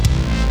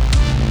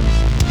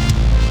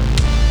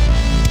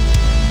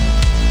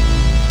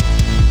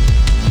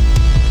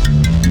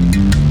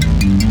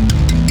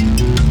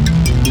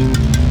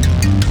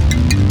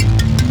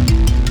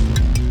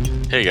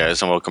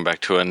guys, and welcome back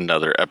to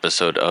another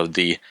episode of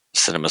the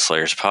Cinema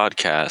Slayers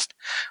podcast.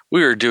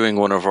 We are doing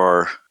one of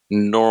our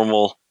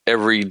normal,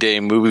 everyday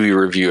movie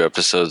review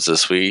episodes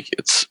this week.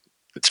 It's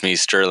me,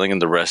 Sterling,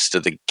 and the rest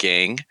of the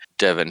gang,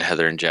 Devin,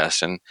 Heather, and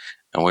Justin,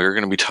 and we're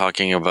going to be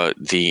talking about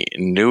the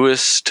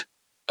newest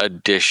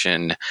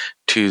addition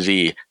to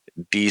the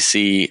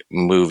DC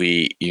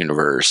movie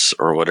universe,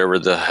 or whatever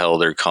the hell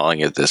they're calling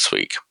it this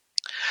week.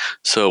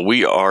 So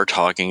we are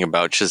talking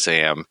about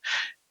Shazam.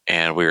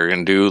 And we are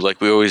going to do,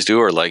 like we always do,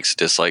 our likes,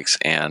 dislikes,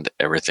 and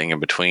everything in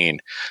between.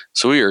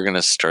 So we are going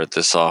to start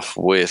this off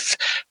with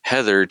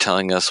Heather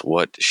telling us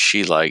what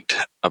she liked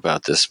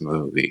about this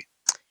movie.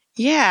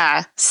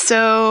 Yeah,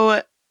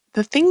 so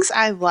the things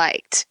I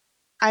liked.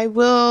 I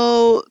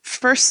will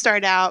first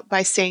start out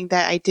by saying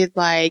that I did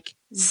like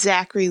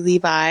Zachary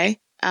Levi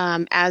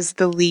as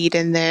the lead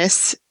in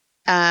this.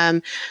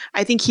 I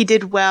think he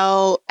did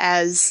well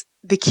as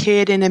the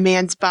kid in a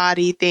man's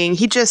body thing.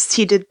 He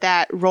did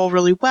that role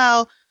really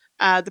well.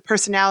 The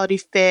personality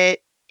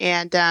fit,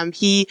 and I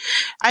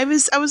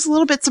was a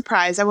little bit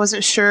surprised. I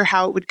wasn't sure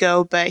how it would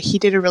go, but he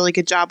did a really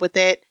good job with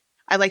it.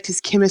 I liked his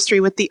chemistry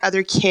with the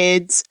other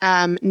kids,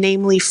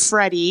 namely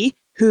Freddie,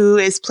 who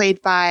is played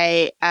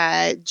by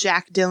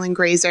Jack Dylan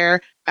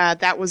Grazer.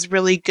 That was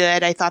really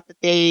good. I thought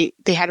that they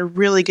had a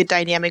really good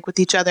dynamic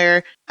with each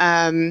other.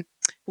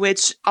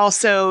 Which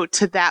also,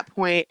 to that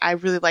point, I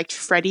really liked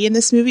Freddie in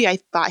this movie. I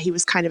thought he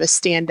was kind of a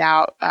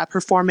standout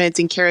performance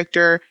and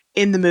character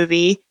in the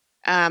movie.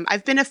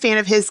 I've been a fan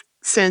of his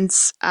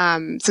since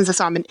I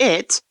saw him in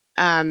It,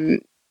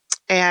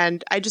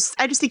 and I just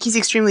think he's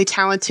extremely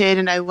talented,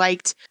 and I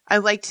liked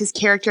his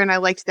character, and I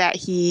liked that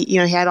he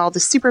had all the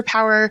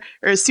superpower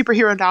or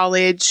superhero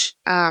knowledge.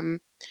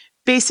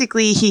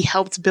 Basically, he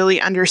helped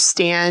Billy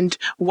understand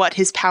what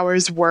his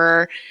powers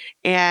were,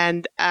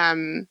 and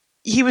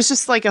he was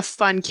just like a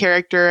fun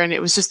character, and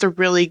it was just a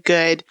really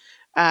good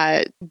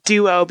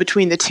duo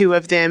between the two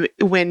of them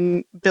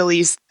when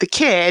Billy's the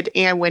kid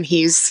and when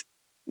he's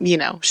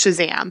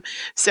Shazam.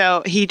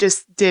 So he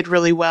just did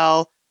really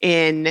well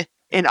in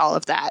all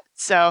of that.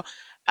 So,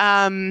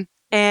 and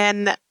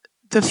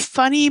the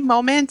funny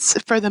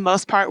moments, for the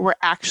most part, were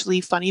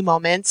actually funny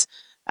moments.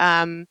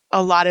 A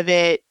lot of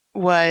it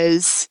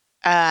was,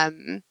 I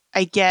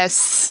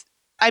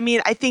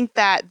think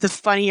that the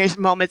funniest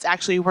moments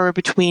actually were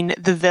between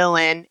the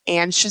villain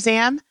and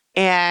Shazam.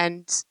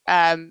 And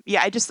I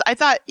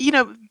thought,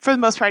 for the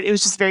most part, it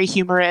was just very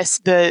humorous.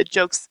 The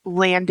jokes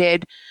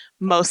landed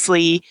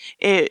mostly.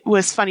 It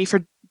was funny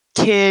for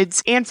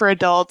kids and for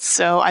adults,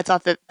 so I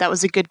thought that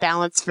was a good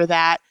balance for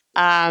that.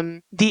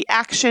 The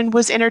action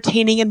was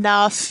entertaining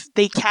enough.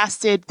 They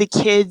casted the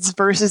kids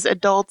versus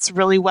adults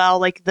really well,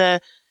 like the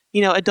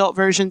adult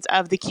versions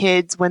of the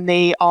kids when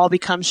they all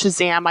become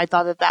Shazam. I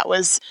thought that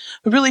was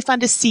really fun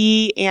to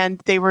see,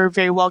 and they were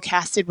very well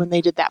casted when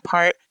they did that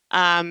part.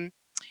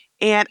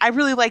 And I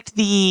really liked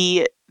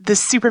the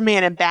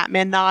Superman and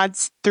Batman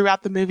nods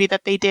throughout the movie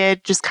that they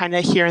did, just kind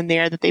of here and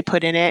there that they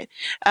put in it,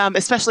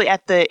 especially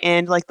at the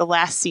end, like the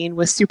last scene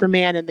with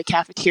Superman in the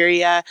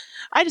cafeteria.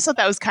 I just thought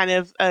that was kind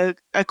of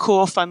a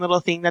cool, fun little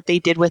thing that they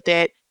did with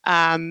it.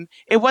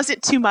 It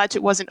wasn't too much.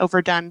 It wasn't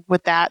overdone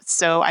with that.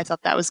 So I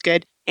thought that was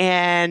good.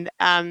 And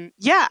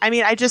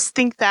I just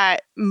think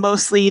that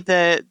mostly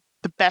the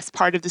best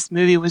part of this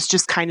movie was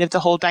just kind of the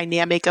whole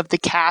dynamic of the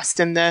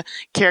cast and the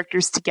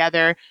characters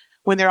together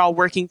when they're all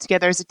working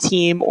together as a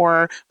team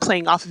or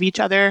playing off of each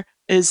other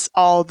is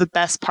all the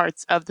best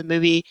parts of the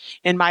movie,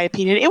 in my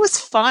opinion. It was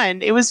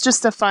fun. It was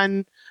just a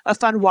fun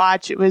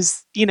watch. It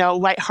was,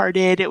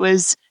 lighthearted. It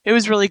was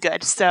really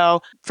good.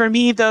 So for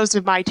me, those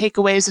are my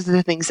takeaways of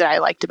the things that I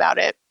liked about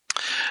it.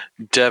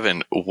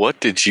 Devin, what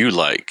did you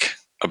like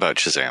about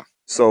Shazam?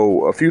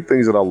 So a few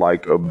things that I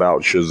liked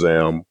about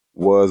Shazam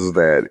was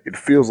that it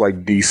feels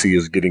like DC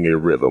is getting a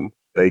rhythm.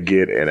 They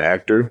get an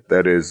actor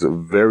that is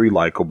very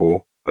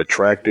likable,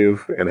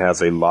 attractive, and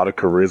has a lot of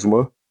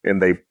charisma,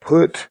 and they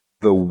put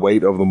the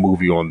weight of the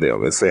movie on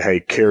them and say, hey,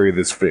 carry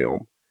this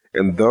film.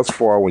 And thus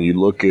far, when you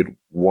look at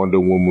Wonder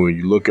Woman, when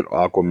you look at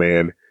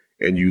Aquaman,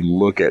 and you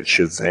look at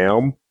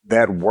Shazam,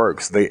 that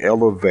works. They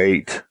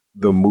elevate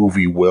the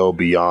movie well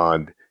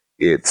beyond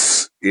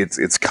its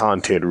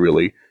content,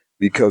 really.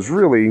 Because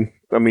really,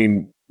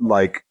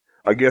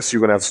 I guess you're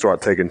going to have to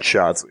start taking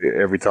shots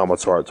every time I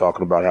start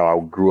talking about how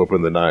I grew up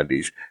in the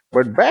 90s.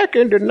 But back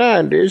in the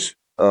 90s,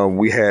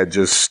 we had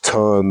just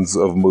tons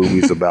of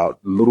movies about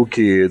little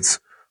kids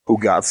who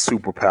got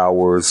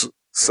superpowers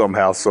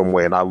somehow, some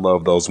way. And I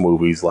love those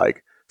movies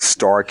like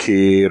Star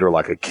Kid or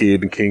like A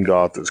Kid in King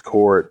Arthur's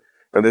Court.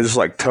 And there's just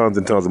like tons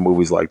and tons of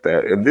movies like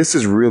that. And this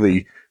is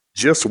really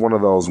just one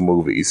of those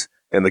movies.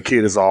 And the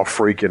kid is all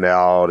freaking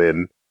out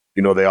and,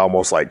 they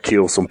almost like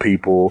kill some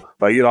people.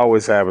 Like it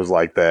always happens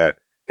like that.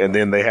 And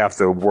then they have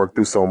to work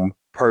through some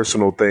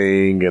personal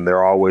thing and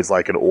they're always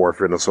like an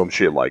orphan or some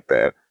shit like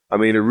that. I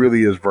mean, it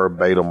really is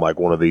verbatim like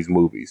one of these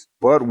movies.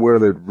 But where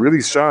it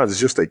really shines is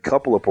just a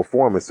couple of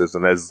performances.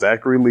 And that's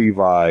Zachary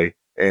Levi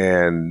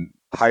and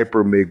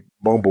Hyper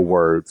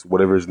McBumblewords,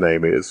 whatever his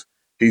name is.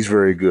 He's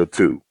very good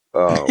too.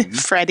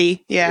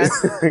 Freddie, yeah.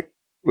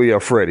 Well, yeah,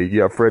 Freddie.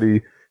 Yeah,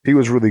 Freddie. He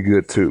was really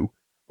good too.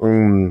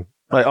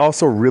 I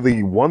also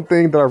really one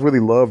thing that I really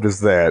loved is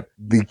that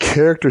the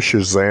character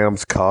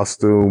Shazam's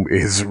costume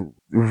is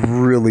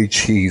really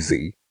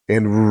cheesy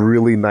and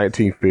really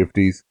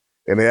 1950s,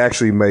 and they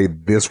actually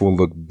made this one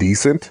look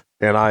decent.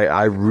 And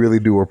I really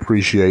do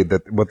appreciate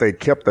that, but they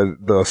kept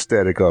the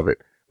aesthetic of it.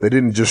 They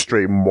didn't just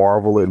straight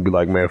marvel it and be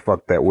like, man,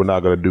 fuck that, we're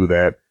not gonna do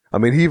that. I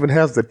mean, he even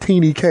has the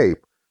teeny cape.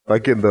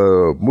 Like in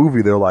the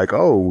movie, they're like,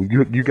 oh,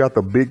 you got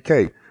the big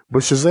cape. But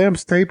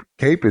Shazam's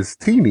cape is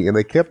teeny, and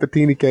they kept the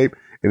teeny cape,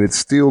 and it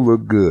still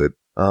looked good.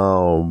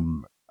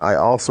 I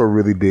also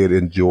really did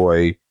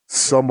enjoy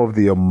some of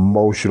the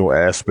emotional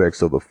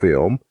aspects of the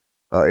film,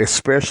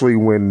 especially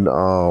when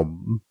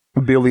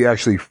Billy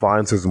actually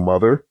finds his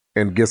mother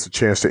and gets a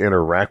chance to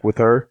interact with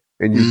her,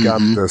 and you got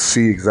to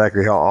see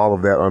exactly how all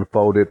of that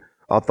unfolded.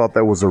 I thought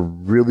that was a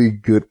really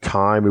good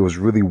time. It was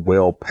really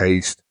well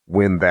paced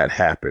when that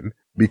happened,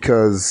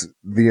 because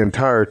the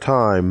entire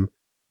time,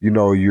 you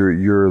know,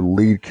 your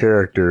lead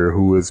character,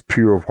 who is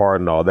pure of heart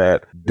and all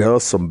that,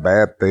 does some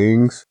bad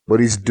things, but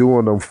he's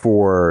doing them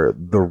for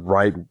the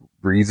right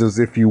reasons,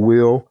 if you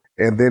will.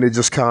 And then it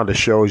just kind of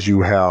shows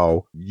you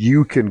how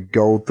you can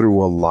go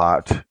through a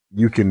lot,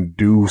 you can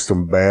do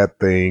some bad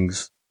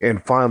things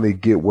and finally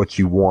get what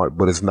you want,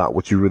 but it's not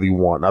what you really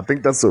want. And I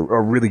think that's a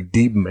really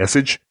deep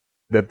message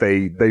that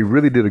they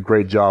really did a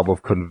great job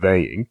of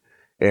conveying,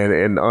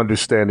 and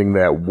understanding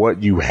that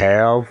what you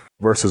have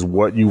versus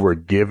what you were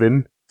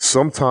given.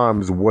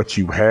 Sometimes what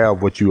you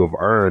have, what you have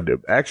earned,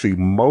 actually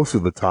most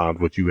of the times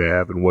what you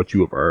have and what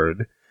you have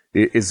earned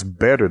is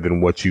better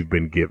than what you've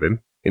been given.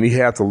 And he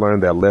had to learn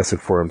that lesson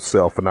for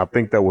himself. And I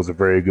think that was a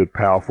very good,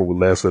 powerful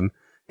lesson.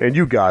 And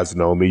you guys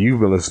know me.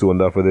 You've been listening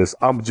to enough of this.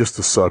 I'm just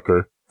a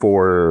sucker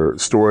for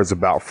stories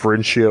about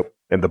friendship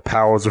and the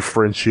powers of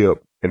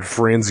friendship and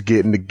friends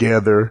getting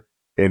together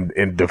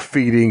and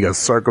defeating a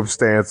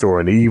circumstance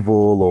or an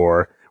evil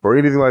or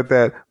anything like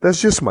that.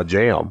 That's just my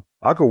jam.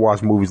 I could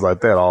watch movies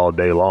like that all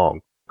day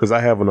long because I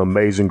have an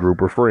amazing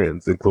group of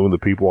friends, including the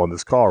people on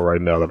this call right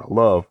now that I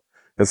love.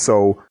 And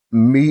so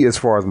me, as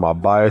far as my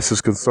bias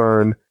is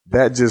concerned,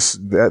 this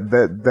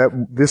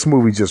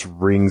movie just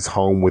rings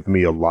home with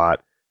me a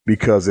lot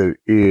because it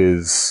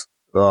is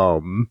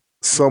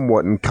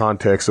somewhat in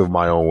context of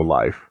my own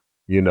life,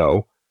 you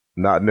know,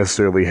 not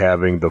necessarily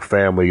having the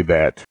family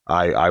that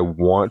I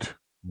want,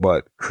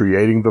 but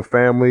creating the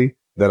family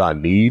that I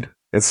need.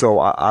 And so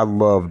I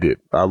loved it.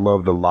 I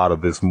loved a lot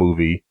of this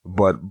movie,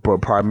 but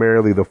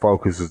primarily the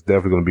focus is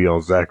definitely going to be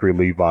on Zachary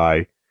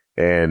Levi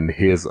and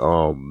his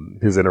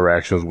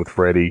interactions with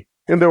Freddie.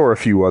 And there were a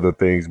few other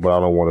things, but I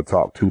don't want to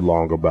talk too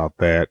long about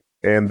that.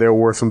 And there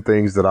were some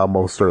things that I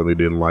most certainly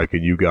didn't like,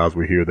 and you guys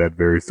will hear that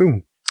very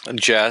soon.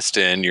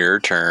 Justin, your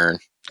turn.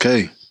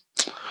 Okay.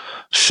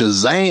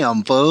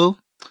 Shazam, fool.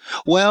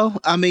 Well,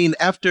 I mean,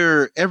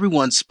 after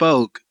everyone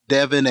spoke,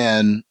 Devin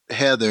and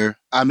Heather,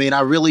 I mean, I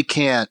really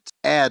can't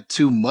add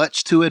too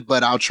much to it,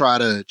 but I'll try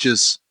to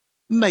just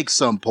make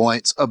some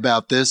points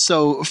about this.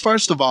 So,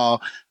 first of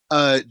all,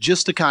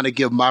 just to kind of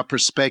give my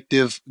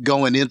perspective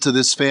going into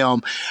this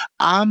film,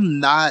 I'm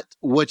not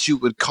what you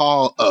would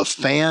call a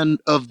fan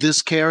of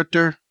this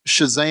character,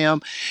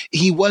 Shazam.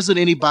 He wasn't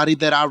anybody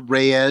that I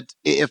read.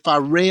 If I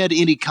read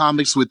any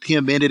comics with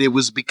him in it, it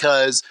was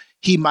because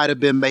he might have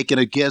been making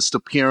a guest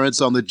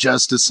appearance on the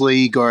Justice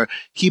League, or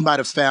he might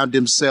have found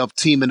himself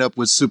teaming up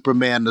with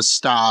Superman to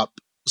stop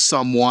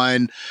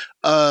someone.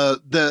 I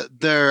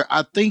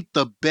think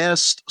the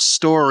best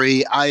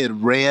story I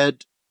had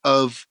read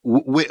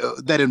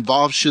that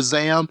involved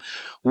Shazam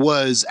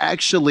was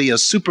actually a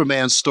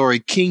Superman story,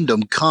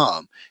 Kingdom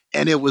Come,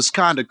 and it was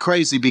kind of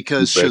crazy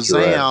because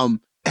Shazam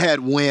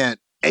had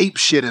went ape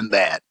shit in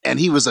that, and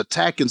he was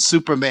attacking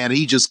Superman. And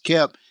he just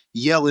kept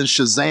yelling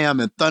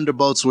Shazam, and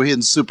thunderbolts were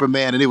hitting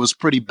Superman, and it was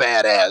pretty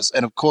badass.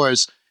 And of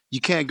course,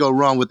 you can't go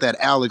wrong with that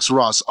Alex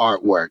Ross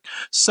artwork.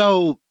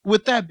 So,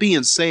 with that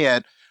being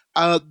said,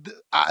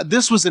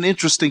 this was an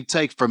interesting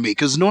take for me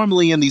because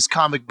normally in these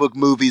comic book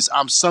movies,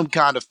 I'm some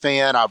kind of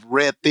fan. I've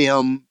read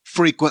them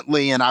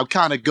frequently and I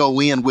kind of go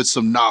in with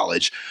some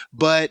knowledge.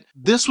 But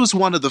this was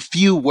one of the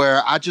few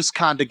where I just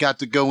kind of got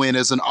to go in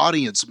as an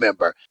audience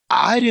member.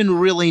 I didn't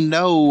really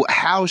know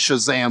how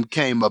Shazam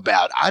came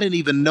about. I didn't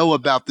even know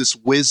about this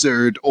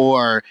wizard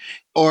or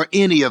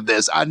any of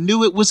this. I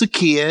knew it was a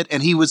kid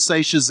and he would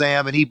say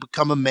Shazam and he'd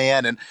become a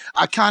man, and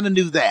I kind of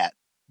knew that.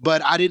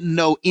 But I didn't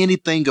know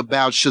anything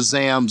about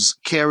Shazam's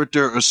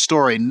character or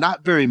story,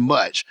 not very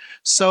much.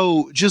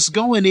 So just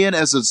going in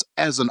as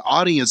an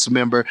audience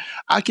member,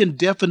 I can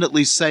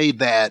definitely say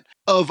that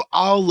of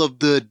all of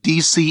the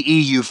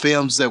DCEU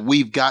films that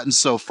we've gotten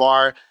so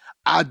far,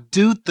 I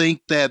do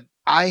think that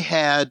I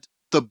had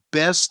the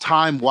best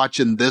time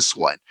watching this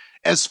one.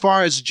 As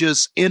far as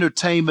just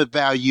entertainment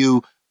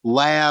value,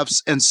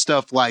 laughs and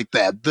stuff like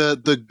that.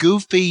 The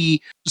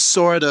goofy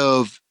sort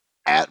of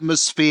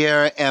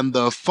atmosphere and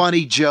the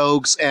funny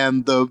jokes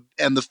and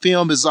the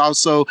film is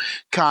also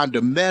kind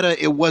of meta.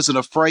 It wasn't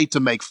afraid to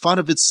make fun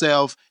of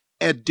itself,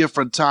 at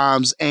different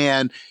times.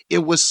 And it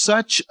was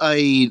such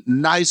a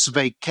nice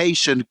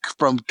vacation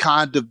from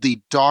kind of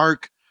the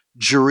dark,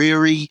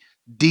 dreary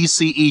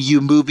DCEU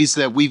movies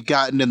that we've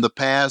gotten in the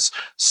past.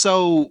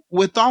 So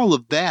with all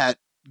of that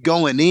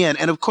going in,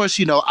 and of course,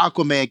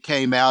 Aquaman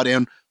came out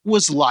and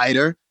was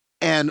lighter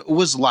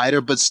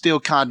but still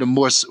kind of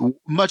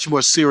much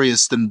more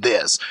serious than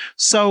this.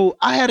 So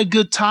I had a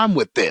good time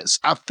with this.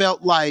 I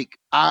felt like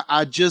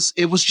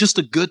it was just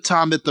a good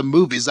time at the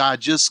movies. I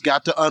just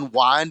got to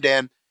unwind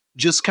and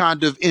just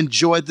kind of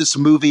enjoy this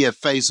movie at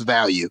face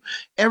value.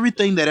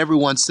 Everything that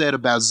everyone said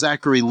about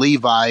Zachary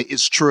Levi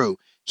is true.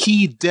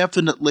 He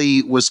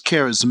definitely was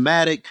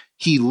charismatic.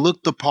 He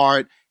looked the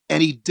part,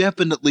 and he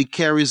definitely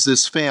carries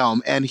this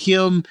film. And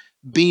him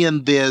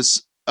being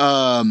this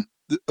a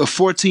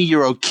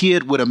 14-year-old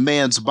kid with a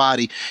man's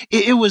body,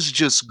 it was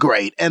just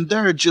great. And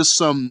there are just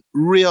some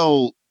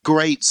real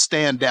great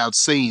standout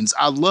scenes.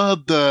 I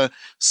love the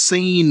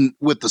scene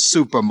with the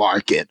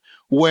supermarket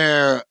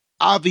where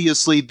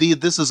obviously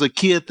this is a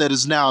kid that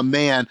is now a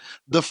man.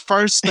 The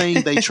first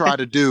thing they try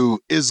to do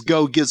is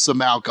go get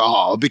some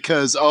alcohol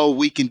because, oh,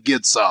 we can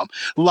get some.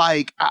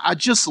 Like, I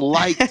just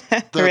liked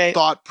the Right.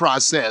 thought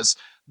process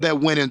that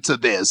went into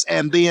this.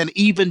 And then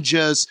even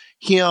just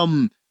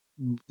him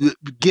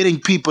getting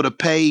people to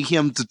pay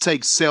him to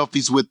take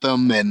selfies with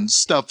them and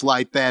stuff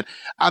like that.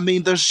 I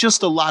mean, there's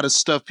just a lot of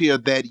stuff here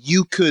that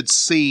you could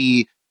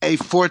see a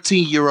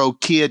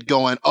 14-year-old kid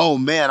going, oh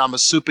man, I'm a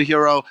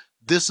superhero.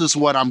 This is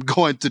what I'm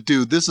going to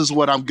do. This is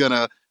what I'm going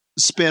to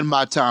spend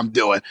my time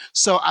doing.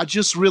 So I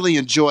just really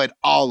enjoyed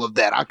all of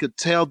that. I could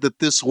tell that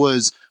this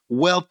was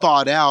well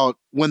thought out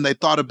when they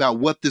thought about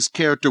what this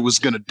character was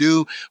going to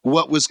do,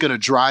 what was going to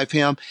drive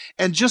him.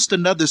 And just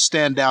another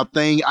standout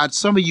thing,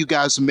 some of you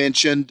guys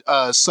mentioned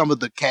some of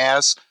the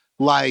cast,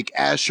 like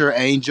Asher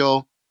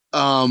Angel,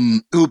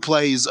 who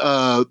plays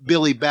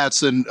Billy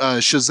Batson,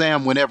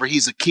 Shazam, whenever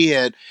he's a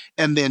kid,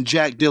 and then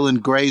Jack Dylan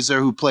Grazer,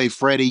 who played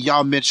Freddy.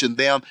 Y'all mentioned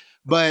them.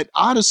 But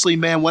honestly,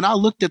 man, when I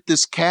looked at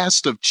this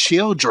cast of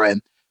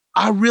children,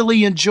 I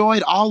really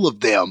enjoyed all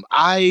of them.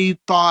 I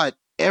thought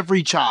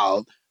every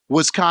child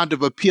was kind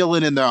of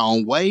appealing in their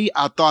own way.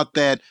 I thought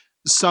that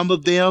some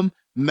of them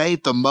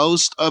made the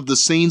most of the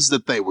scenes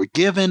that they were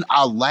given.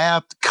 I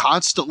laughed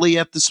constantly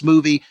at this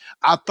movie.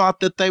 I thought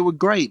that they were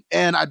great.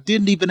 And I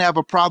didn't even have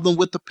a problem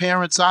with the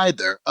parents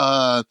either.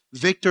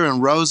 Victor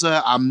and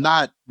Rosa, I'm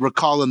not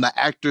recalling the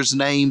actors'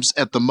 names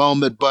at the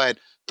moment, but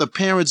the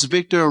parents,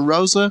 Victor and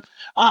Rosa,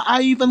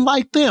 I even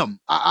liked them.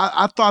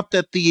 I thought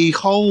that the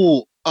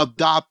whole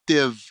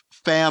adoptive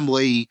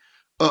family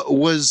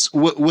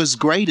was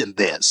great in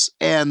this.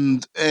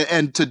 And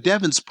to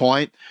Devin's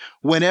point,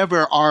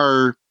 whenever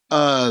our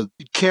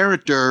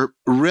character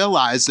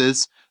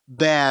realizes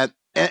that,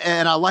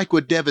 and I like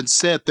what Devin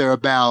said there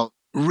about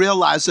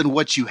realizing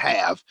what you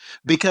have,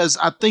 because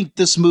I think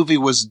this movie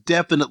was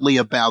definitely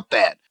about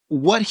that.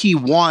 What he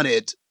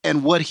wanted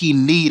and what he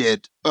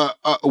needed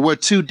were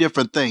two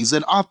different things.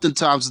 And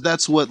oftentimes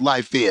that's what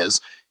life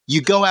is.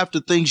 You go after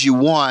things you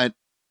want,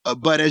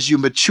 but as you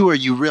mature,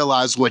 you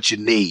realize what you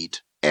need.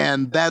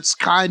 And that's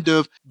kind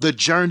of the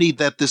journey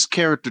that this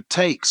character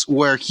takes,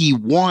 where he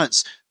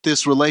wants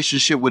this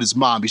relationship with his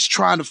mom. He's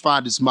trying to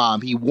find his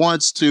mom. He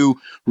wants to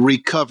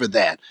recover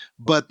that.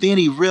 But then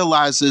he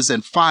realizes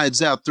and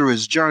finds out through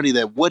his journey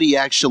that what he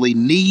actually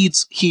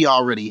needs, he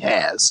already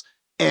has.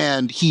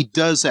 And he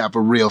does have a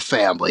real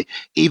family,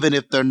 even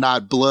if they're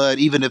not blood,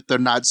 even if they're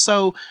not.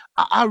 So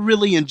I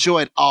really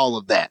enjoyed all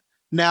of that.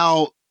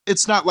 Now,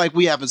 it's not like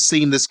we haven't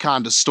seen this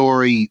kind of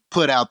story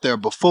put out there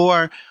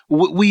before.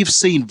 We've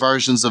seen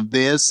versions of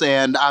this.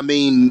 And I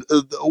mean,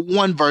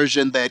 one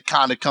version that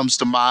kind of comes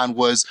to mind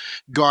was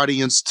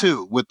Guardians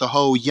 2 with the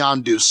whole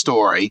Yondu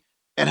story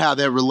and how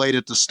that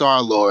related to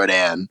Star-Lord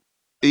and,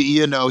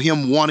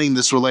 him wanting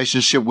this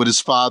relationship with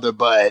his father,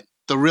 but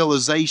the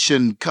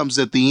realization comes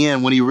at the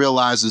end when he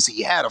realizes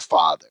he had a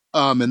father.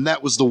 And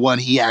that was the one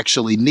he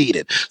actually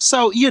needed.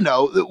 So,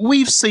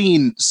 we've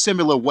seen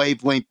similar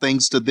wavelength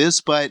things to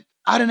this, but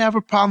I didn't have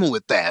a problem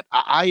with that.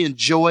 I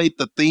enjoyed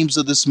the themes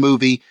of this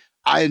movie.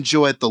 I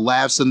enjoyed the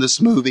laughs in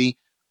this movie.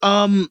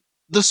 The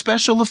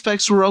special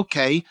effects were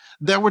okay.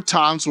 There were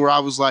times where I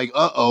was like,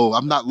 uh-oh,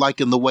 I'm not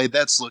liking the way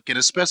that's looking,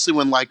 especially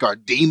when like our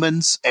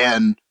demons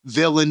and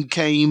villain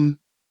came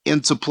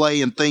into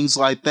play and things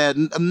like that.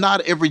 And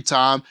not every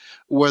time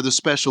were the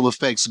special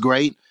effects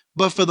great,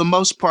 but for the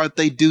most part,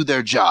 they do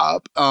their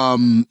job.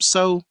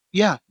 So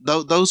yeah,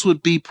 those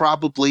would be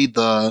probably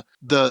the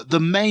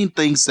main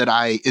things that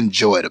I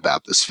enjoyed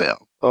about this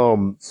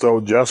film.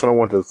 So Justin, I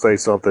want to say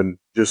something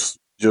just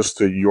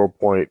to your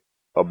point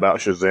about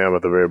Shazam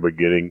at the very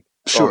beginning.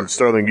 Sure.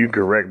 Sterling, you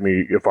correct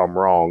me if I'm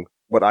wrong,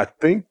 but I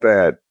think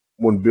that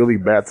when Billy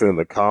Batson in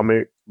the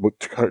comic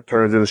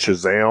turns into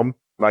Shazam,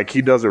 like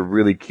he doesn't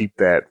really keep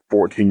that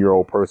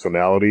 14-year-old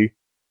personality.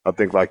 I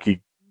think like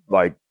he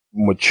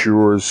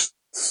matures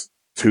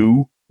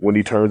too when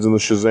he turns into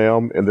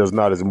Shazam, and there's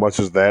not as much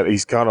as that.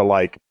 He's kind of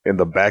like in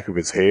the back of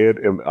his head.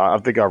 And I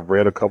think I've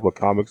read a couple of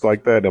comics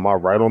like that. Am I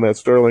right on that,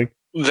 Sterling?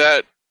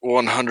 That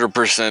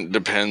 100%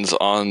 depends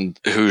on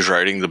who's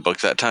writing the book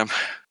that time.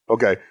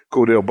 Okay,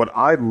 cool deal. But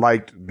I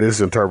liked this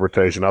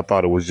interpretation. I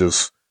thought it was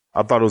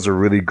a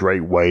really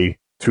great way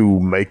to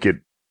make it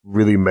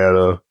really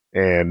meta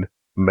and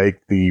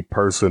make the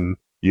person,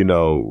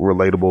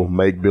 relatable,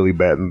 make Billy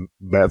Batson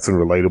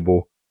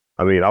relatable.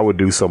 I mean, I would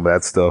do some of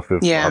that stuff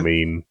if, Yeah. I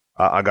mean,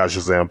 I got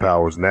Shazam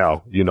powers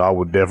now. I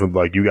would definitely be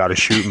like, you got to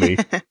shoot me.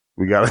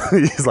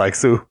 He's like,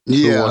 so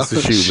who wants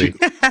to shoot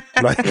me?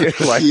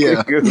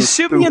 Yeah. You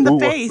shoot me in the who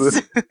wants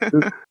face.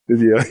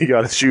 Yeah, you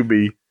got to shoot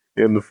me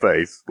in the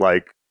face.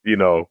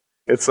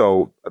 And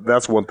so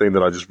that's one thing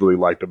that I just really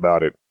liked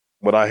about it.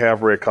 But I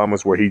have read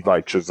comments where he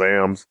like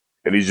Shazams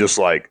and he's just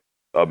like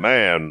a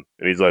man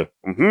and he's like,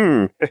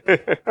 come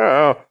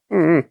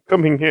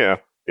in here,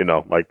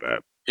 like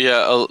that.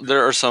 Yeah,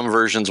 there are some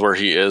versions where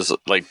he is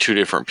like two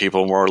different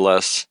people, more or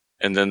less.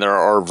 And then there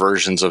are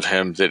versions of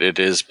him that it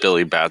is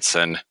Billy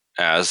Batson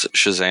as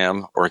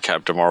Shazam or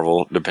Captain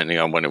Marvel, depending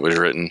on when it was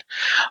written.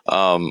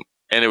 And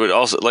it would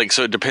also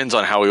so it depends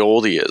on how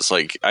old he is.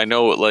 Like I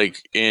know,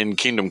 like in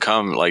Kingdom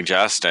Come, like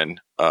Justin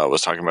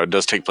was talking about, it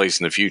does take place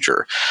in the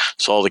future,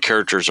 so all the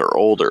characters are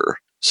older.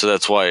 So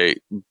that's why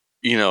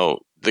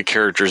the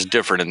character is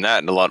different in that,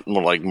 and a lot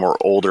more more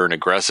older and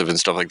aggressive and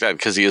stuff like that,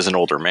 because he is an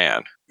older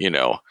man.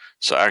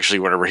 So actually,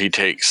 whenever he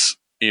becomes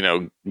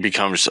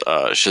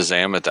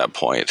Shazam at that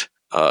point,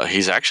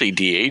 he's actually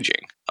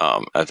de-aging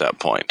at that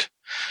point.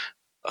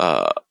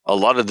 A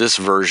lot of this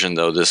version,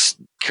 though, this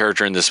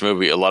character in this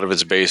movie, a lot of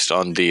it's based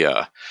on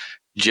the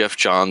Jeff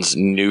Johns'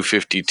 New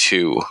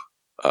 52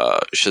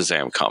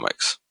 Shazam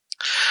comics,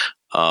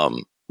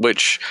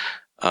 which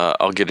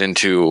I'll get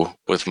into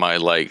with my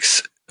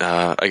likes.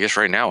 I guess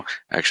right now,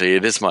 actually,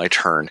 it is my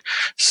turn.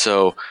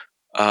 So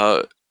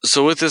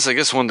with this, I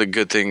guess one of the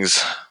good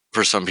things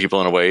for some people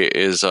in a way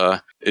is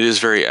it is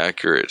very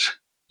accurate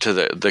to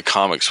the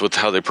comics with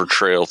how they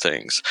portray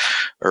things,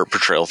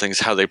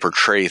 how they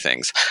portray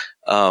things.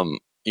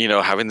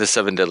 Having the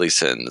 7 deadly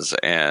sins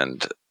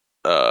and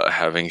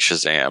having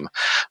Shazam,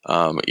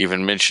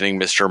 even mentioning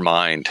Mr.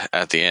 Mind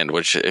at the end,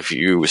 which if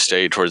you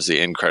stay towards the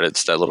end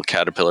credits, that little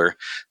caterpillar,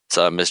 it's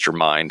Mr.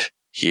 Mind.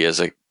 He is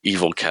an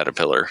evil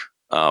caterpillar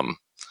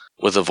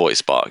with a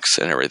voice box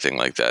and everything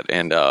like that.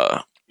 And,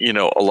 a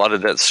lot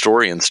of that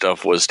story and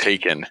stuff was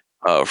taken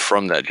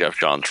from that Jeff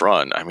Johns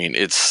run. I mean,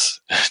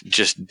 it's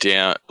just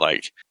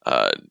downright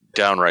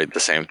the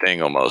same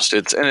thing almost.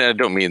 And I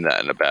don't mean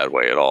that in a bad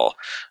way at all.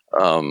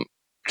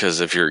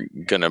 Because if you're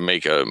going to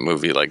make a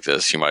movie like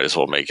this, you might as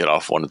well make it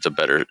off one of the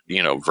better,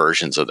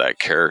 versions of that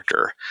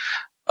character,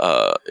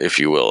 if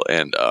you will.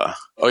 And,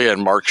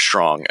 and Mark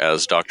Strong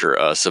as Dr.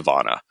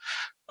 Savannah,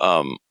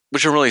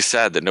 which I'm really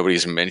sad that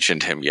nobody's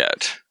mentioned him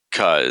yet,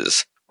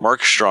 because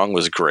Mark Strong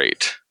was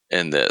great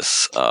in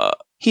this.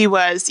 He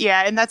was,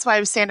 yeah. And that's why I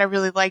was saying I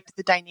really liked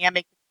the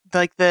dynamic,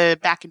 like the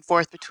back and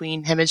forth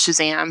between him and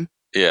Shazam.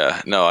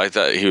 Yeah, no, I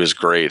thought he was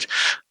great.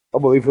 I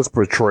believe his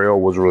portrayal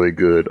was really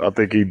good. I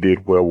think he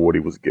did well with what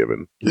he was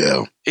given.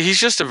 Yeah. He's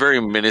just a very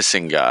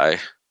menacing guy.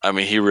 I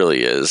mean, he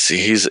really is.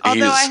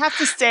 Although I have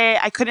to say,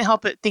 I couldn't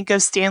help but think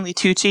of Stanley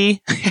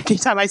Tucci.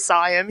 Anytime I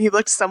saw him, he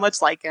looked so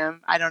much like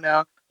him. I don't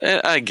know.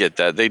 I get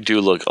that. They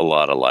do look a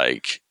lot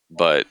alike.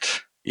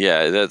 But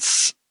yeah,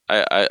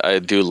 I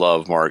do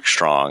love Mark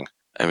Strong.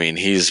 I mean,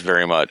 he's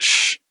very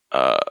much,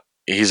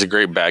 he's a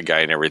great bad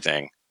guy and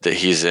everything that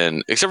he's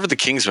in, except for the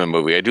Kingsman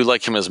movie. I do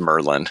like him as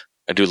Merlin.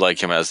 I do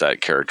like him as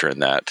that character in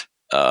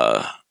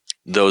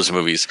those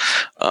movies.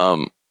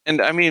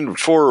 And I mean,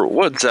 for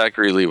what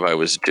Zachary Levi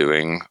was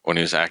doing when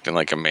he was acting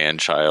like a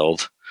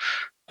man-child,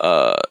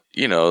 I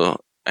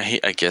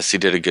guess he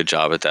did a good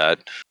job at that.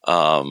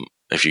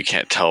 If you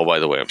can't tell by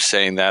the way I'm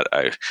saying that,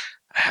 I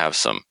have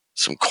some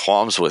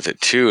qualms with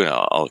it too, and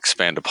I'll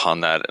expand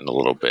upon that in a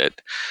little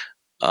bit.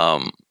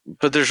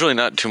 But there's really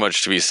not too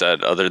much to be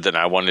said other than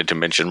I wanted to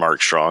mention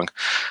Mark Strong.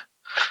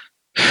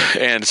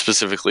 And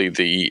specifically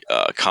the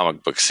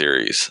comic book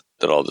series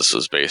that all this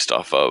was based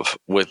off of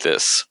with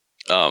this,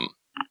 to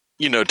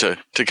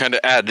kind of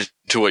add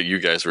to what you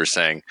guys were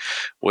saying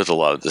with a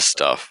lot of this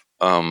stuff.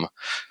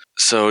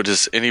 So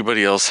does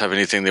anybody else have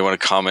anything they want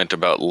to comment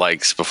about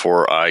likes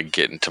before I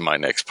get into my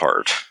next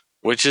part,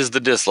 which is the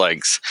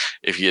dislikes,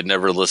 if you had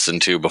never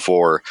listened to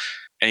before,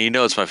 and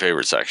it's my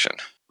favorite section.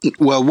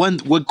 Well,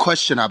 one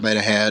question I might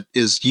have had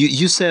is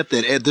you said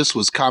that this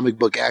was comic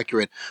book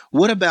accurate.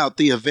 What about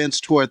the events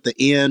toward the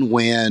end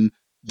when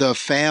the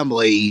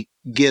family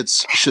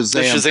gets Shazam?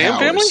 The Shazam powers?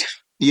 family?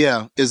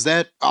 Yeah, is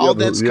that all?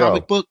 That's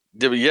comic book?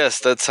 Yes,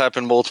 that's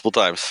happened multiple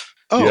times.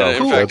 Oh, Yeah,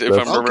 cool. In fact, if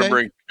I'm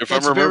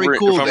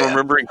cool,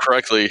 remembering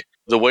correctly,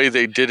 the way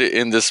they did it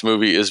in this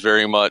movie is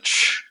very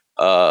much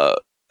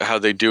how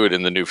they do it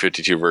in the New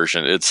 52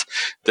 version.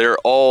 They're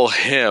all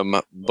him,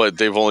 but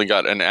they've only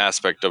got an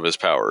aspect of his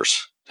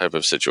powers. Type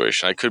of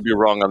situation. I could be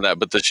wrong on that,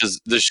 but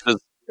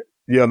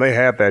yeah, and they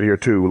had that here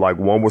too. Like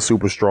one was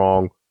super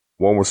strong,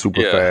 One was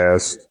super Yeah.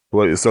 fast.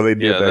 So they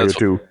did Yeah, that here that's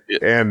too.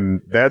 yeah.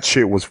 And that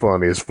shit was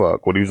funny as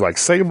fuck. When he was like,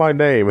 say my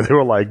name. And they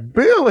were like,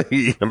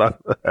 Billy. And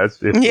that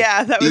shit.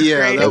 Yeah, that was Yeah,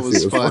 great. that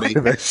was shit funny.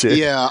 That shit.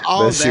 Yeah,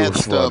 all shit that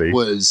was stuff funny.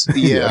 was,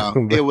 yeah,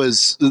 it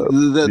was,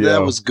 that Yeah.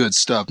 was good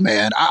stuff,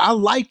 man. I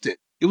liked it.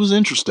 It was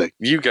interesting.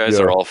 You guys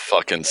Yeah. are all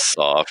fucking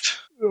soft.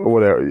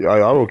 Whatever. I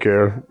don't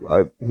care.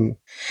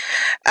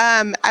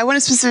 I want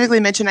to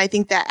specifically mention, I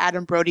think that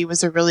Adam Brody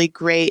was a really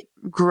great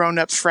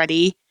grown-up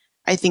Freddy.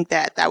 I think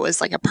that was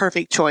like a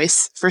perfect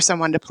choice for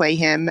someone to play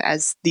him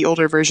as the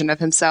older version of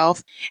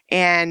himself.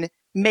 And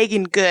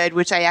Megan Good,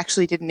 which I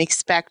actually didn't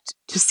expect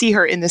to see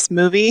her in this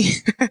movie,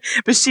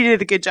 but she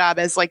did a good job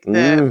as like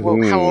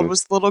how old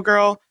was the little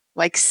girl?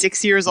 Like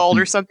 6 years old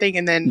or something,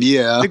 and then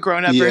Yeah, the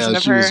grown-up version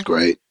of she her. was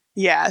great.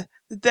 Yeah,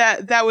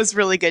 that was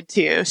really good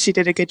too. She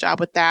did a good job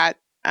with that.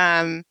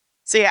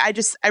 So yeah,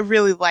 I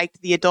really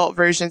liked the adult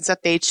versions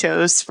that they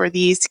chose for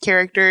these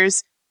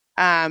characters.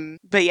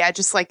 But yeah,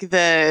 just like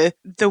the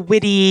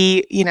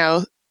witty,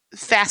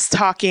 fast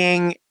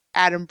talking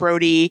Adam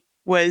Brody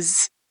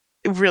was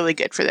really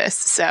good for this.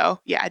 So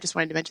yeah, I just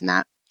wanted to mention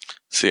that.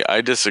 See,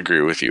 I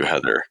disagree with you,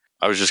 Heather.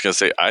 I was just gonna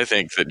say I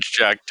think that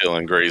Jack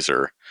Dylan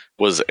Grazer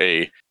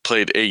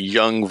played a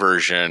young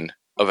version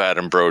of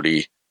Adam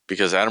Brody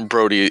because Adam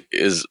Brody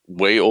is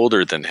way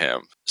older than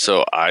him.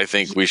 So I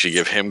think we should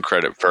give him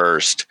credit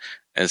first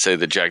and say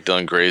that Jack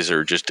Dylan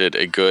Grazer just did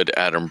a good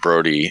Adam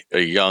Brody,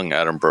 a young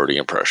Adam Brody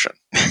impression.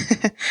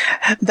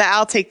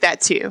 I'll take that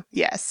too.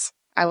 Yes,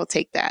 I will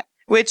take that.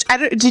 Which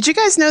did you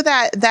guys know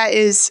that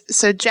is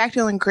so? Jack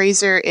Dylan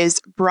Grazer is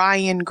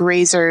Brian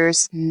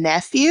Grazer's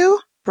nephew.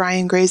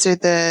 Brian Grazer,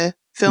 the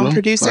film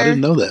producer. I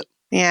didn't know that.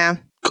 Yeah.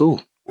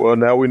 Cool. Well,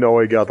 now we know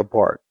he got the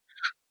part.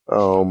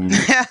 Well,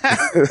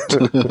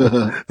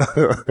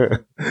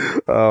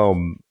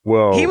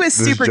 he was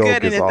super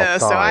good in it though,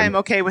 so I am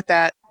okay with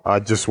that. I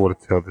just want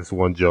to tell this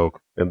one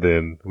joke, and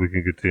then we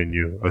can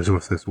continue. I just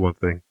want to say this one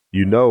thing.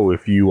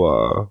 If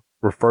you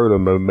refer to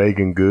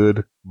Megan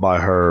Good by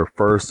her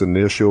first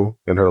initial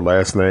and her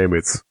last name,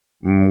 it's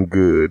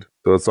Good.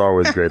 So it's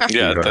always great to see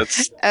her.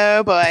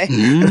 Oh boy.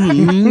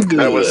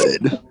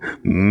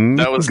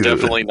 That was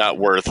definitely not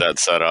worth that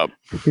setup.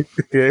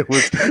 It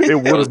would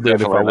have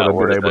been if I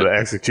would have been able to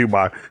execute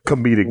my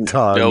comedic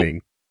timing.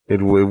 Nope.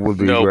 It would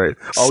be great.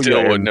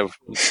 Still wouldn't have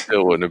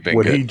been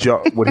when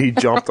good. When he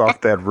jumped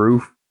off that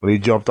roof. When he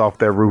jumped off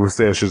that roof and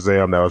said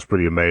Shazam, that was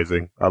pretty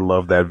amazing. I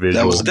love that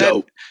visual. That was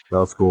dope. That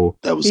was cool.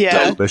 That was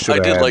dope. I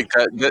did like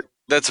that.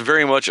 That's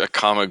very much a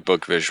comic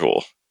book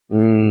visual.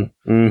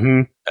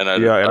 Mm-hmm. And I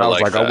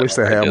was like, I wish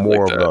they had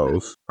more of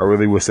those. I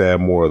really wish they had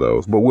more of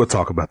those. But we'll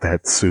talk about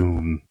that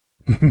soon.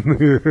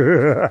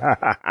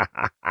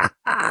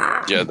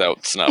 Yeah,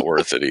 that's not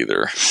worth it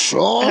either.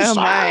 Oh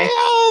my.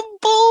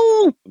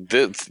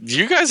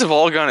 You guys have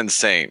all gone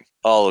insane.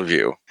 All of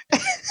you.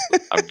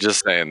 I'm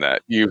just saying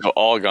that. You've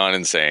all gone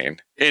insane.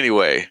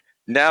 Anyway,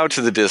 now to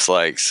the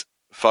dislikes.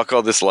 Fuck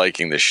all this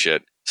liking this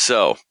shit.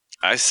 So,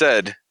 I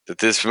said that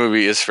this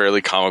movie is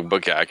fairly comic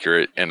book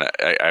accurate, and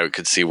I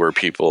could see where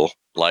people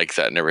like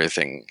that and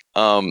everything.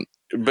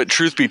 But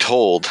truth be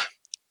told,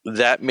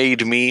 that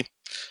made me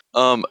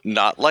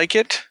not like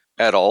it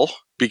at all,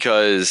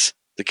 because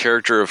the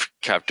character of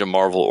Captain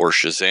Marvel or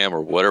Shazam or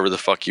whatever the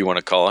fuck you want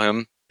to call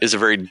him is a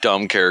very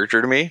dumb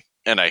character to me,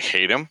 and I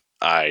hate him.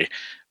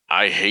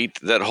 I hate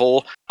that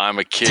whole I'm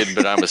a kid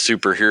but I'm a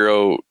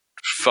superhero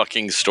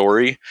fucking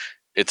story.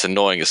 It's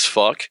annoying as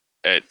fuck.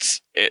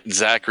 It's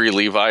Zachary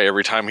Levi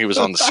every time he was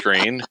on the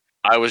screen.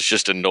 I was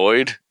just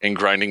annoyed and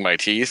grinding my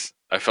teeth.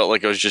 I felt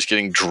like I was just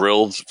getting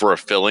drilled for a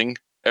filling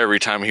every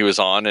time he was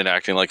on and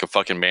acting like a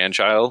fucking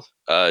man-child.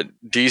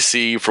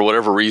 DC, for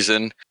whatever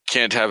reason,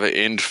 can't have an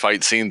end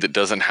fight scene that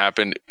doesn't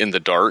happen in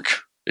the dark.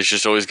 It's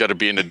just always got to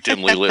be in a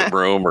dimly lit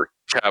room or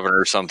cabin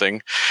or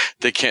something.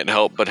 They can't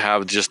help but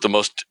have just the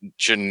most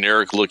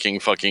generic looking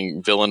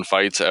fucking villain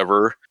fights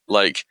ever.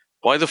 Like,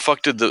 why the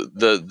fuck did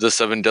the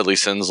seven deadly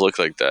sins look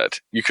like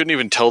that? You couldn't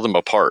even tell them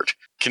apart.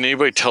 Can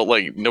anybody tell?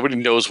 Like, nobody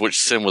knows which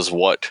sin was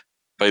what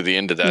by the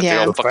end of that. Yeah.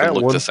 They all fucking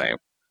look the same.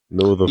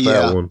 No, the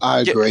fat one.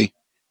 I agree.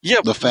 Yeah,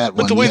 the fat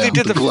one. But the way they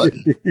did the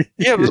glutton.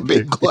 Yeah, the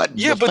big glutton.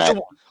 Yeah, but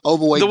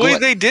overweight. The way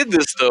glutton. they did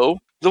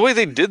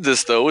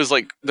this, though, is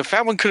like the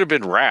fat one could have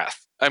been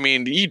Wrath. I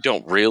mean, you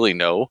don't really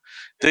know.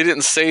 They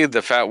didn't say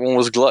the fat one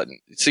was Glutton,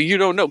 so you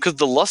don't know, because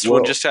the lust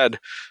one just had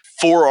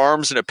 4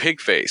 arms and a pig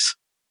face.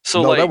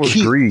 So that was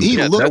greed. He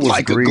looked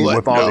like greed a glutton.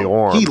 with all the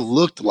arms. He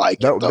looked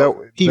like it,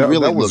 though. He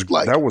really looked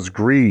like that was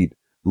greed.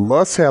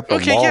 Lust had the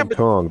long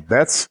tongue.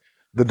 That's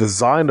the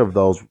design of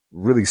those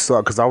really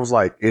suck, because I was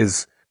like,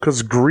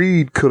 because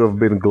greed could have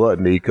been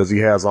gluttony because he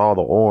has all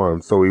the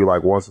arms, so he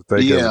like wants to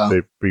take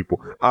everything from people.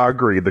 I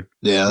agree. The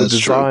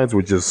designs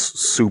were just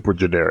super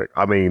generic.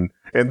 I mean,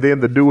 and then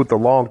the dude with the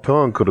long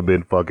tongue could have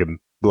been fucking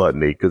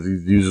gluttony because he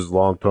uses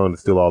long tongue to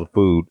steal all the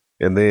food.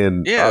 And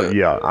then I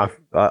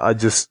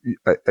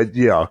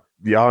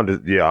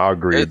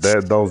agree.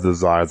 Those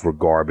designs were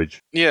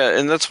garbage. Yeah,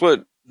 and that's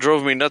what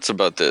drove me nuts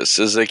about this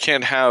is they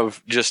can't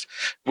have just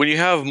when you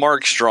have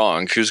Mark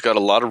Strong, who's got a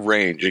lot of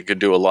range and could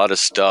do a lot of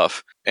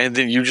stuff, and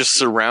then you just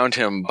surround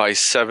him by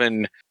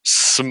 7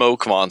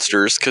 smoke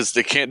monsters because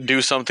they can't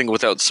do something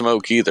without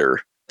smoke either.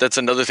 That's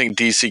another thing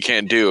DC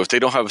can't do. If they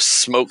don't have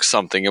smoke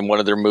something in one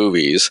of their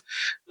movies,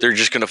 they're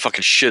just gonna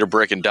fucking shit a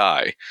brick and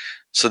die.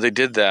 So they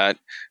did that,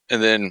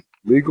 and then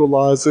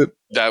Legalize it.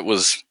 that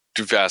was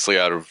vastly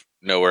out of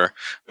nowhere.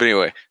 But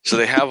anyway, so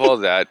they have all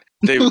that.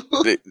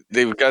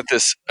 They've got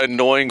this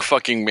annoying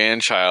fucking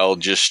man-child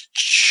just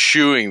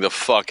chewing the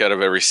fuck out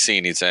of every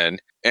scene he's in,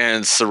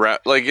 and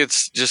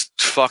it's just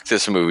fuck.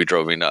 This movie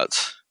drove me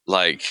nuts.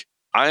 Like,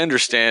 I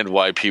understand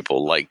why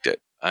people liked it.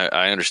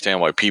 I understand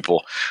why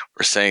people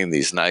were saying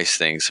these nice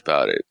things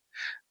about it,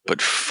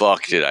 but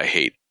fuck, did I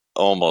hate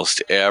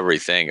almost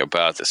everything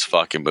about this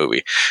fucking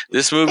movie.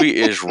 This movie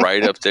is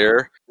right up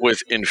there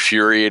with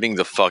infuriating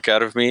the fuck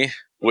out of me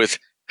with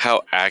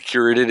how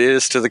accurate it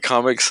is to the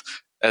comics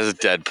as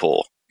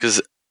Deadpool.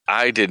 Because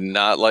I did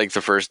not like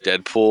the first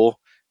Deadpool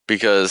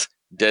because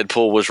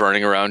Deadpool was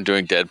running around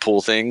doing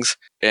Deadpool things,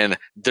 and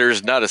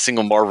there's not a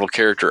single Marvel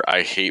character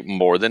I hate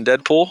more than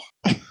Deadpool.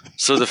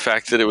 So the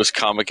fact that it was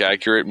comic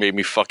accurate made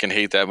me fucking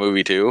hate that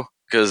movie too.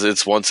 Because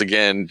it's once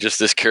again just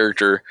this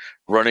character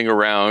running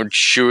around,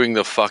 chewing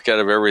the fuck out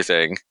of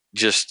everything,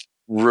 just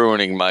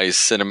ruining my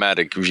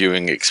cinematic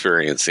viewing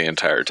experience the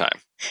entire time.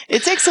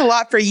 It takes a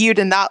lot for you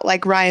to not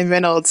like Ryan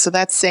Reynolds, so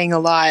that's saying a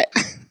lot.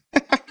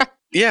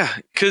 Yeah,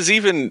 because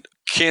even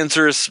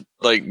cancerous,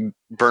 like,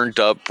 burnt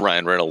up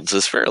Ryan Reynolds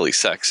is fairly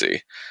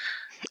sexy.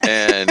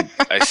 And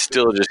I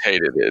still just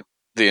hated it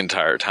the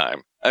entire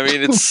time. I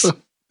mean, this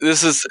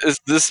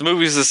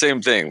movie's the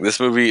same thing. This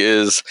movie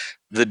is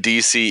the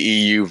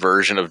DCEU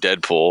version of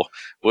Deadpool,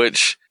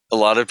 which a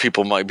lot of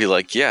people might be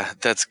like, yeah,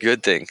 that's a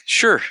good thing.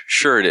 Sure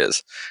it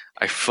is.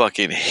 I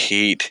fucking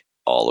hate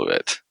all of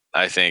it.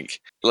 I think,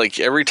 like,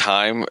 every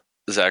time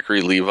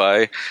Zachary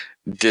Levi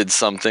did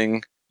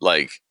something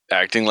like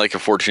acting like a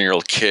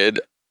 14-year-old kid,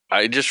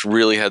 I just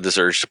really had this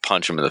urge to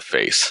punch him in the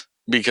face.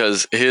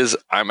 Because his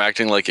I'm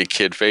acting like a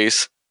kid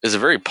face is a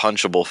very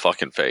punchable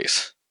fucking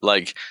face.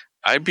 Like,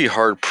 I'd be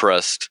hard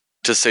pressed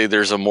to say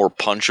there's a more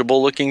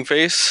punchable looking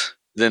face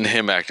than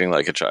him acting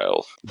like a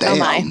child. Oh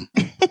my.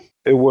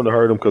 It wouldn't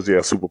hurt him because he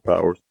has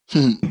superpowers.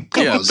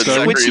 Yeah, but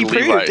Zachary Which he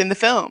Levi, proved in the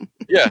film.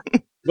 Yeah,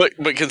 but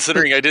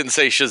considering I didn't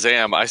say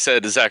Shazam, I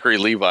said Zachary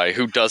Levi,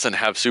 who doesn't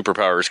have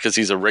superpowers because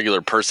he's a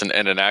regular person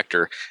and an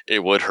actor,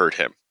 it would hurt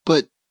him.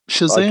 But I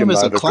can Shazam is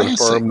a neither classic.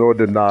 confirm nor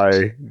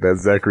deny that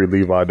Zachary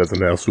Levi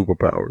doesn't have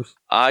superpowers.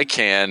 I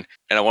can,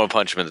 and I want to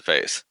punch him in the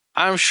face.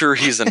 I'm sure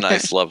he's a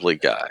nice, lovely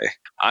guy.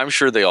 I'm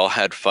sure they all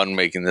had fun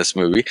making this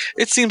movie.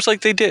 It seems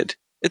like they did.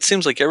 It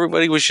seems like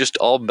everybody was just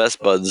all best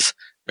buds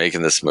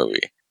making this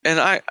movie. And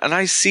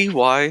I see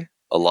why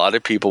a lot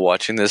of people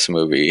watching this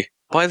movie,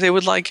 why they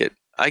would like it.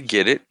 I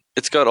get it.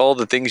 It's got all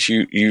the things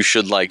you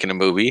should like in a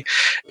movie.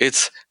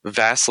 It's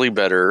vastly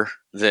better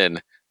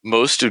than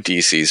most of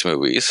DC's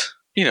movies,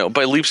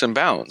 by leaps and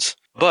bounds.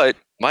 But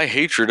my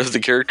hatred of the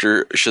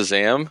character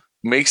Shazam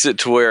makes it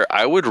to where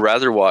I would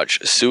rather watch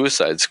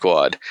Suicide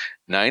Squad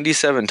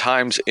 97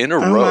 times in a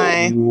row,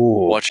 my.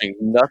 watching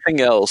nothing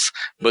else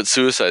but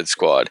Suicide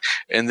Squad,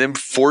 and then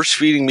force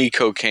feeding me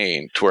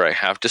cocaine to where I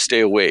have to stay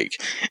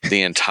awake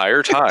the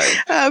entire time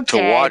Okay,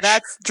 to watch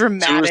that's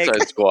dramatic.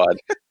 Suicide Squad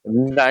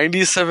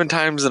 97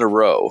 times in a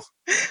row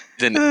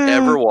than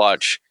ever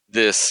watch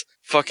this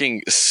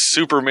fucking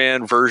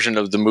Superman version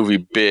of the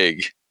movie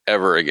Big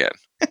ever again.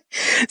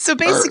 So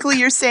basically,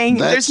 you're saying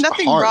there's That's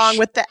nothing harsh. wrong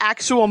with the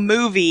actual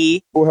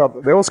movie.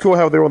 They was cool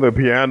how they were on the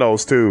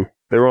pianos too.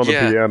 They were on the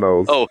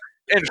pianos. Oh,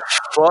 and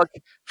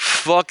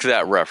fuck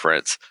that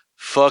reference.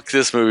 Fuck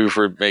this movie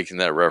for making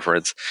that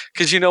reference.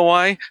 Because you know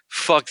why?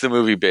 Fuck the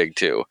movie Big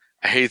too.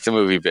 I hate the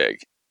movie Big.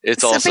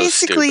 It's So also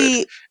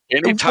basically, stupid.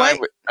 Anytime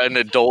an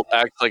adult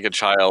acts like a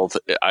child,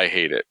 I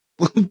hate it.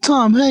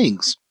 Tom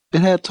Hanks.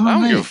 It had Tom I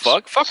don't Hanks. give a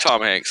fuck. Fuck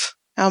Tom Hanks.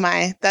 oh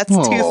my, that's too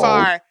Oh.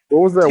 far.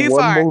 What was that Too one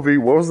far. movie?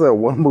 What was that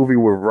one movie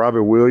with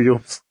Robin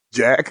Williams?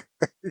 Jack?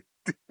 I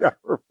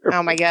remember.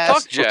 Oh my gosh.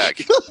 Fuck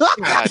Jack.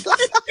 God.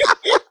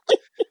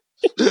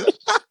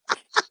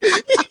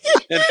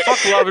 And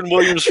fuck Robin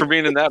Williams for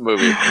being in that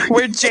movie.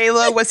 Where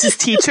J-Lo was his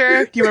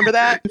teacher. Do you remember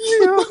that?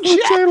 Yeah,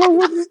 J-Lo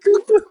was Is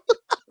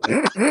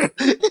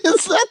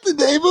that the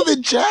name of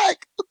it,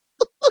 Jack?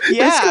 It's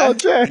Yeah. called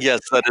Jack.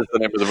 Yes, that is the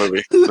name of the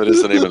movie. That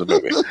is the name of the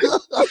movie.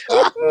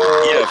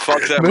 Yeah,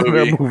 fuck that Man,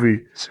 movie. That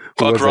movie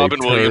Fuck was a Robin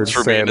Williams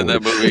for turd being in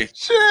that sandwich.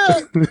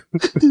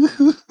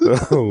 movie.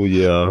 Jack. Oh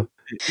yeah.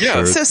 Yeah.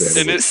 Turd So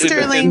sandwich.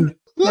 Sterling,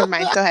 never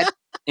mind. Go ahead.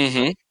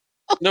 Mm-hmm.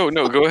 No,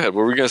 go ahead.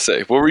 What were we going to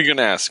say? What were you going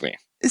to ask me?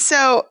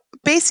 So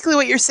basically,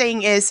 what you're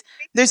saying is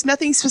there's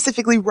nothing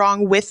specifically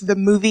wrong with the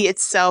movie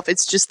itself.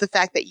 It's just the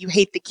fact that you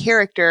hate the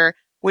character,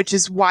 which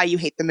is why you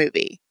hate the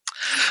movie.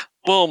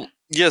 Well,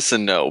 yes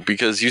and no,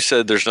 because you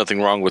said there's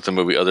nothing wrong with the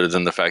movie other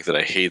than the fact that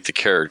I hate the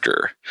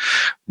character.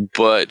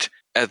 But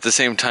at the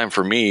same time,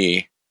 for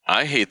me,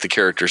 I hate the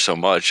character so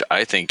much,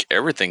 I think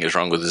everything is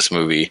wrong with this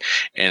movie,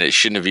 and it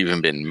shouldn't have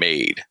even been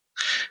made.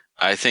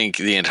 I think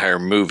the entire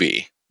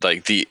movie,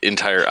 like the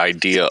entire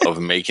idea of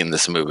making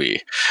this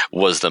movie,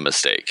 was the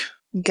mistake.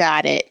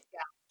 Got it.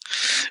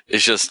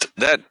 It's just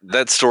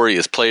that story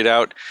is played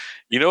out.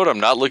 You know what I'm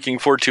not looking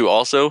forward to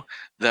also?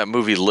 That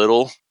movie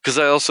Little, because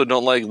I also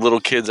don't like little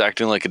kids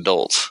acting like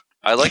adults.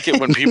 I like it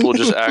when people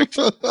just act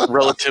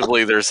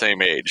relatively their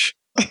same age.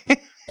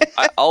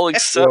 I'll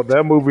accept. Well,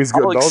 that movie's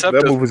I'll good. accept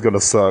That movie's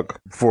gonna suck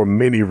for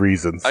many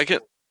reasons.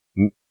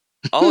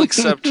 I'll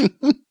accept a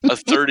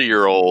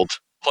 30-year-old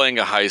playing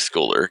a high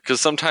schooler,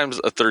 because sometimes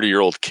a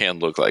 30-year-old can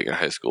look like a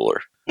high schooler.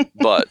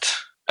 But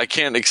I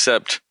can't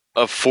accept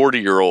a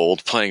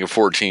 40-year-old playing a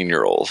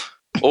 14-year-old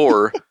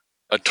or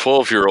a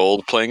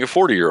 12-year-old playing a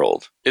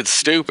 40-year-old. It's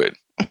stupid.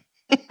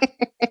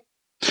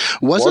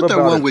 Wasn't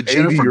there one with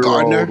Jennifer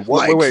Gardner?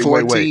 Like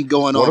 14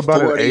 going on 40? What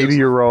about an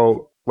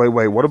 80-year-old?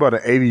 Wait. What about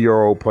an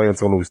 80-year-old playing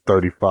someone who's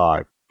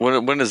 35?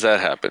 When has that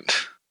happened?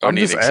 I'm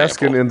just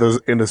asking in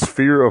the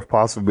sphere of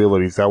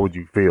possibilities, how would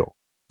you feel?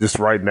 Just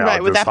right now.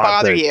 Right, would that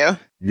bother you?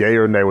 Yay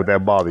or nay, would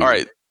that bother you? All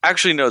right.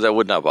 Actually, no, that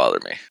would not bother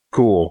me.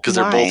 Cool. Because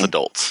they're both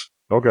adults.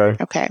 Okay.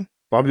 Okay.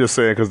 I'm just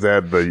saying because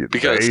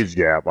the age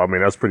gap, I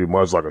mean, that's pretty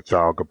much like a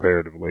child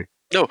comparatively.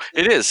 No,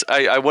 it is.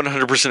 I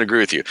 100% agree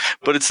with you.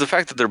 But it's the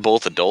fact that they're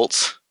both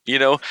adults, you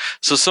know?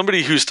 So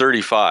somebody who's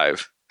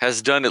 35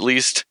 has done at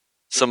least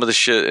some of the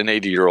shit an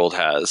 80-year-old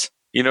has.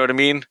 You know what I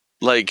mean?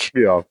 Like,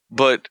 yeah.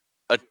 But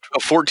a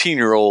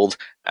 14-year-old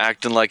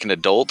acting like an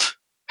adult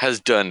has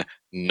done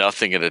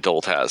nothing an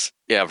adult has,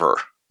 ever.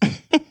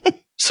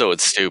 So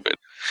it's stupid.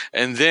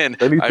 And then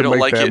I don't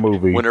like it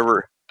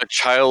whenever a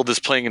child is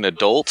playing an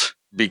adult,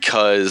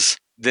 because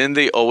then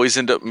they always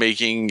end up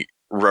making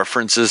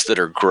references that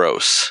are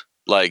gross.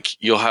 Like,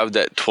 you'll have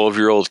that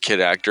 12-year-old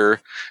kid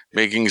actor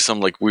making some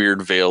like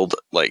weird veiled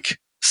like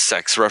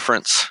sex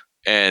reference,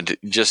 and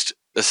just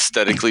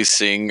aesthetically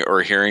seeing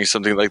or hearing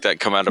something like that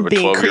come out of a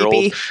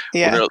 12-year-old.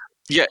 Yeah.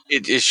 Yeah,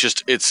 it's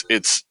just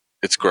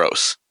it's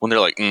gross when they're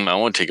like, I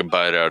want to take a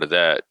bite out of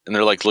that, and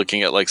they're like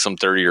looking at like some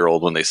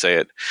 30-year-old when they say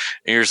it,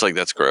 and you're just like,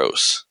 that's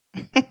gross.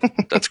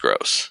 That's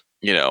gross,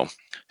 you know,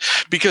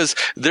 because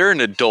they're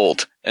an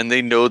adult and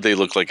they know they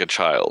look like a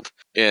child.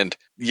 And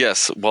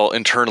yes, while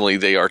internally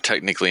they are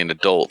technically an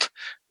adult,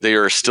 they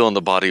are still in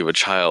the body of a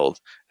child,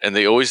 and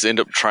they always end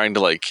up trying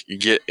to like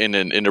get in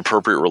an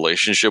inappropriate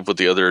relationship with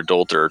the other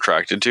adult they're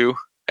attracted to,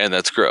 and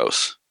that's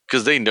gross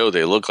because they know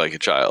they look like a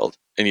child,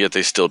 and yet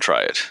they still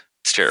try it.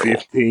 It's terrible.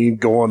 15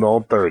 going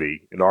on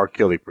 30 in R.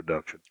 Kelly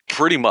production.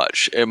 Pretty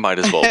much, it might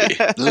as well be.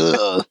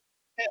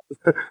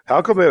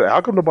 How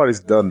come nobody's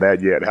done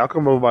that yet? How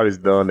come nobody's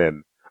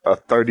done a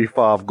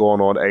 35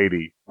 going on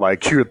 80?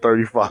 Like, you're a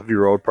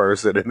 35-year-old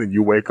person, and then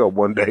you wake up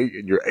one day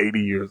and you're 80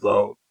 years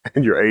old,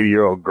 and your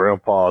 80-year-old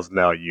grandpa is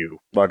now you.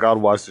 Like, I'd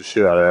watch the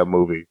shit out of that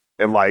movie.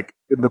 And like,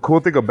 the cool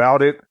thing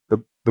about it,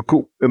 the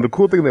cool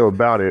thing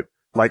about it,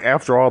 like,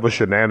 after all the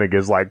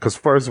shenanigans, like, because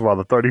first of all,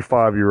 the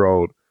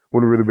 35-year-old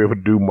wouldn't really be able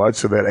to do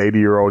much to that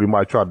 80-year-old. He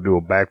might try to do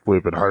a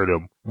backflip and hurt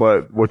him.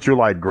 But what your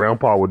like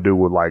grandpa would do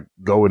would like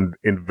go and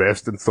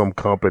invest in some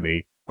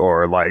company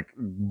or like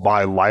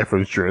buy life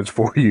insurance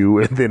for you,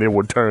 and then it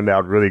would turn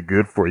out really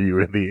good for you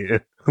in the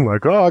end.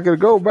 Like, oh, I gotta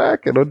go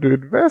back and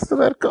invest in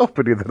that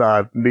company that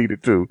I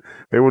needed to.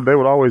 They would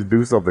always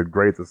do something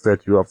great to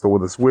set you up. So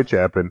when the switch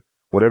happened,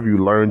 whenever you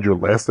learned your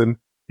lesson,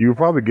 you would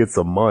probably get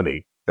some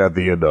money at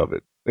the end of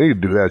it. They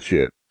could do that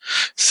shit.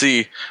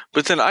 See,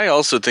 but then I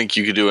also think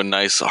you could do a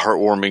nice,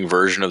 heartwarming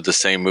version of the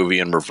same movie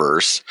in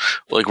reverse,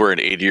 like where an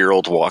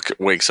 80-year-old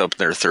wakes up and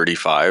they're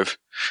 35,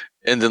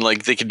 and then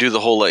like they could do the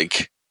whole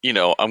like, you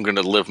know, I'm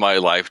gonna live my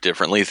life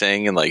differently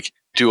thing, and like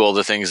do all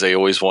the things they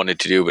always wanted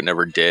to do but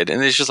never did,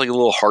 and it's just like a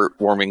little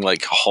heartwarming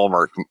like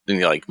Hallmark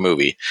like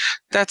movie.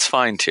 That's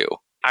fine too.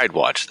 I'd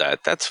watch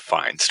that. That's a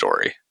fine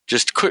story.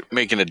 Just quit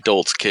making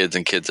adults kids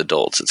and kids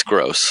adults. It's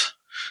gross.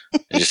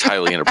 And just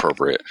highly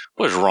inappropriate.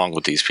 What is wrong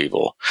with these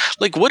people?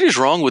 Like, what is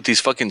wrong with these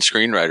fucking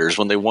screenwriters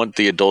when they want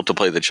the adult to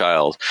play the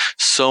child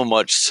so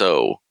much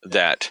so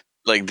that,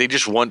 like, they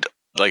just want,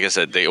 like I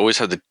said, they always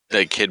have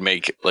the kid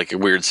make, like, a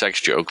weird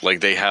sex joke. Like,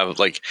 they have,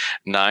 like,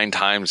 9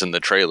 times in the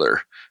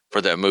trailer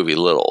for that movie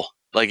Little.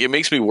 Like, it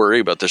makes me worry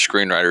about the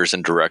screenwriters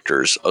and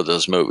directors of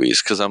those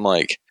movies, because I'm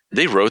like,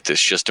 they wrote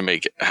this just to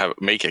make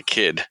a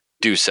kid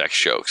do sex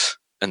jokes,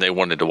 and they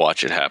wanted to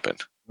watch it happen.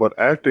 But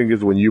acting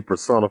is when you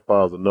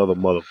personify as another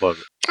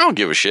motherfucker. I don't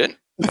give a shit.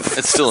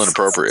 It's still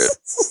inappropriate.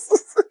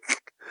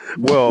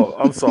 Well,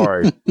 I'm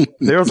sorry.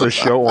 There's a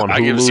show on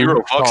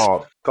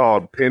Hulu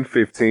called Pen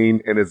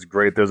 15, and it's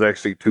great. There's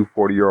actually 2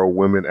 40-year-old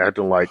women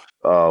acting like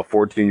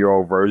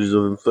 14-year-old versions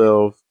of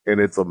themselves, and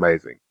it's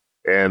amazing.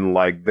 And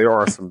like, there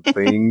are some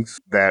things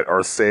that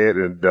are said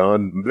and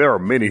done. There are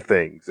many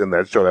things in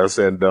that show that are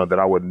said and done that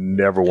I would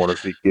never want to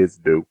see kids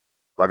do.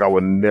 Like, I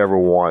would never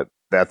want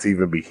that to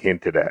even be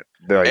hinted at.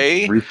 Like,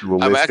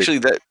 I'm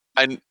actually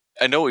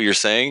I know what you're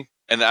saying,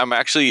 and I'm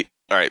actually,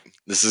 all right,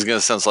 this is going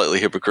to sound slightly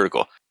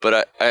hypocritical,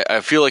 but I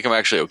feel like I'm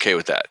actually okay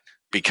with that,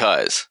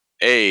 because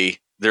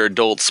they're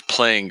adults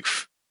playing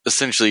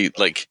essentially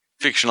like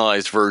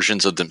fictionalized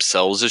versions of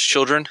themselves as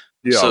children,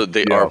 so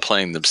they are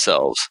playing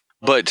themselves.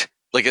 But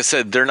like I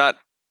said, they're not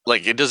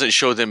like it doesn't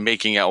show them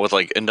making out with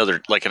like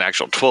another like an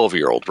actual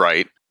 12-year-old,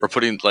 right? Or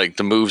putting like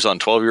the moves on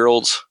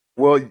 12-year-olds.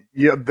 Well,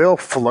 yeah, they'll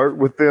flirt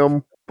with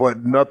them,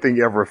 but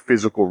nothing ever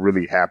physical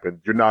really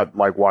happens. You're not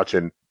like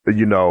watching,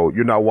 you're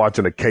not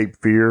watching a Cape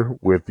Fear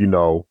with, De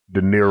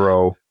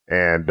Niro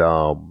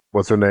and,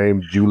 what's her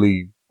name?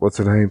 What's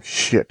her name?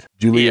 Shit.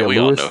 Juliette Yeah, we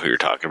Lewis? all know who you're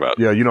talking about.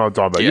 Yeah, you know what I'm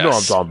talking about. You know what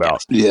I'm Yes, talking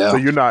about. Yeah. So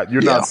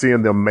you're not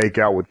seeing them make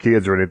out with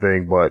kids or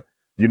anything, but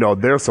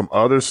there's some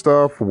other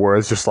stuff where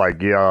it's just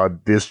like, yeah,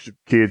 this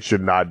kid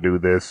should not do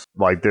this.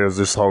 Like there's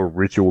this whole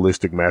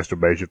ritualistic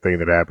masturbation thing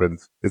that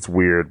happens. It's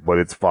weird, but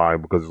it's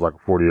fine because it's like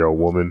a 40-year-old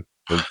woman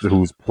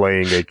who's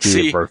playing a kid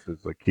See, versus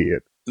a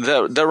kid.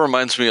 That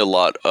reminds me a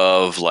lot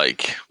of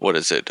like what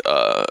is it?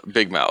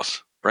 Big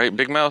Mouth, right?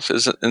 Big Mouth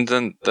isn't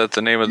then that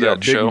the name of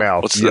that Big show?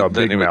 Mouth. What's Yeah, the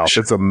Big name of the Mouth.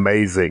 show? It's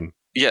amazing.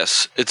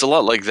 Yes, it's a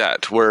lot like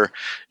that, where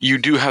you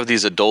do have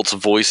these adults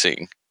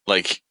voicing,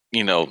 like,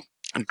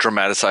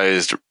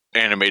 dramatized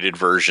animated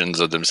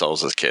versions of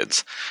themselves as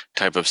kids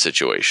type of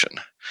situation.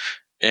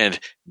 And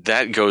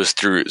that goes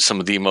through some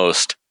of the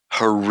most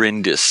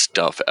horrendous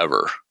stuff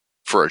ever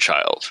for a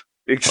child.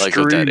 Like at that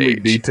Extremely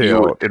age.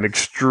 detailed and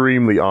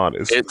extremely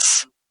honest.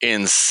 It's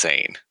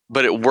insane.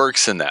 But it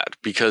works in that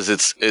because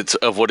it's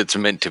of what it's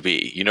meant to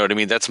be. You know what I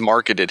mean? That's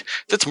marketed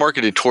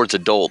towards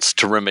adults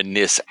to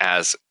reminisce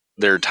as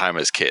their time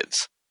as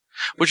kids.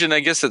 Which, and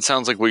I guess that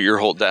sounds like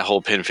what that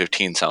whole Pin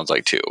 15 sounds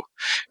like too.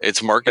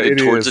 It's marketed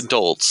towards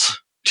adults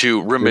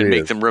to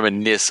make them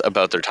reminisce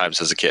about their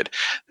times as a kid.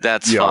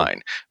 That's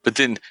fine. But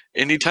then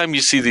anytime you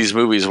see these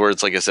movies where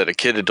it's like I said, a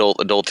kid,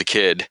 adult to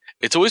kid,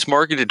 it's always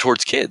marketed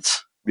towards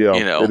kids. Yeah,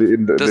 that's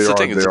the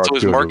thing. It's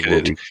always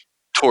marketed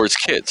towards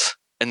kids,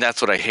 and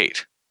that's what I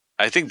hate.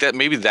 I think that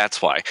maybe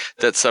that's why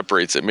that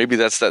separates it. Maybe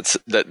that's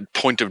that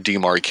point of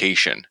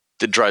demarcation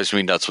that drives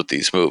me nuts with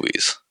these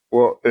movies.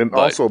 Well, and But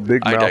also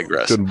Big I Mouth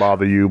digress. shouldn't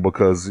bother you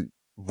because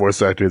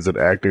voice acting isn't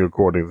acting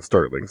according to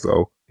Sterling.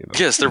 So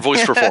yes, they're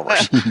voice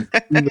performers,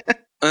 and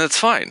that's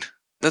fine.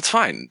 That's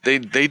fine. They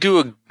do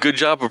a good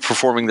job of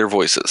performing their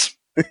voices.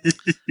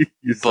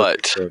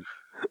 But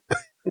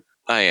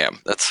I am.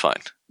 That's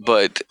fine.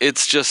 But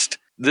it's just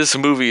this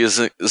movie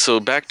isn't.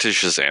 So back to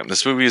Shazam.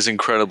 This movie is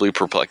incredibly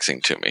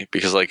perplexing to me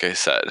because, like I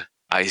said,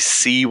 I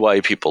see why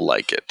people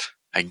like it.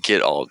 I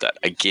get all of that.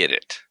 I get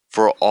it.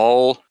 For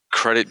all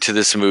credit to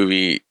this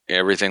movie,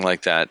 everything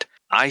like that,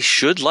 I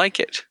should like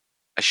it.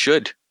 I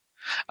should.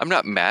 I'm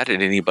not mad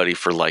at anybody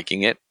for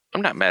liking it.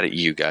 I'm not mad at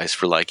you guys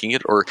for liking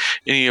it or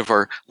any of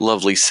our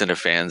lovely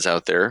cinefans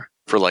out there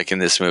for liking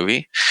this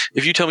movie.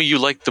 If you tell me you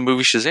like the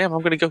movie Shazam,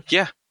 I'm going to go,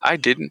 yeah, I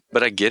didn't,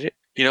 but I get it.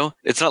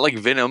 It's not like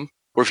Venom,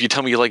 or if you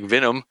tell me you like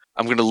Venom,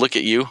 I'm going to look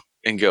at you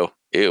and go,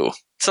 ew.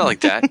 It's not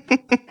like that.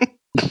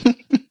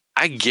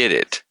 I get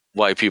it.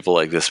 Why people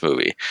like this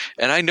movie.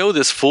 And I know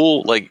this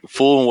full and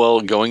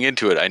well going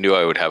into it, I knew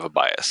I would have a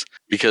bias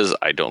because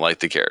I don't like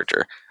the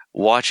character.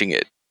 Watching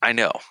it, I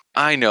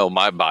know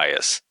my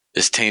bias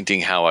is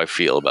tainting how I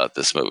feel about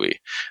this movie.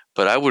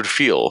 But I would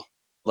feel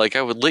like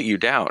I would let you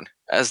down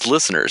as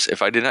listeners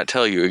if I did not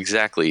tell you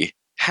exactly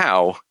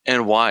how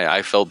and why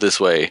I felt this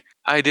way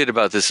I did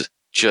about this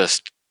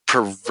just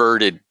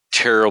perverted,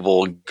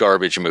 terrible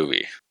garbage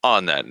movie.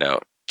 On that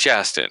note,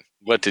 Justin,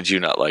 what did you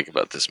not like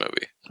about this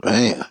movie?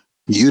 Man,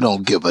 you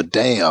don't give a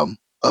damn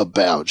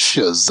about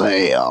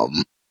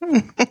Shazam.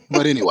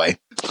 But anyway,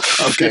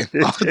 okay.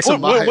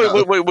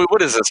 Wait,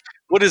 what is this?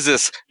 What is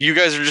this? You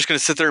guys are just going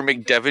to sit there and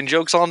make Devin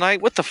jokes all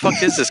night? What the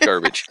fuck is this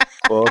garbage?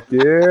 Fuck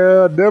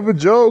yeah, Devin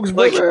jokes,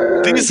 like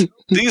baby.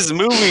 these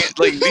movies,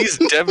 like these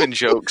Devin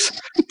jokes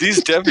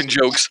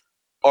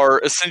are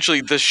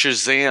essentially the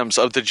Shazams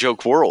of the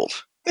joke world.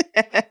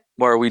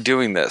 Why are we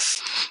doing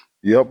this?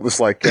 Yep, it's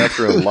like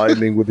capturing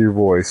lightning with your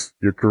voice.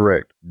 You're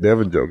correct.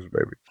 Devin jokes,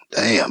 baby.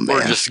 Damn, man.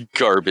 Or just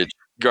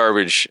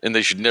garbage, and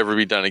they should never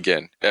be done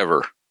again,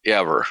 ever.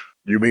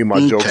 You mean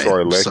my jokes are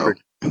electric?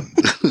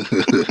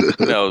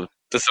 No,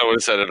 that's not what I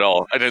said at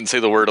all. I didn't say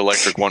the word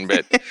electric one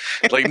bit.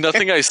 Like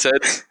nothing I said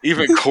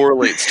even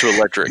correlates to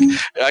electric.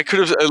 I could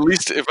have at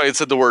least if I had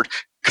said the word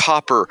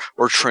copper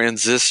or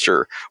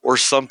transistor or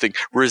something,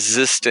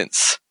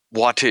 resistance,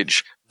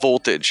 wattage,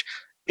 voltage,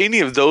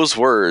 any of those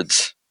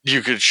words,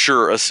 you could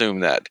sure assume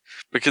that.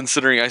 But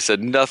considering I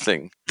said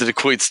nothing that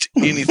equates to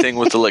anything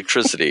with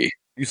electricity.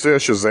 You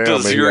said Shazam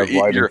and he has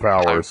lightning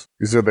powers.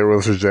 You said there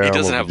was Shazam. He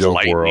doesn't have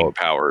lightning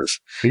powers.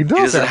 He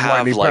doesn't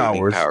have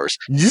lightning powers.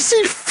 You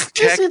see,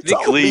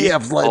 technically, he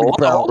has lightning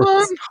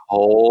powers.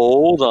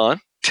 Hold on.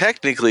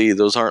 Technically,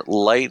 those aren't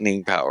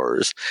lightning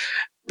powers.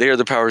 They are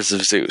the powers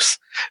of Zeus.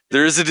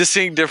 There is a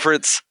distinct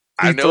difference.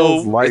 I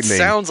know it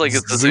sounds like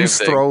it's the same thing.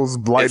 Zeus throws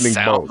lightning bolts.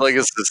 It sounds like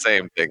it's the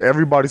same thing.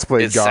 Everybody's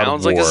playing God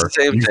of War. Like it's the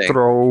same you thing.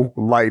 throw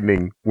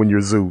lightning when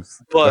you're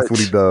Zeus. But, that's what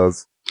he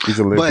does. He's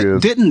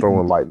Olympia's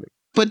throwing lightning.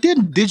 But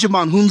didn't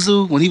Digimon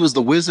Hunzu, when he was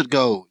the wizard,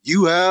 go,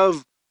 "You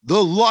have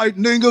the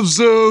lightning of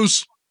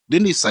Zeus"?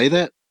 Didn't he say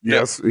that?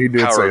 Yes, he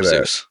did say that.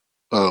 Zeus.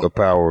 Oh. The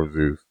power of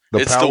Zeus.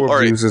 The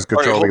power of Zeus is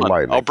controlling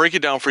lightning. I'll break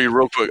it down for you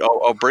real quick.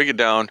 I'll break it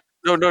down.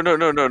 No.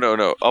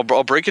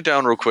 I'll break it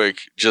down real quick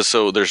just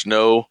so there's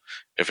no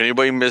If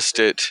anybody missed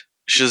it,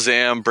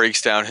 Shazam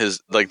breaks down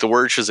the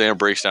word Shazam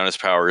breaks down his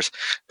powers.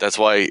 That's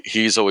why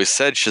he's always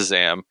said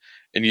Shazam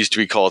and used to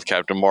be called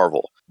Captain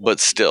Marvel. But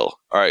still,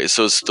 all right,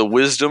 so it's the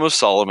wisdom of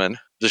Solomon,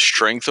 the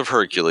strength of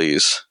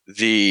Hercules,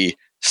 the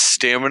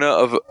stamina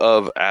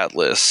of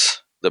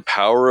Atlas, the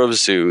power of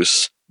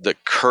Zeus, the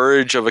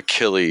courage of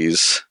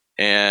Achilles,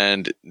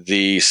 and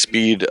the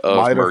speed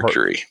of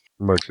Mercury.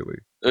 Mercury.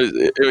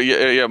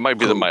 Yeah, it might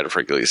be the might of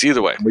Hercules.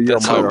 Either way, But yeah,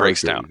 that's how it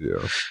breaks down.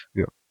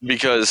 Yeah.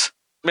 Because,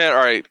 man,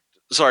 all right,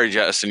 sorry,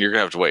 Justin, you're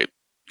gonna have to wait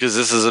because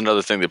this is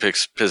another thing that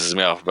pisses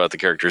me off about the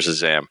characters of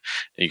Shazam.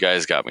 You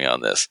guys got me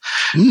on this.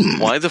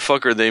 Why the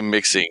fuck are they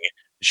mixing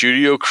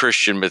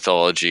Judeo-Christian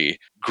mythology,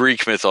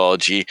 Greek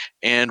mythology,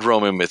 and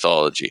Roman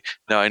mythology?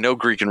 Now, I know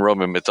Greek and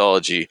Roman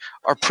mythology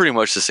are pretty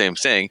much the same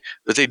thing,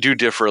 but they do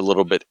differ a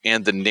little bit,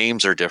 and the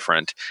names are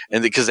different,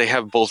 and because they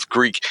have both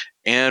Greek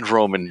and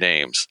Roman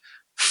names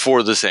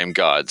for the same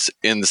gods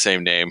in the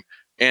same name,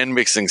 and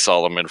mixing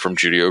Solomon from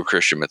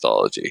Judeo-Christian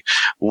mythology.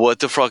 What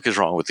the fuck is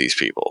wrong with these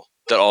people?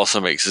 That also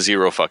makes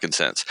zero fucking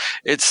sense.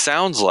 It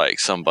sounds like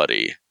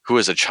somebody who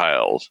as a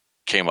child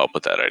came up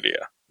with that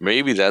idea.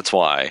 Maybe that's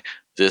why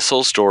this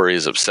whole story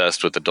is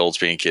obsessed with adults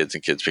being kids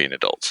and kids being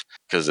adults.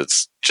 Because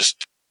it's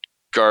just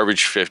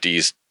garbage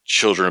 50s,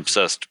 children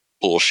obsessed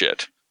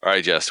bullshit. All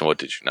right, Justin, what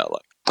did you not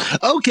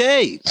like?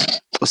 Okay.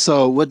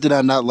 So what did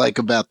I not like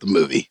about the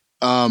movie?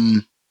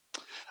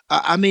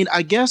 I mean,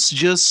 I guess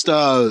just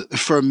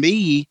for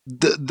me,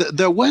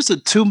 there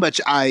wasn't too much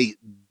I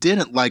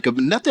didn't like.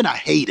 Nothing I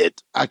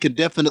hated. I could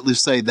definitely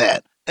say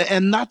that.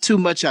 And not too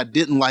much I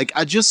didn't like.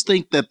 I just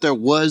think that there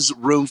was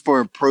room for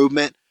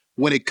improvement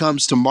when it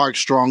comes to Mark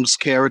Strong's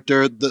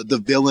character,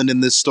 the villain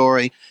in this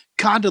story.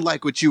 Kind of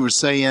like what you were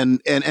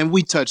saying, and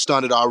we touched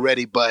on it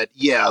already, but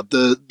yeah,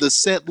 the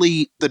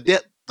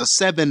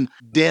seven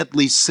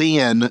deadly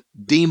sin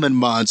demon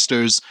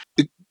monsters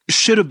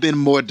should have been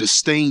more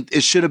distinct.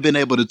 It should have been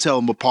able to tell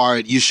them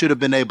apart. You should have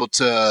been able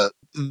to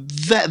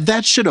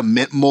that should have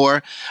meant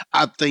more,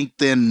 I think,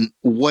 than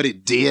what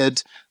it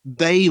did.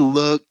 They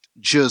looked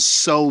just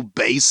so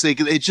basic.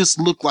 It just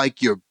looked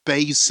like your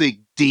basic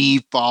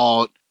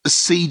default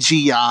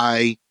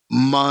CGI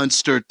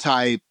monster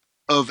type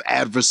of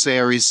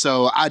adversary.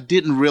 So I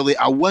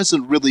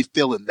wasn't really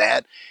feeling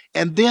that.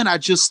 And then I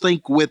just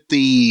think with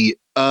the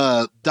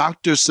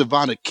Dr.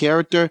 Savannah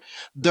character,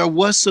 there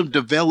was some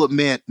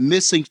development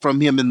missing from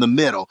him in the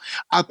middle.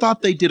 I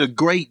thought they did a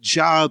great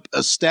job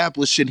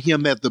establishing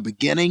him at the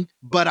beginning,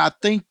 but I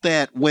think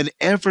that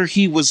whenever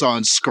he was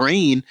on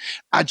screen,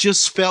 I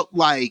just felt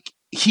like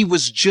he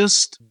was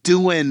just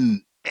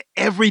doing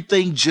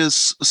everything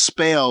just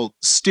spelled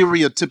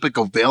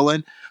stereotypical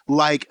villain.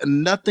 Like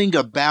nothing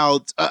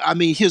about, I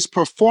mean, his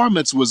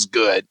performance was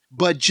good,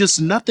 but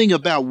just nothing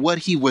about what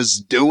he was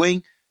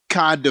doing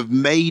kind of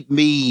made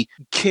me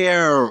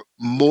care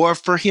more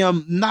for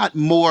him. Not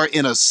more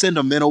in a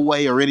sentimental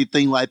way or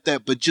anything like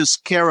that, but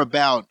just care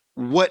about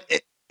what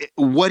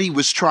he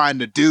was trying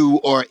to do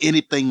or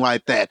anything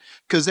like that.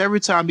 Because every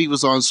time he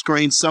was on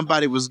screen,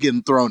 somebody was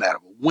getting thrown out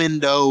of a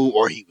window,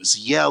 or he was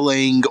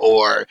yelling,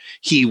 or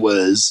he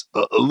was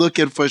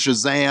looking for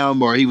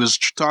Shazam, or he was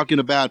talking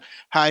about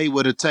how he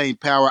would attain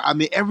power. I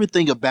mean,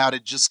 everything about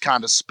it just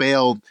kind of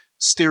spelled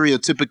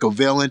stereotypical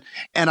villain.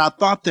 And I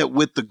thought that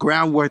with the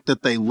groundwork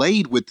that they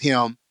laid with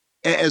him,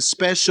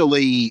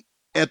 especially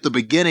at the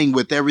beginning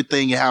with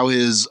everything, how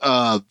his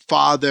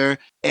father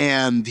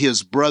and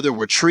his brother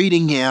were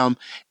treating him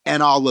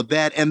and all of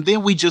that. And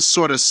then we just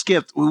sort of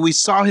skipped. We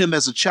saw him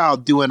as a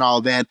child doing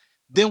all that.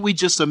 Then we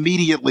just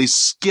immediately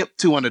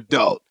skipped to an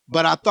adult.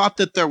 But I thought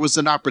that there was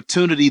an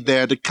opportunity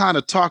there to kind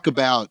of talk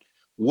about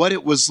what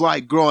it was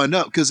like growing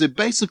up, because it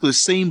basically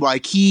seemed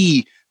like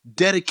he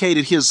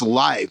dedicated his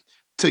life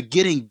to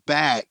getting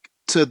back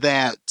to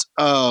that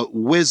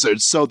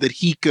wizard so that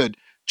he could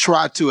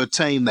try to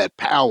attain that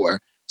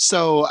power.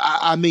 So,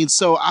 I mean,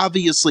 so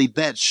obviously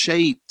that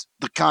shaped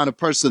the kind of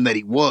person that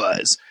he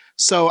was.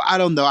 So, I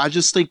don't know. I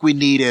just think we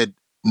needed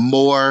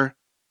more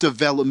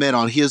development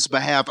on his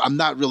behalf. I'm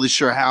not really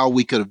sure how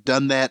we could have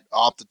done that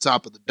off the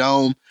top of the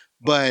dome,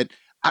 but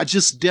I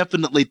just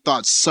definitely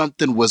thought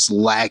something was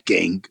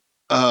lacking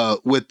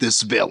with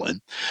this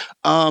villain.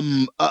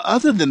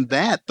 Other than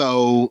that,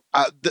 though,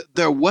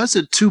 there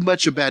wasn't too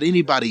much about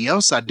anybody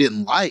else I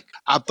didn't like.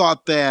 I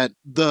thought that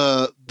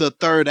the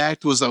third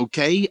act was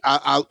okay.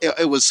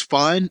 It was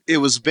fun. It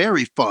was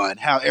very fun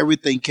how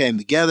everything came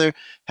together,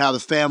 how the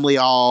family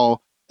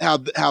all, how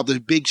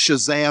the big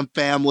Shazam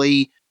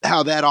family,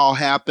 how that all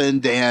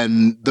happened,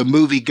 and the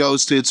movie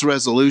goes to its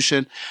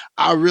resolution.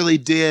 I really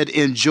did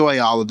enjoy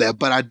all of that,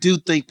 but I do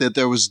think that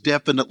there was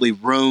definitely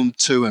room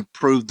to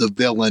improve the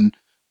villain,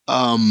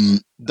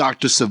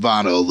 Dr.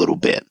 Savannah, a little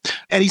bit.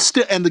 And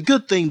and the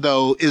good thing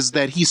though is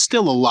that he's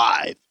still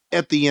alive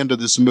at the end of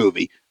this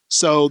movie.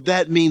 So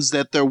that means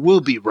that there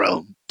will be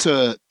room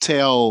to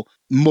tell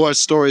more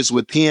stories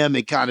with him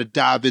and kind of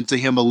dive into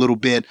him a little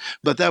bit.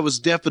 But that was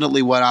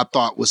definitely what I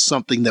thought was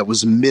something that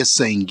was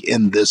missing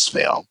in this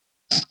film.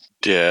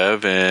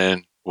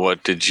 Devin,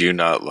 what did you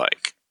not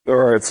like? All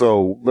right,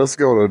 so let's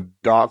go to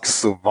Doc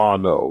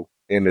Savano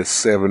and his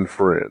 7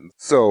 friends.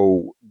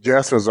 So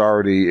Jasmine's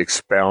already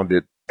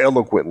expounded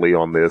eloquently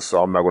on this,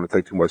 so I'm not going to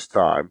take too much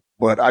time.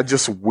 But I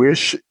just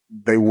wish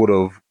they would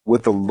have,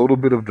 with a little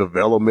bit of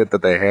development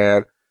that they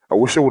had, I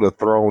wish they would have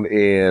thrown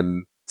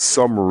in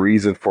some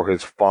reason for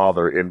his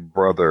father and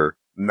brother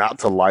not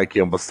to like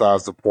him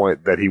besides the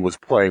point that he was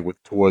playing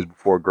with toys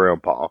before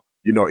grandpa.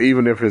 You know,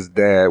 even if his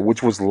dad,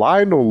 which was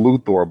Lionel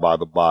Luthor, by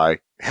the by,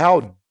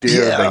 how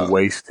dare they Yeah.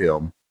 waste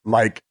him?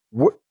 Like,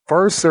 what?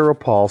 First Sarah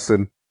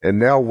Paulson, and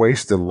now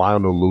wasting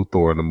Lionel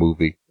Luthor in the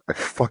movie. I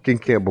fucking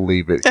can't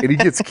believe it. And he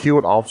gets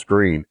killed off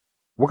screen.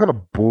 What kind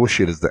of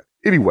bullshit is that?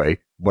 Anyway,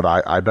 but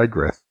I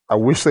digress. I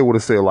wish they would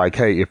have said, like,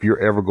 hey, if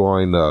you're ever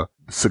going to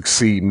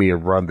succeed me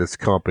and run this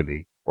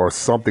company or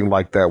something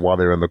like that while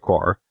they're in the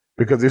car.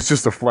 Because it's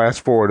just a flash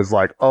forward. It's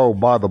like, oh,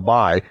 by the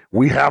by,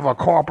 we have a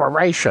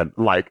corporation.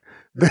 Like,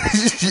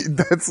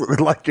 that's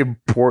like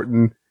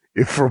important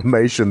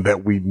information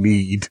that we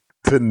need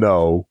to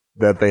know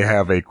that they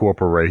have a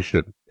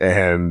corporation.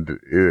 And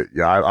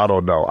I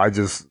don't know.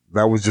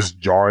 That was just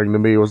jarring to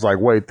me. It was like,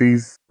 wait,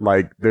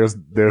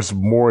 there's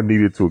more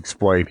needed to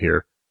explain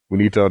here. We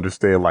need to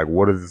understand, like,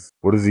 what is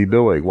he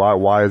doing?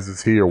 Why is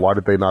this here? Why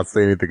did they not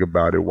say anything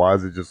about it? Why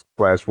is it just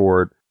flash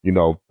forward,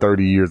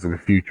 30 years in the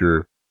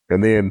future?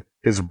 And then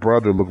his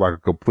brother looked like a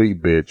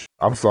complete bitch.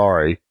 I'm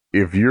sorry.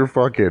 If you're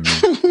fucking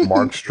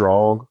Mark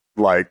Strong,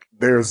 like,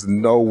 there's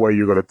no way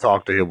you're going to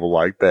talk to him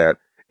like that.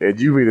 And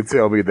you mean to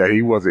tell me that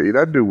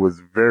that dude was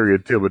very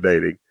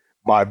intimidating.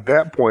 By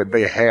that point,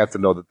 they had to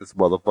know that this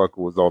motherfucker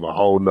was on a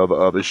whole nother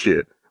other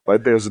shit.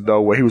 Like, there's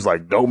no way. He was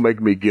like, don't make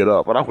me get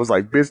up. And I was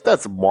like, bitch,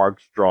 that's Mark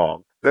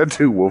Strong. That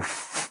dude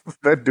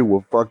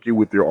will fuck you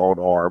with your own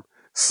arm.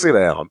 Sit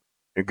down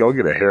and go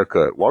get a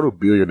haircut. Why do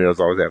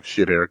billionaires always have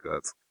shit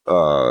haircuts?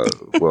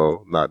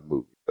 Well, not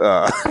movies.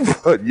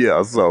 But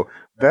yeah, so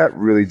that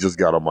really just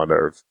got on my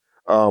nerves.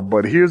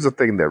 But here's the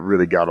thing that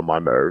really got on my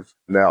nerves.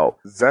 Now,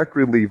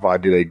 Zachary Levi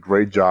did a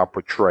great job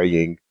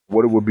portraying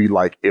what it would be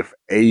like if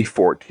a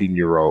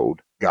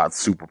 14-year-old got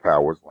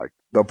superpowers. Like,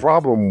 the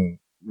problem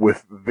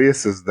with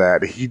this is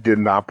that he did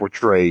not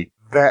portray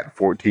that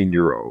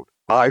 14-year-old.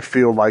 I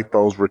feel like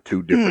those were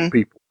two different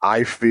people.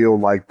 I feel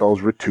like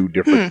those were two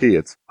different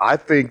kids. I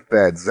think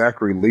that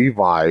Zachary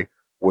Levi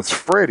was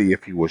Freddy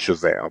if he was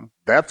Shazam.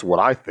 That's what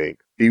I think.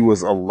 He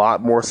was a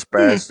lot more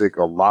spastic,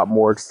 a lot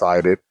more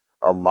excited,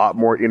 a lot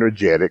more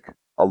energetic,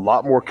 a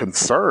lot more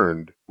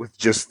concerned with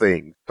just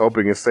things,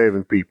 helping and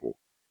saving people.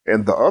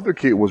 And the other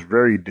kid was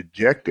very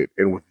dejected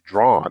and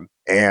withdrawn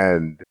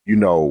and,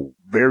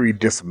 very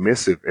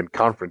dismissive and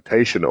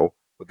confrontational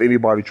with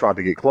anybody trying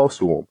to get close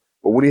to him.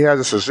 But when he has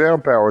a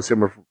Shazam powers,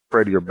 him and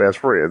Freddy are best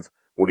friends.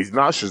 When he's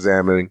not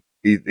Shazamming,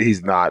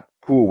 he's not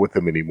cool with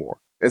him anymore.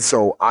 And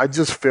so I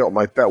just felt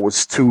like that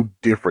was two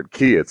different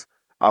kids.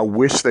 I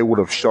wish they would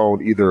have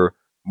shown either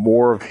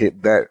more of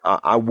that.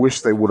 I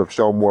wish they would have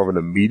shown more of an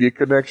immediate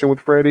connection with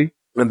Freddy,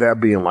 and that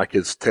being like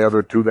his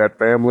tether to that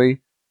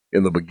family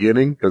in the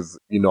beginning. Because,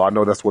 I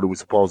know that's what it was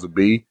supposed to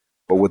be.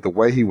 But with the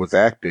way he was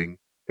acting,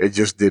 it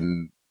just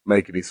didn't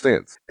make any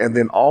sense. And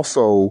then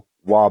also,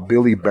 while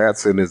Billy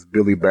Batson is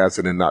Billy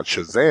Batson and not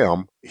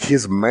Shazam,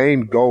 his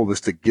main goal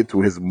is to get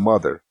to his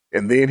mother.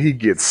 And then he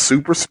gets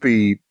super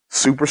speed,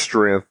 super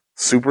strength,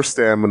 super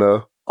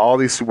stamina, all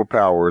these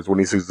superpowers when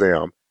he's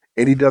Shazam.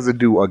 And he doesn't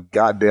do a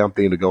goddamn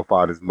thing to go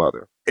find his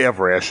mother,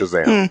 ever as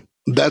Shazam.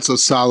 That's a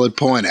solid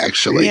point,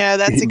 actually. Yeah,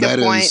 that's a good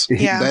point.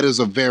 That is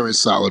a very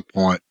solid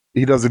point.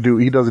 He doesn't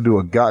do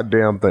a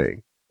goddamn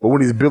thing. But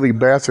when he's Billy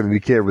Batson and he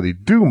can't really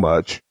do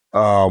much,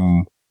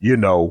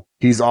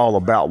 he's all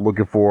about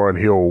looking for her, and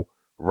he'll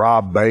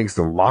rob banks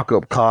and lock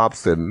up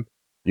cops and,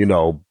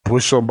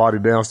 push somebody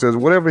downstairs,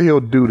 whatever he'll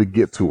do to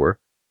get to her.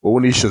 But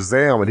when he's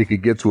Shazam and he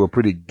can get to her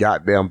pretty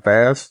goddamn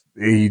fast,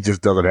 he just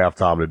doesn't have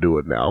time to do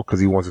it now because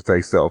he wants to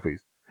take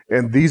selfies.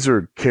 And these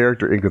are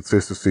character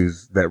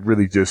inconsistencies that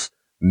really just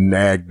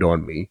nagged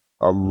on me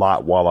a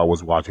lot while I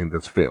was watching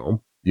this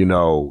film.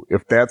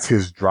 If that's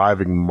his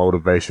driving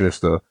motivation is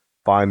to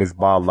find his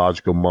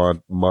biological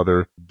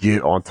mother,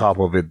 get on top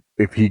of it,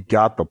 if he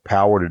got the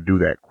power to do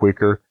that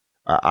quicker,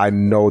 I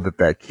know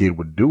that kid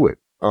would do it.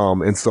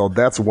 And so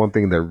that's one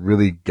thing that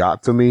really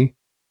got to me.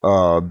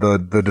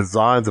 The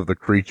designs of the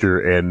creature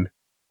and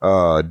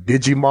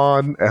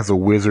Digimon as a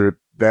wizard,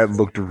 that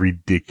looked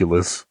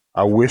ridiculous.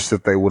 I wish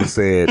that they would have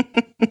said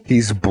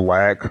he's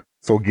black,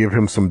 so give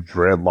him some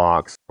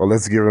dreadlocks, or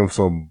let's give him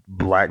some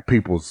black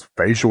people's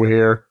facial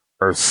hair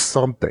or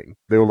something.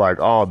 They were like,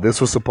 oh, this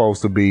was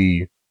supposed to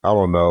be, I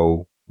don't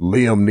know,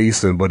 Liam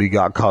Neeson, but he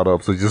got caught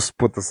up, so just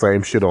put the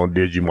same shit on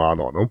Digimon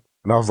on him.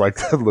 And I was like,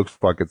 that looks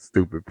fucking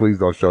stupid. Please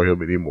don't show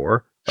him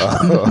anymore.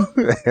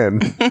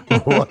 And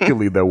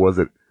luckily there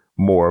wasn't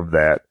more of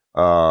that.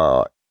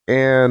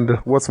 And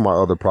what's my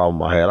other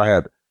problem I had? I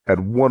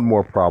had one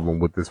more problem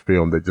with this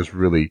film that just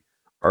really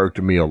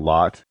irked me a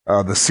lot.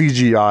 The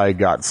CGI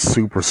got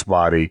super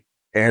spotty.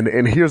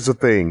 And here's the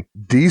thing.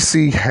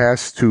 DC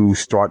has to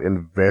start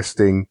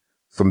investing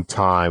some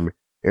time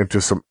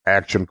into some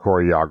action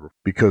choreography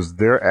because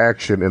their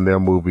action in their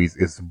movies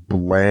is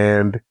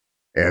bland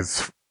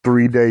as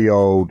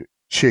 3-day-old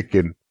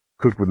chicken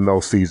cooked with no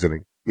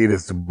seasoning. It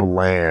is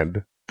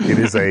bland. It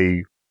is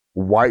a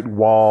white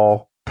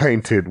wall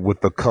painted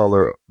with the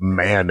color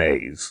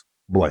mayonnaise.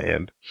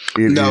 Bland.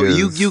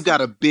 You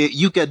got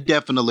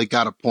definitely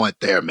got a point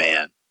there,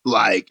 man.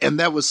 Like, and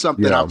that was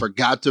something I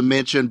forgot to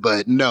mention,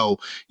 but no,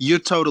 you're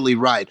totally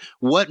right.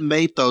 What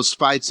made those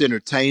fights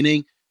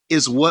entertaining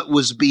is what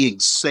was being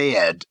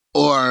said,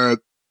 or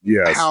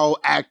how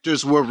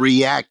actors were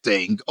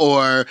reacting,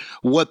 or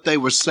what they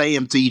were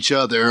saying to each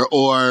other,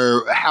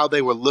 or how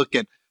they were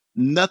looking.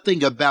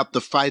 Nothing about the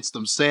fights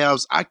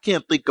themselves. I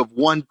can't think of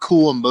one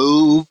cool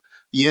move,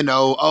 when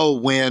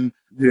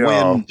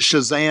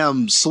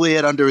Shazam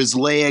slid under his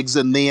legs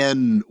and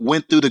then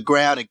went through the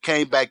ground and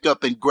came back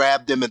up and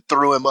grabbed him and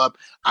threw him up.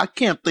 I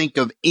can't think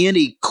of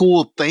any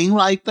cool thing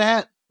like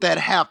that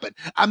happened.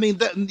 I mean,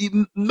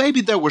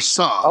 maybe there were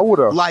some.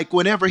 Like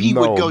whenever he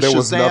would go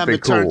Shazam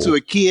and turn to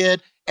a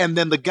kid, and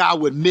then the guy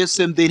would miss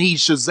him, then he'd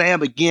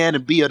Shazam again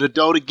and be an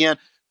adult again.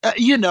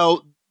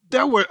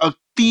 There were a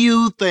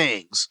few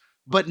things,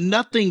 but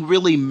nothing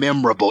really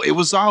memorable. It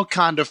was all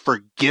kind of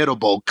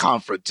forgettable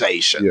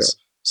confrontations. Yeah.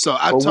 So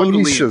I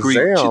totally agree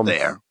with you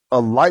there.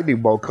 A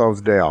lightning bolt comes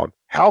down.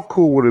 How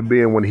cool would it have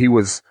been when he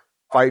was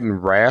fighting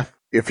Wrath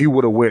if he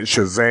would have went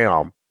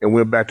Shazam and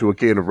went back to a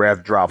kid and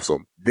Wrath drops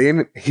him?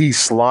 Then he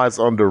slides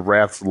under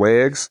Wrath's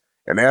legs,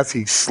 and as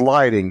he's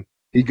sliding,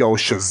 he goes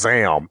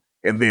Shazam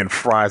and then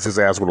fries his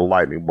ass with a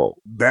lightning bolt.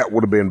 That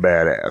would have been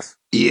badass.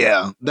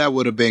 Yeah, that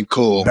would have been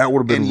cool. That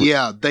would have been. And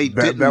they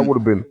didn't. That would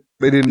have been.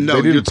 They didn't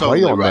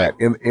play on that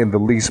in the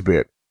least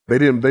bit. They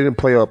didn't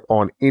play up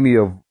on any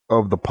of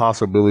the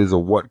possibilities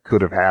of what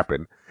could have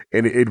happened.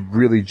 And it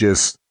really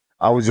just,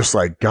 I was just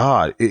like,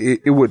 God,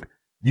 it would,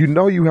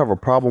 you have a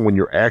problem when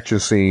your action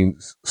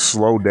scenes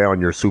slow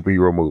down your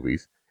superhero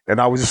movies.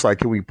 And I was just like,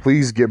 can we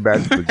please get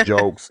back to the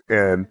jokes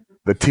and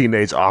the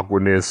teenage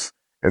awkwardness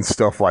and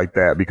stuff like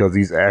that? Because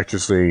these action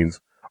scenes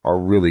are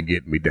really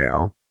getting me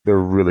down. They're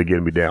really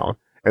getting me down.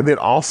 And then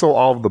also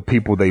all of the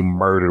people they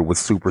murdered with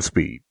super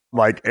speed.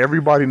 Like,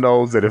 everybody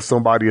knows that if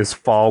somebody is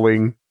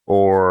falling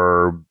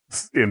or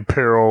in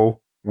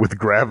peril with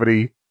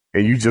gravity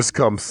and you just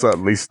come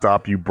suddenly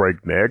stop, you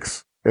break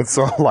necks. And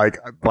so like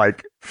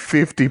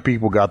 50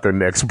 people got their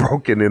necks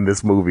broken in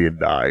this movie and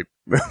died.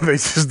 They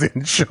just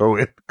didn't show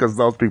it because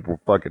those people were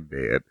fucking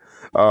dead.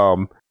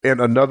 And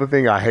another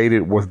thing I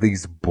hated was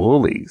these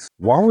bullies.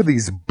 Why were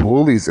these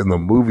bullies in the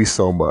movie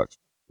so much?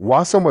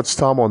 Why so much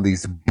time on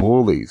these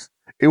bullies?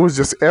 It was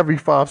just every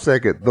 5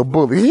 seconds, the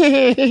bully,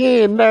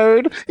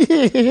 nerd,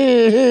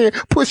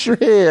 push your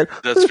head.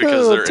 That's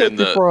because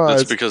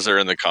they're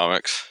in the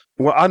comics.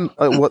 Well, and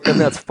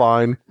that's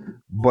fine,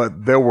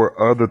 but there were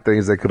other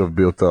things they could have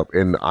built up,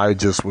 and I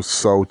just was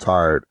so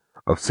tired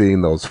of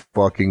seeing those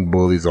fucking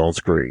bullies on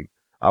screen.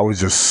 I was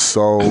just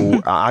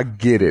so, I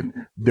get it.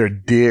 They're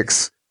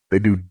dicks. They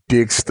do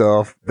dick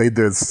stuff. They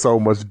did so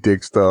much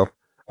dick stuff.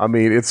 I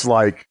mean, it's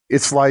like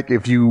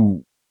if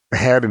you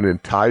had an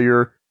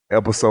entire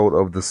episode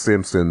of The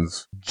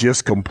Simpsons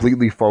just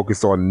completely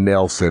focused on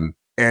Nelson,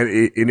 and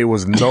it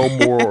was no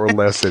more or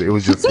less than it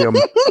was just him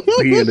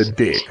being a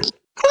dick.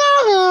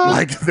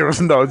 Like, there was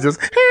no just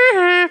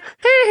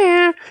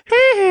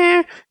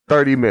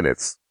 30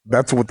 minutes.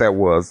 That's what that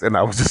was. And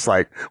I was just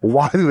like,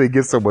 why do they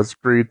get so much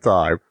screen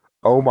time?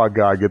 Oh my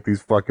God, get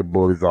these fucking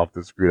bullies off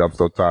the screen. I'm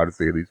so tired of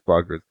seeing these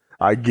fuckers.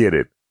 I get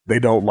it. They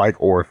don't like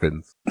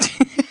orphans.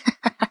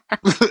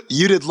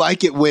 You didn't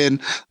like it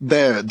when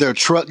their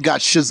truck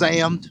got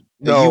Shazammed?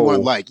 No. You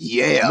weren't like,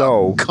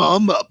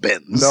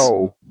 comeuppance.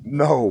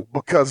 No,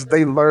 because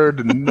they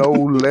learned no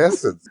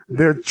lessons.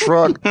 Their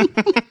truck,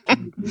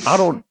 and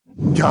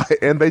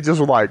they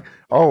just were like,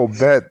 oh,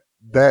 that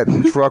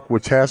truck,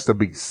 which has to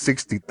be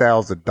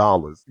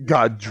 $60,000,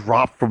 got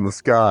dropped from the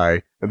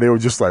sky. And they were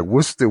just like,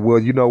 well,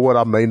 you know what?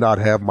 I may not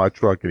have my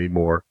truck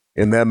anymore.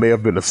 And that may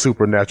have been a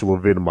supernatural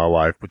event in my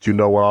life. But you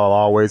know what I'll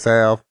always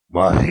have?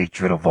 My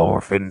hatred of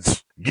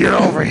orphans. Get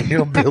over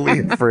here, Billy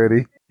and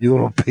Freddie. You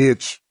little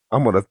bitch.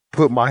 I'm going to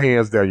put my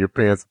hands down your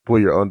pants and pull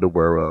your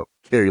underwear up.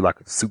 Carry like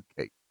a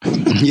suitcase.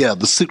 Yeah,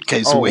 the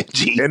suitcase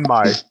wedgie. In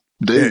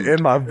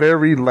my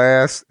very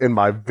last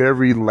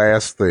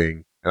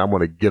thing, and I'm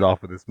going to get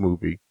off of this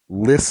movie.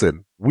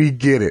 Listen, we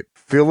get it.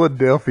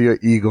 Philadelphia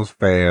Eagles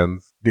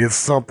fans did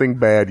something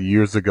bad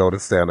years ago to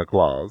Santa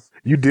Claus.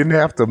 You didn't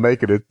have to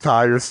make an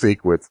entire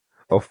sequence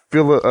of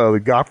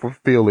the guy from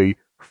Philly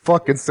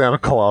fucking Santa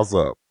Claus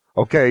up.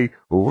 Okay?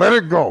 Let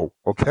it go.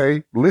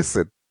 Okay?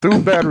 Listen,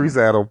 threw batteries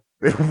at him.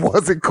 It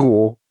wasn't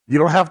cool. You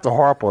don't have to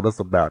harp on us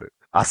about it.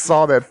 I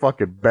saw that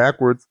fucking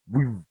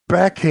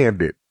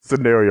backhanded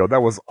scenario.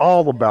 That was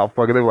all about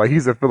fucking, they were like,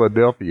 he's in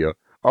Philadelphia.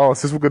 Oh,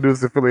 since we're going to do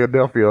this in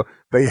Philadelphia,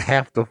 they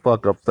have to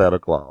fuck up Santa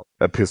Claus.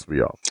 That pissed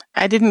me off.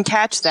 I didn't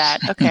catch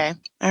that. Okay.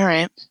 All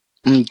right.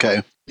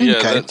 Okay.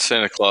 Yeah, that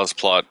Santa Claus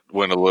plot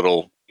went a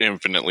little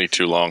infinitely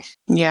too long.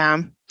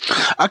 Yeah.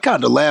 I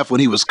kind of laughed when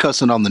he was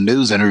cussing on the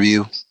news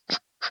interview.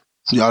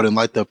 Y'all didn't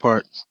like that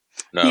part?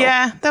 No,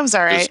 Yeah, that was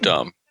all right. just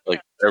dumb,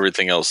 like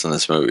everything else in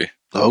this movie.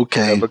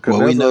 Okay. Nebuchadnezzar.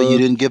 Well, we know you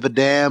didn't give a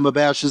damn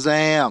about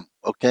Shazam.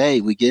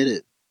 Okay, we get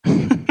it.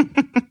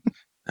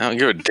 I don't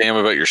give a damn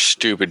about your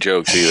stupid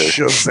jokes either.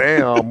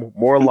 Shazam,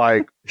 more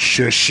like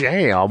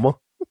Shasham.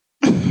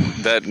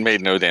 That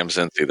made no damn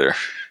sense either.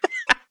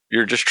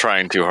 You're just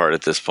trying too hard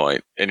at this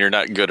point, and you're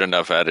not good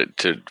enough at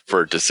it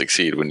for it to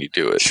succeed when you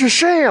do it.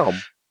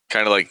 Shasham.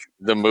 Kind of like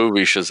the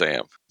movie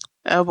Shazam.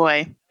 Oh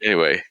boy.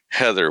 Anyway,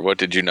 Heather, what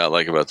did you not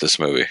like about this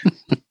movie?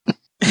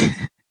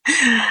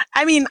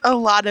 I mean, a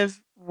lot of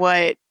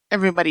what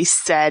everybody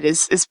said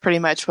is pretty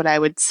much what I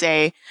would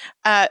say.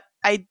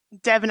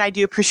 Devin, I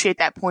do appreciate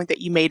that point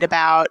that you made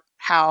about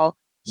how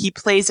he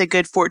plays a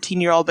good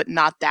 14-year-old, but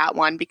not that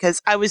one,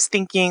 because I was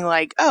thinking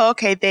like, oh,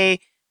 okay, they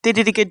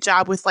did a good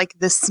job with like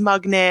the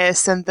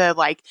smugness and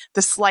the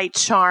slight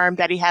charm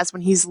that he has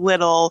when he's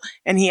little,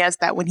 and he has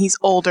that when he's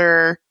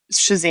older.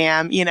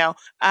 Shazam,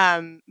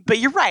 but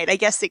you're right. I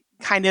guess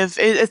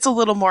it's a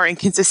little more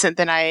inconsistent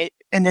than I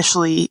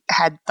initially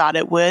had thought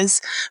it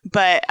was.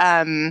 But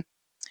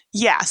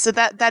yeah, so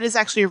that is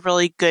actually a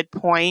really good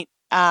point.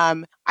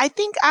 I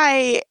think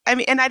I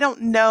mean, and I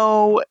don't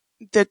know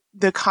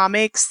the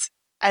comics,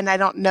 and I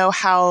don't know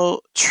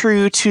how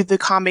true to the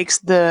comics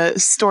the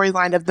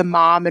storyline of the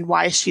mom and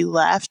why she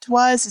left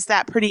was. Is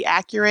that pretty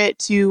accurate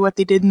to what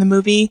they did in the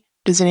movie?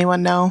 Does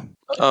anyone know?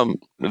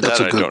 That's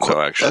I don't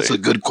know, actually. That's a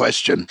good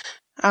question.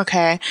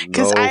 Okay,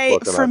 because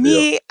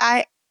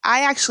I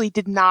actually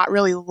did not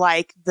really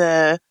like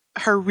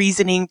her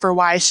reasoning for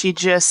why she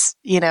just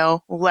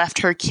left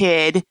her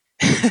kid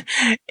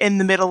in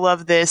the middle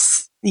of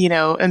this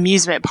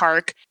amusement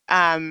park.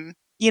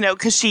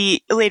 Because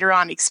she later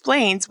on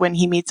explains when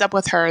he meets up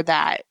with her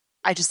that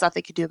I just thought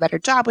they could do a better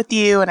job with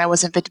you, and I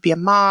wasn't fit to be a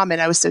mom,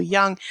 and I was so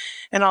young,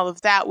 and all of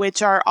that,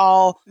 which are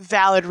all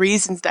valid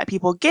reasons that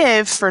people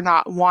give for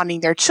not wanting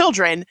their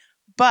children.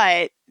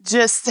 But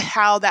just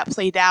how that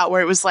played out,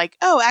 where it was like,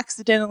 oh,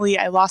 accidentally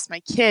I lost my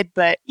kid,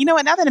 but you know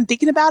what? Now that I'm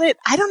thinking about it,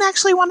 I don't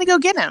actually want to go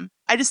get him.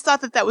 I just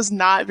thought that was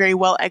not very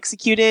well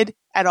executed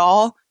at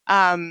all.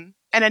 And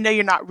I know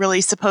you're not really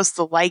supposed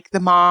to like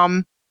the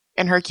mom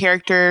and her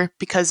character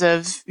because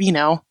of,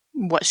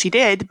 what she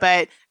did,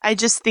 but I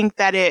just think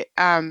that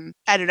I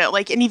don't know,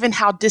 like, and even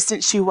how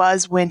distant she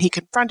was when he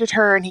confronted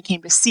her and he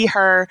came to see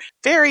her,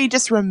 very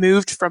just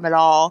removed from it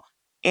all.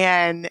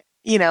 And,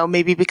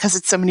 maybe because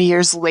it's so many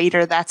years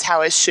later, that's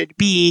how it should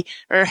be,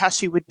 or how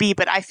she would be.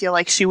 But I feel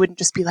like she wouldn't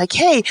just be like,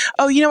 hey,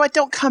 oh, you know what?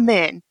 Don't come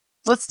in.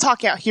 Let's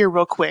talk out here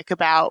real quick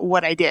about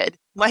what I did.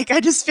 Like, I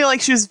just feel like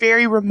she was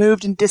very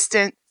removed and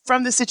distant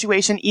from the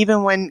situation,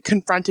 even when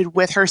confronted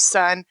with her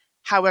son,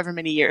 however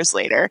many years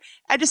later.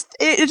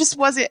 It just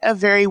wasn't a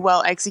very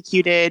well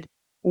executed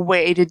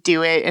way to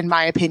do it, in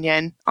my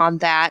opinion, on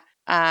that.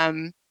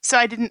 So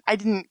I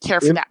didn't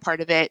care for that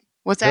part of it.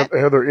 What's that?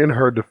 Heather, in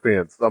her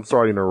defense, I'm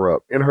sorry to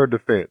interrupt. In her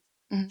defense,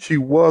 she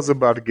was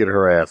about to get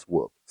her ass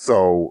whooped.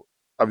 So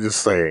I'm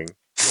just saying.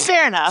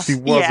 Fair enough. She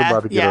was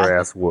about to get her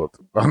ass whooped.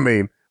 I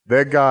mean,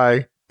 that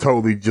guy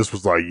totally just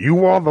was like, "You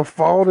want the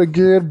fault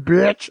again,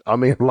 bitch?" I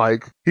mean,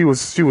 like she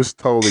was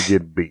totally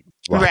getting beat.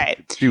 Like,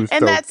 right. She was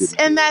and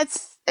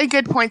that's a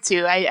good point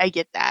too. I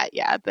get that.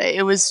 Yeah, but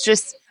it was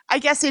just, I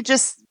guess it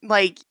just,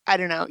 like, I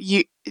don't know,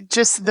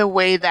 just the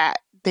way that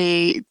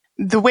they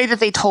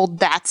told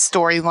that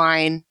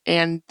storyline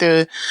and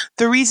the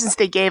reasons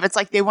they gave. It's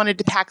like they wanted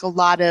to pack a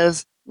lot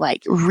of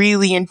like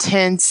really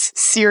intense,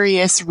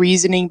 serious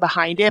reasoning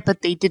behind it,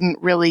 but they didn't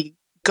really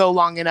go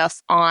long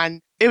enough on.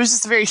 It was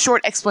just a very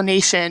short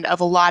explanation of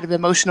a lot of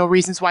emotional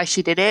reasons why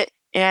she did it.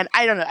 And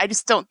I don't know. I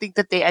just don't think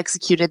that they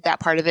executed that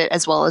part of it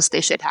as well as they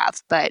should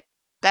have. But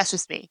that's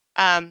just me.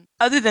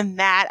 Other than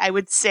that, I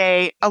would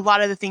say a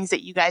lot of the things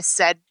that you guys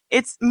said,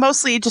 it's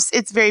mostly just,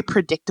 it's very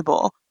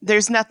predictable.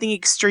 There's nothing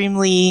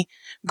extremely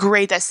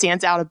great that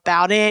stands out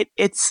about it.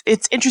 It's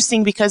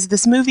interesting because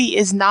this movie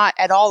is not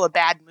at all a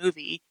bad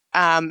movie.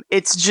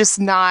 It's just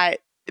not,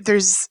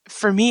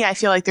 for me, I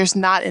feel like there's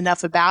not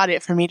enough about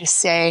it for me to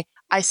say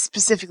I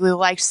specifically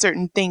like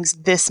certain things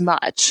this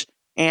much.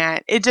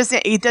 And it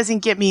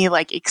doesn't get me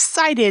like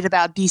excited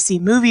about DC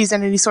movies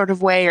in any sort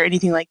of way or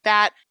anything like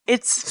that.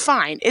 It's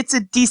fine. It's a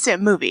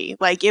decent movie.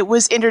 Like, it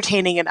was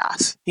entertaining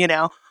enough,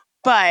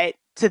 but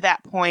to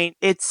that point,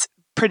 it's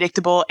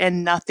predictable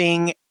and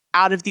nothing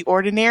out of the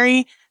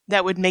ordinary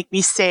that would make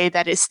me say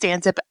that it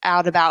stands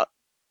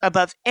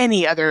above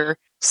any other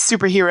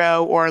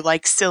superhero or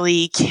like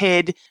silly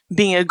kid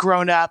being a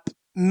grown up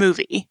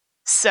movie.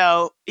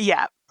 So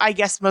yeah, I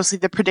guess mostly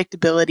the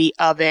predictability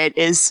of it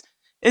is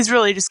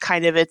really just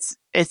kind of its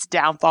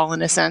downfall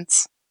in a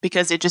sense,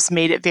 because it just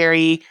made it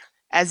very,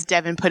 as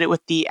Devin put it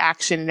with the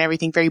action and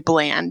everything, very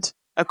bland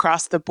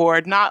across the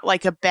board. Not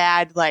like a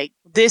bad, like,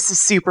 this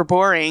is super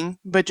boring,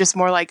 but just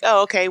more like,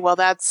 oh, okay, well,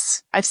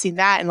 I've seen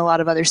that in a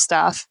lot of other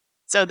stuff.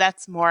 So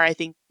that's more, I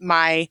think,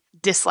 my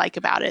dislike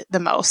about it the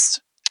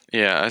most.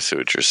 Yeah, I see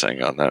what you're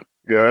saying on that.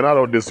 Yeah, and I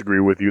don't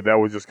disagree with you. That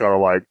was just kind of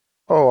like,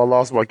 oh, I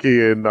lost my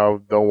kid and I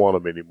don't want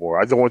him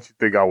anymore. I don't want you to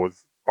think I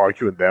was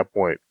arguing that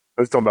point.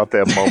 Let's talk about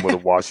that moment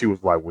of while she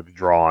was like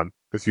withdrawn.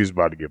 because she was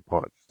about to get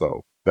punched.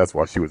 So that's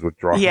why she was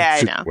withdrawing Yeah,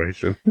 from the I know.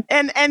 situation.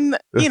 And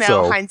you know,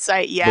 So,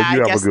 hindsight, but yeah, you I have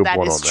a guess good that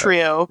point is on that.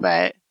 true.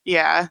 But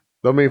yeah,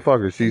 I mean, fuck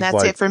her. and She's that's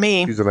like, it for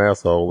me. she's an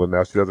asshole, and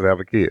now she doesn't have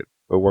a kid.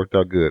 It worked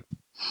out good.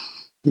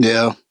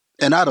 Yeah.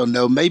 And I don't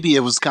know, maybe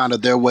it was kind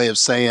of their way of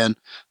saying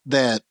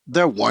that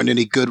there weren't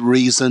any good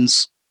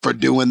reasons for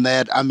doing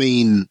that. I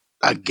mean,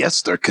 I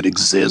guess there could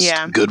exist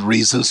Yeah. good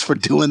reasons for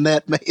doing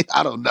that. Maybe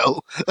I don't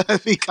know.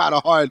 It'd be kind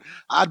of hard.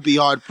 I'd be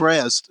hard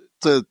pressed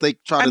to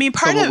I mean,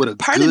 come up with a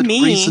part good of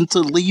me, reason to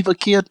leave a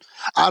kid.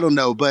 I don't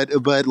know, but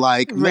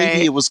like maybe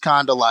right? it was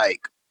kind of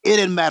like it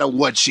didn't matter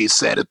what she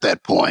said at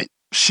that point.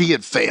 She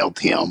had failed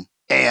him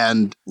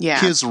and Yeah,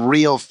 his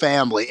real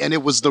family, and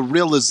it was the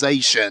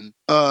realization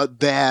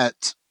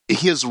that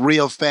his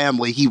real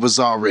family he was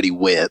already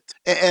with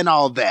and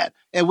all that,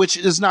 and which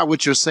is not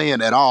what you're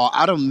saying at all.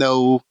 I don't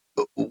know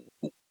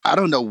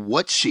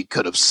what she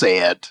could have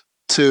said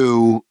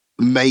to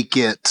make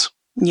it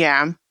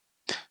yeah,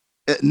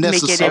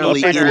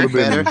 necessarily Make it any any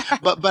better.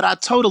 better. but I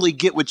totally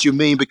get what you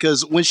mean,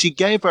 because when she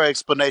gave her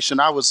explanation,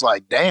 I was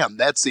like, damn,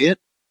 that's it.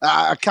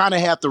 I kind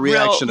of had the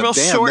reaction real of,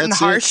 damn, short and that's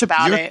harsh it.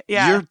 about it.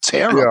 Yeah, You're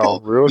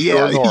terrible. Yeah, real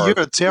short and harsh.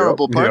 You're a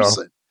terrible Yep, yeah.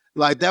 person.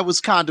 Like, that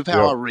was kind of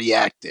how Yep. I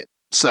reacted.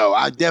 So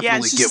I yeah. And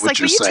definitely she's get just what like,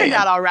 you're but you saying. turned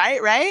out all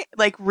right, right?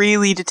 Like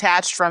really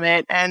detached from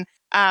it. And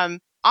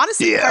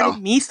honestly, part Yeah.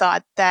 of me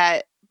thought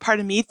that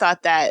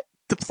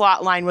the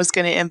plot line was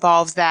going to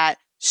involve that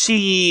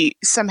she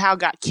somehow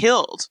got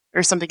killed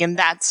or something, and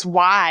that's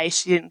why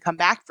she didn't come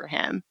back for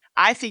him.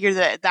 I figured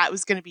that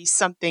was going to be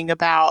something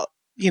about,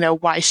 you know,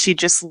 why she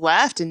just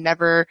left and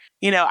never,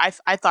 you know,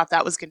 I thought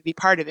that was going to be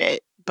part of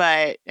it,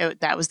 but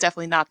that was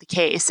definitely not the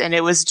case. And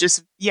it was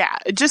just, yeah,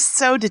 just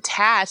so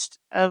detached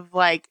of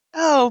like,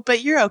 oh,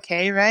 but you're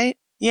okay, right?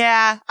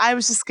 Yeah, I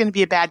was just going to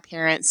be a bad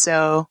parent.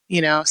 So,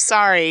 you know,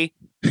 sorry.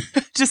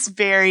 Just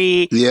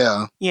very,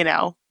 Yeah. you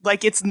know,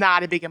 like it's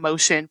not a big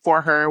emotion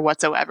for her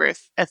whatsoever. It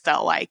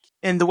felt like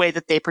in the way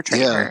that they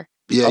portrayed Yeah. her.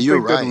 Yeah, I you're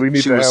think that right. we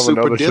need She to was have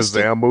super another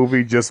distant. Shazam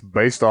movie just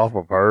based off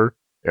of her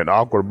and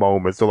awkward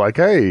moments. So like,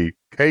 hey,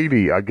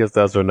 Katie, I guess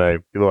that's her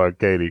name. You look like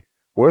Katie.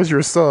 Where's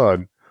your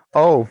son?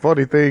 Oh,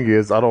 funny thing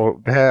is, I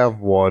don't have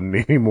one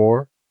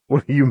anymore.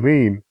 What do you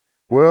mean?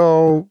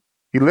 Well,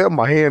 he let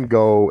my hand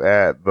go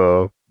at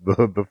the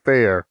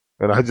fair,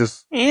 and I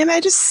just And I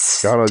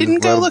just kind of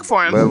didn't just go look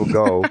for him. let him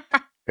go.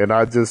 And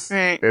I just,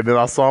 Right. and then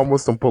I saw him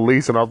with some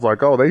police, and I was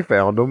like, oh, they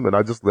found him, and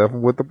I just left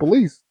him with the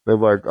police. They're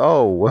like,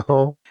 oh,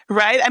 well,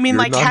 Right? I mean,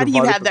 you're like, not how do you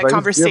invited have to that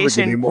Thanksgiving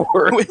conversation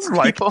anymore. with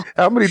Like, people?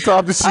 how many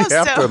times did she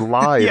have to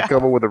lie yeah. and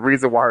come up with a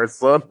reason why her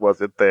son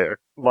wasn't there?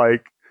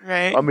 Like,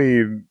 Right. I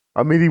mean,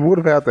 he would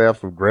have had to have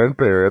some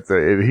grandparents,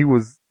 and he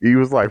was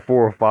like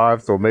 4 or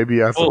 5, so maybe he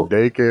had some Well-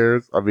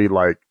 daycares. I mean,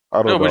 like,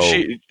 I don't know.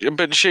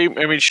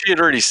 I mean, she had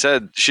already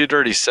said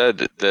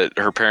that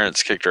her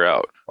parents kicked her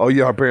out. Oh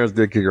yeah, her parents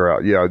did kick her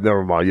out. Yeah,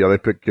 never mind. Yeah, they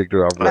kicked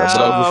her out. For that.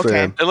 But I was just okay.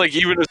 saying, And like,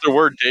 even if there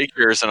were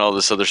daycares and all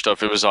this other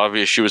stuff, it was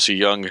obvious she was a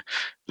young,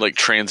 like,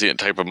 transient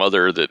type of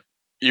mother that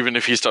even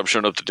if he stopped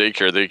showing up to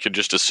daycare, they could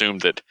just assume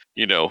that,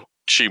 you know,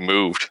 she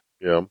moved.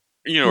 yeah.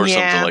 You know, or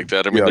something Yeah. like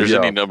that. I mean, there's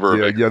any number of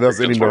there's any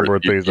exceptions where number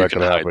of things you that can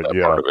could hide happen. that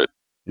Yeah, part of it.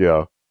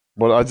 yeah.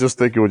 But I just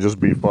think it would just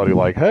be funny.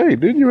 Like, hey,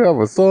 didn't you have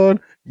a son?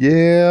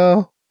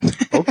 Yeah.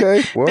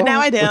 Okay. Well, But now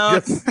I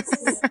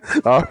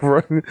don't. All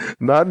right,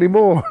 not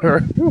anymore.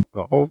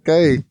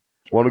 Okay.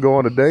 Want to go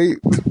on a date?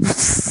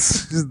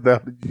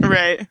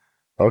 Right.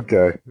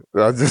 Okay.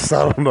 I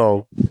don't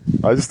know.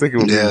 I just think it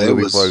would be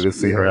really funny to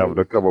see her having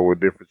to come up with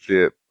different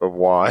shit of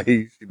why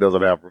she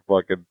doesn't have her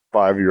fucking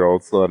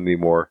 5-year-old son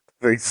anymore.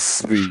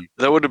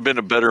 That would have been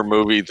a better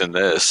movie than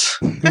this.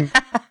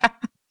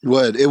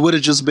 What? It would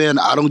have just been,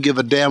 I don't give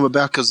a damn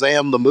about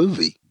Kazam the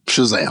movie.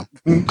 Shazam.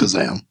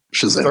 Kazam.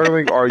 Shazam.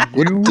 Sterling, are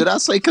you Did I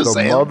say the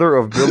Kazam? mother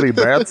of Billy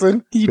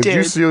Batson? You 'Cause did.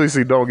 You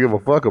seriously don't give a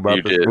fuck about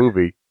You this did.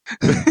 movie.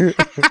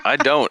 I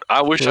don't.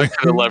 I wish I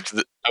could have left.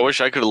 I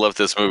wish I could have left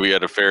this movie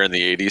at a fair in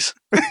the 80s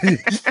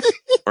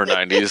or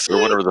 90s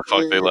or whenever the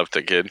fuck they left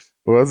the kid.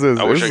 Well, this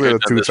I wish I is could a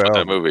have done this with 2000.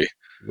 that movie.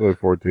 We're like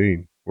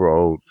 14. We're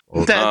old.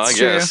 That's I true.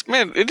 guess.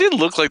 Man, it didn't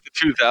look like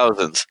the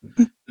 2000s.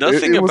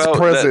 Nothing it was about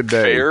present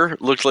that day. fair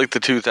looked like the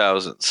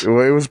 2000s.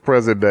 Well, it was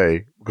present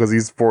day because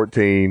he's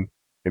 14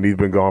 and he's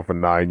been gone for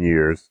 9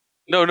 years.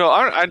 No,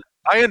 I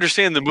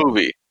understand the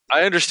movie.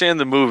 I understand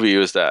the movie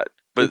was that.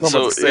 But So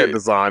so the set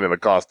design and the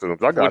costumes.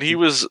 I got when you. he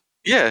was,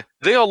 yeah,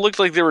 they all looked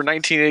like they were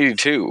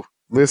 1982.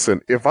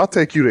 Listen, if I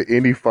take you to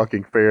any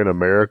fucking fair in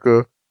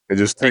America and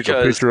just take a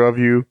Because- picture of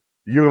you,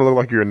 you're gonna look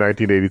like you're in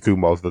 1982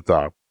 most of the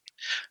time.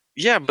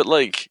 Yeah, but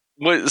like,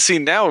 see,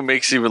 now it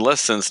makes even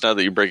less sense now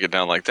that you break it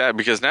down like that,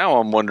 because now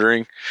I'm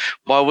wondering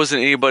why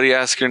wasn't anybody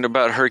asking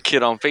about her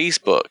kid on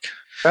Facebook?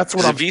 That's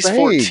what I'm If he's saying.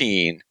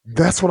 14,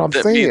 That's what I'm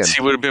that saying. means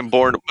he would have been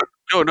born.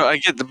 No, I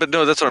get that, but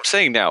no, that's what I'm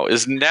saying now.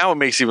 Is now it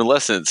makes even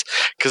less sense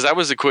because I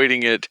was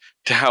equating it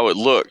to how it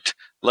looked,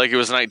 like it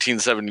was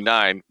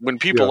 1979 when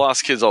people Yeah.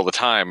 lost kids all the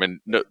time and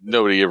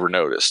nobody ever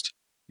noticed.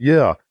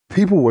 Yeah,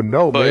 people would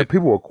know, man. But-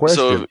 People would question.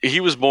 So he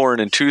was born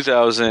in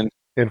 2000.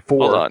 In 4.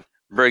 Hold on,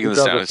 breaking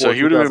this down. So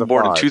he would have been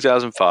born in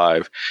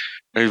 2005.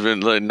 He's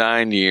been like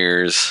 9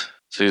 years,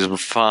 so he's been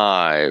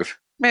 5.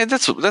 Man,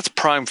 that's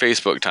prime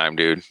Facebook time,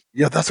 dude.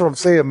 Yeah, that's what I'm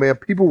saying, man.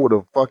 People would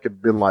have fucking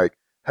been like,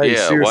 "Hey,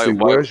 Yeah, seriously,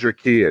 why? where's your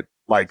kid?"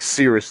 Like,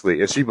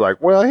 seriously, and she'd be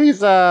like, "Well, he's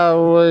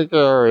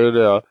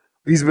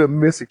he's been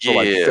missing for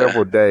like Yeah,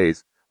 several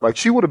days." Like,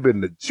 she would have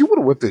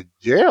went to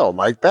jail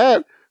like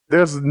that. You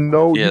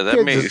that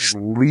can't just makes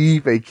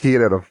leave a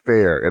kid at a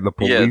fair and the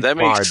police that find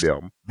makes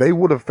them. They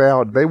would have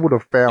found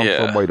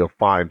some way to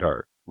find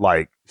her.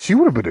 Like, she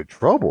would have been in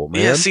trouble,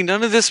 man. Yeah, see,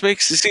 none of this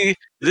makes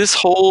this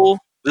whole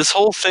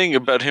thing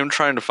about him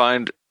trying to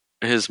find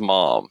his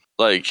mom,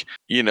 like,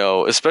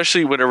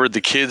 especially whenever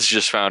the kids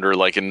just found her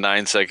like in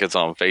 9 seconds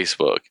on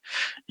Facebook.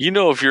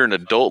 If you're an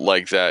adult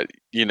like that,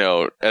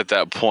 at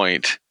that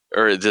point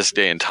or at this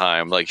day and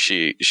time, like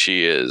she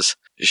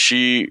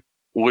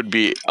would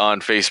be on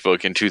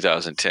Facebook in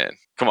 2010.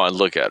 Come on,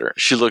 look at her.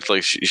 She looked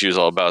like she was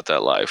all about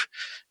that life.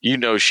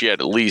 She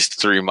had at least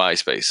 3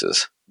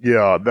 MySpaces.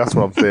 Yeah, that's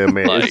what I'm saying,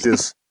 man. Like,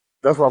 That's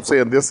what I'm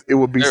saying. It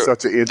would be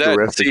such an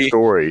interesting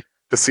story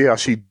to see how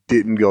she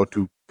didn't go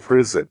to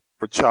prison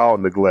for child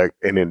neglect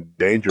and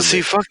endangerment.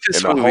 See, fuck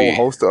this and movie. a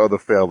whole host of other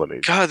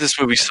felonies. God, this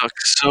movie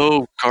sucks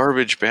so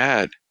garbage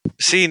bad.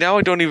 See, now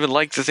I don't even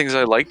like the things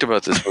I liked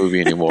about this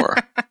movie anymore.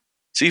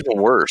 It's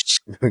even worse.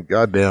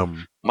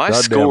 Goddamn. My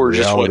score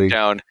just went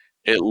down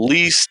at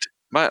least.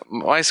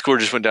 My score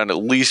just went down at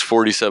least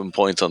 47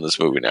 points on this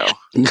movie now.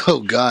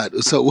 Oh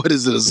God! So what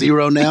is it? A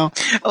 0 now?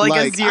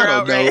 like a 0, I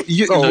don't know. right?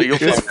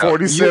 It's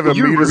 47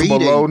 You're meters reading.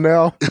 below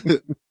now.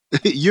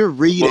 You're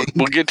reading.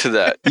 We'll get to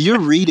that. You're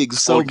reading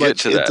so We'll get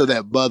much to into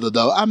that mother,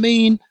 though. I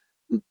mean,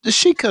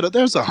 she could have.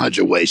 There's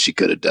 100 ways she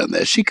could have done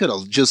that. She could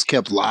have just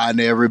kept lying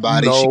to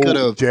everybody. No, she could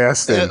have.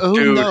 Justin. Who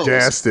Dude, knows?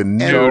 Justin,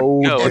 no,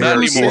 there not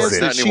who anymore. says isn't.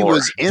 that Not she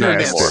was anymore.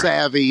 internet Justin.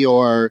 savvy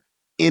or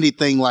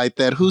anything like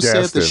that? Who said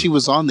that Justin. she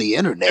was on the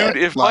internet?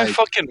 Dude, if my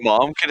fucking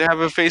mom could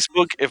have a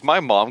Facebook, if my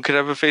mom could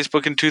have a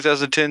Facebook in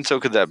 2010, so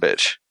could that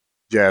bitch.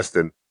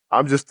 Justin,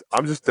 I'm just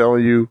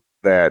telling you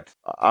that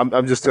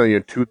I'm just telling you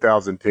in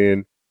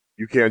 2010,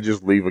 you can't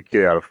just leave a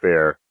kid at a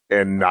fair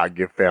and not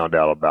get found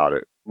out about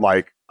it.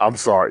 Like, I'm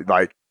sorry,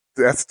 like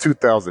that's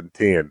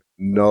 2010.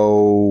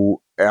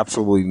 No,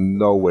 absolutely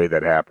no way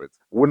that happens.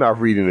 We're not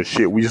reading the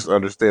shit. We just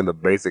understand the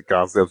basic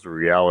concepts of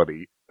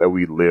reality that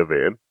we live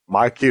in.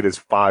 My kid is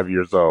 5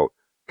 years old.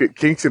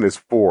 Kingston is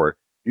 4.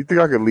 You think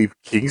I could leave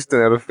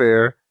Kingston at a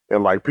fair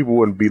and like people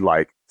wouldn't be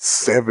like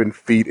 7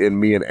 feet in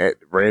me and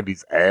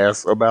Randy's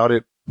ass about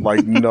it?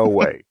 Like, no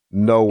way.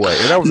 No way.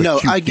 And that was a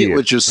cute I get kid.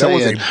 what you're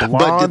saying. That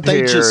was a But did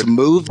they just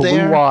move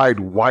there? blue-eyed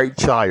white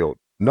child.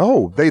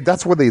 No,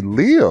 that's where they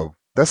live.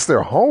 That's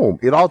their home.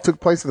 It all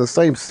took place in the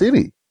same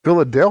city,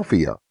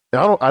 Philadelphia.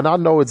 And I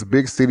know it's a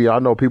big city. I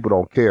know people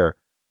don't care,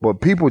 but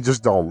people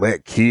just don't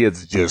let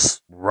kids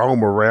just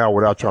roam around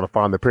without trying to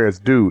find their parents.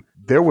 Dude,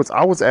 I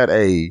was at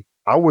the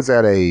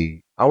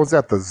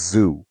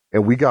zoo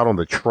and we got on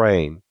the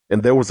train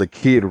and there was a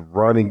kid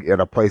running at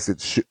a place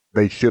that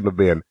they shouldn't have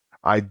been.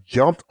 I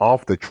jumped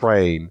off the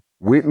train,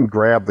 went and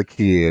grabbed the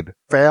kid,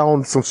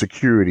 found some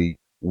security,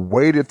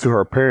 waited till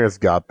her parents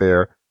got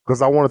there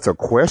because I wanted to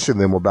question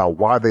them about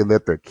why they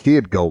let their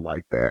kid go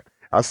like that.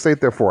 I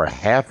stayed there for a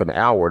half an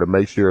hour to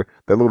make sure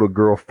that little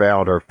girl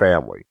found her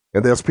family.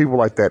 And there's people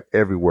like that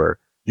everywhere.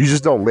 You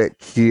just don't let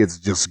kids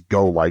just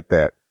go like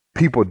that.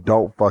 People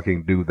don't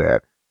fucking do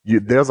that.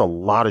 There's a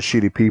lot of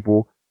shitty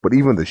people, but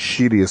even the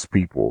shittiest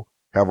people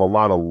have a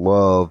lot of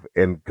love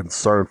and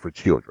concern for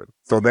children.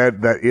 So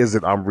that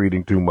isn't, I'm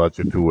reading too much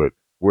into it.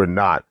 We're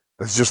not.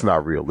 That's just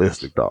not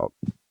realistic, dog.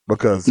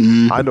 Because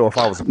I know if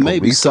I was a police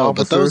maybe so,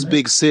 officer, but those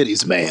big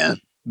cities,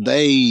 man,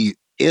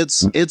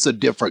 it's a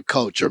different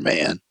culture,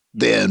 man,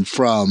 than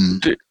from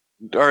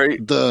All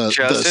right, the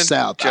Justin,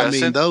 South.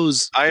 Justin, I mean,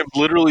 those. I am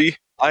literally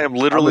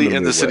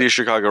in the city of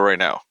Chicago right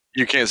now.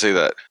 You can't say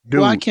that.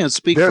 Dude, Well, I can't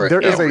speak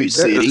for every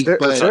city,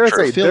 but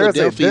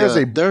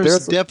Philadelphia,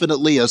 there's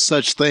definitely a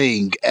such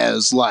thing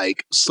as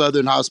like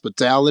Southern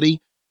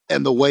hospitality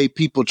and the way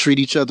people treat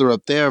each other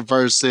up there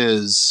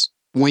versus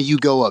when you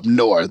go up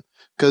north,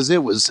 because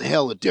it was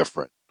hella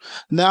different.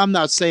 Now, I'm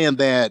not saying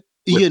that,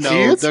 With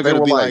kids, they're going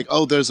to be like,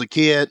 oh, there's a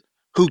kid,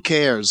 who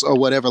cares, or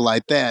whatever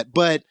like that.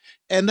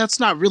 And that's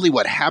not really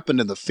what happened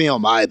in the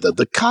film either.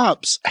 The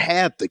cops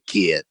had the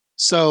kid.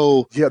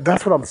 So yeah,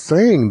 that's what I'm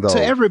saying though.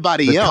 To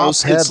everybody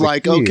else, it's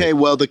like, okay,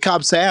 well, the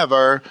cops have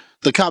her,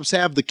 the cops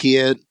have the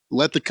kid,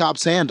 let the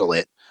cops handle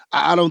it.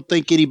 I don't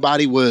think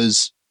anybody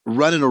was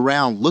running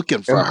around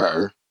looking for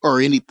her or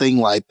anything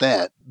like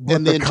that. But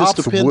and then the cops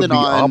just depending would be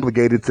on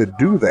obligated to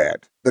do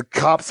that. The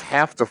cops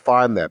have to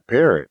find that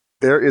parent.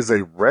 There is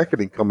a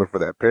reckoning coming for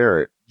that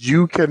parent.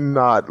 You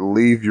cannot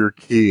leave your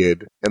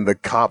kid and the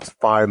cops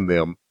find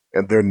them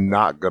and they're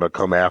not going to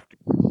come after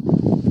you.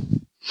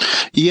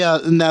 Yeah,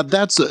 now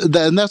that's what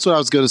I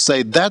was going to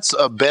say. That's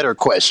a better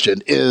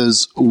question: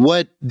 is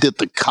what did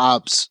the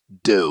cops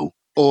do,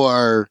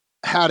 or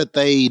how did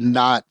they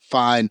not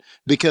find?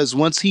 Because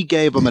once he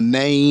gave them a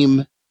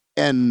name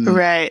and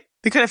right,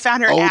 they could have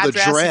found her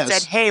address and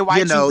said, "Hey, why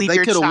did you leave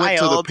your child?" Went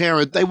to the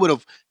parent. They would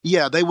have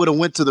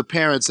went to the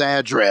parent's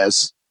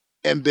address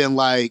and been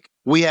like,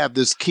 we have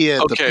this kid,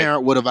 the Okay.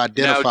 parent would have Now,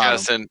 identified him.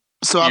 Justin,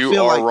 So I you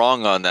feel are like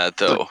wrong on that,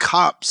 the though.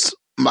 cops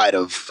might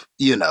have,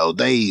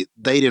 they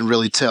didn't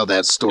really tell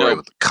that story No.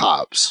 with the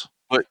cops.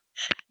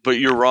 But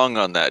you're wrong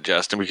on that,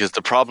 Justin, because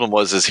the problem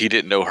is he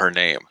didn't know her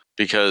name.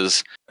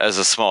 Because as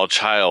a small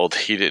child,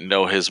 he didn't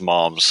know his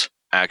mom's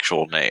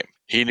actual name.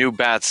 He knew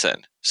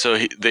Batson. So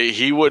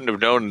he wouldn't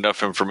have known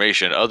enough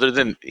information other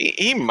than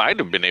he might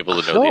have been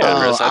able to know the No.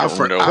 address. Oh, I I don't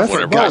for- know I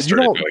whenever forgot. I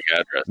started knowing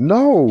address.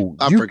 No,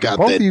 I you forgot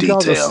both that of you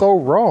guys are detail. so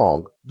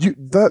wrong.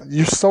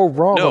 You're so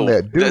wrong on No,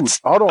 that, dude. that's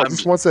Hold on, I'm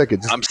just 1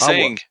 second. I'm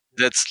saying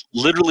that's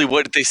literally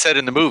what they said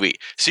in the movie.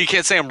 So you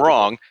can't say I'm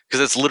wrong because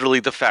that's literally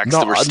the facts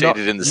that were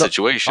stated in the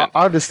situation.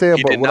 I understand,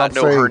 He but did what not I'm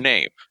know her saying,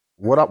 name.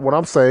 what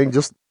I'm saying,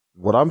 just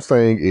what I'm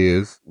saying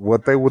is,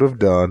 what they would have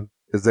done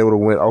is they would have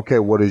went, okay,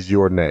 what is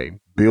your name?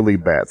 Billy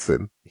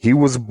Batson. He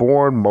was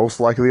born most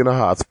likely in a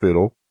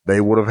hospital.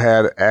 They would have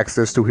had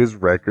access to his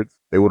records.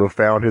 They would have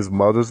found his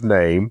mother's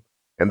name,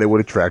 and they would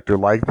have tracked her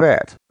like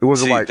that. It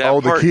wasn't See, like, that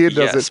oh, the part, kid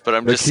yes, doesn't. but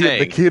I'm The just kid, the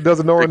saying kid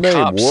doesn't know her the name.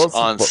 cops on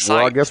Well, I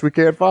site. guess we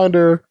can't find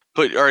her.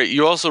 But all right,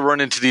 you also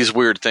run into these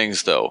weird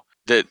things though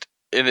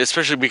and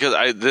especially because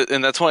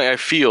and that's why I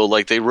feel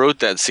like they wrote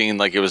that scene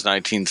like it was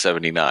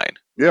 1979.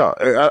 Yeah,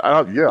 Like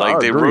I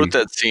they agree. wrote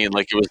that scene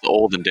like it was the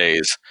olden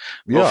days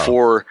Yeah,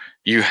 before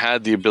you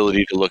had the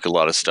ability to look a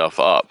lot of stuff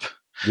up.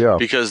 yeah,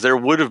 Because there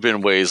would have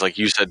been ways, like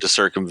you said, to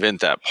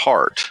circumvent that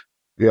part.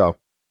 yeah.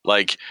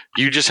 Like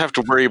you just have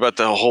to worry about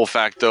the whole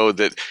fact though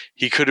that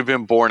he could have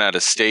been born out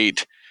of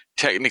state.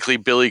 Technically,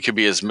 Billy could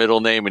be his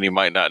middle name and he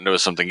might not know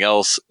something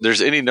else.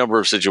 There's any number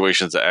of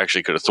situations that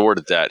actually could have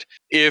thwarted that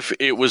if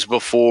it was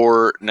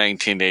before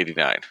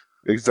 1989.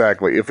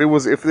 Exactly. If it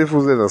was in the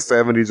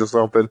 70s or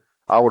something,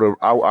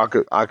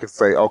 I could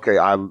say, okay,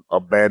 I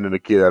abandoned a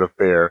kid at a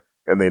fair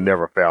and they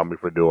never found me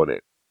for doing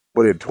it.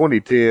 But in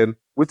 2010,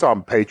 we're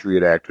talking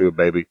Patriot Act here,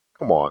 baby.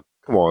 Come on,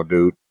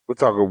 dude. We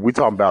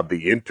talking about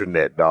the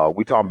internet, dog.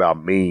 We talking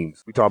about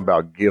memes. We talking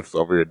about gifs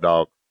over here,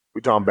 dog.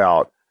 We talking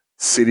about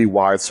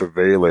citywide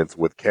surveillance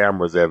with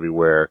cameras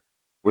everywhere.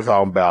 We're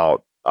talking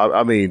about,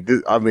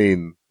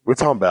 we're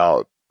talking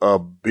about a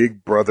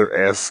Big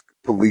Brother-esque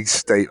police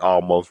state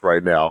almost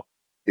right now.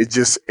 It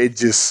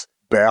just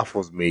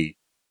baffles me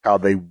how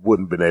they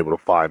wouldn't been able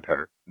to find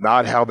her.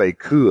 Not how they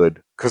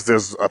could, because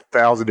there's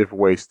 1,000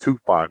 different ways to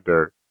find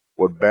her.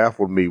 What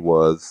baffled me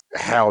was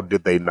how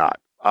did they not?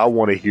 I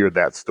want to hear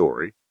that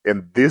story.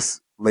 And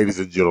this, ladies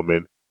and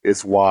gentlemen,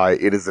 is why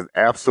it is an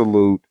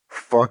absolute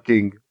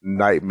fucking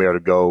nightmare to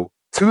go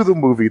to the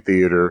movie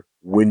theater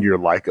when you're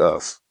like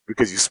us.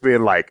 Because you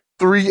spend like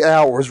 3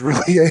 hours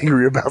really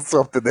angry about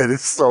something that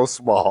is so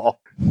small.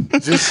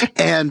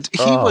 And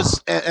he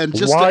was, and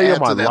just why to add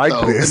am I to that, like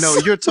though, this? no,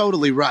 you're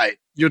totally right.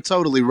 You're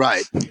totally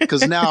right.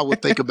 Because now I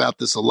would think about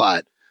this a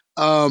lot.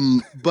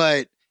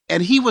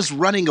 And he was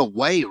running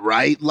away,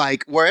 right?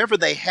 Like wherever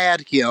they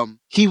had him,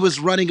 he was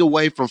running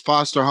away from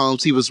foster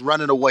homes. He was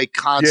running away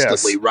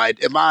constantly, Yes.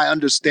 right? Am I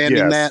understanding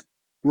Yes. that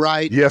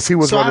right? Yes, he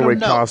was So I running away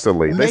don't know.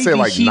 constantly. They say Maybe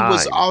like he 9.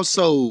 was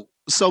also,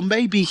 so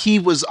maybe he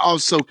was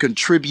also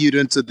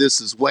contributing to this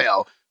as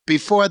well.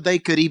 Before they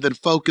could even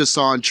focus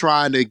on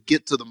trying to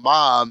get to the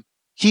mom,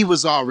 he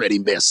was already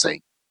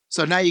missing.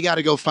 So now you got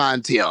to go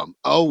find him.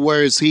 Oh,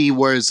 where is he?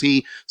 Where is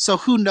he? So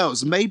who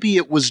knows? Maybe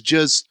it was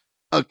just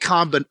a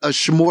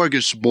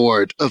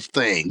smorgasbord of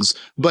things.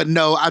 But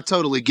no, I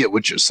totally get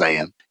what you're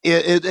saying.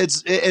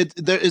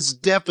 It's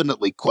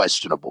definitely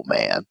questionable,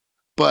 man.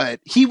 But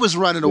he was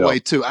running Yeah. away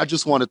too. I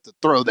just wanted to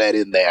throw that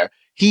in there.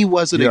 He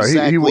wasn't Yeah,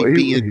 exactly he-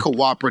 being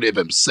cooperative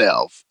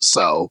himself,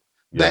 so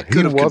Yeah, that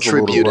could have was a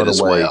little contributed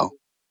as runaway. well.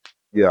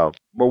 Yeah,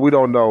 but we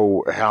don't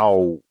know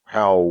how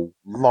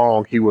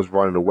long he was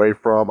running away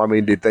from. I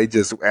mean, did they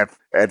just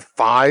at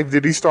 5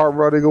 did he start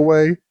running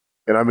away?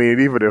 And I mean,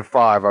 even at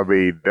 5, I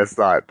mean, that's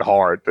not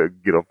hard to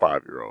get a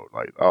 5-year-old.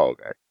 Like, oh,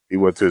 okay, he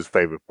went to his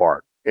favorite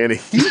park, and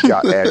he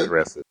got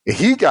addresses.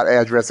 He got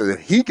addresses, and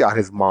he got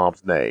his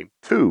mom's name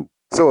too.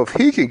 So if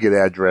he can get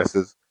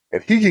addresses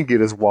and he can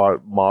get his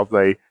mom's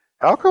name,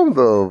 how come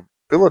the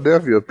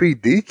Philadelphia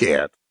PD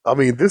can't? I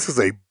mean, this is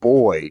a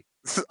boy.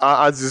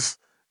 I just.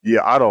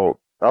 Yeah, I don't.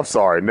 I'm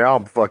sorry. Now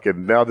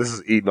this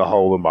is eating a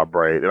hole in my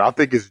brain, and I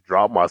think it's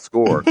dropped my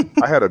score.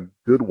 I had a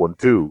good one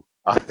too.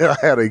 I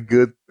had a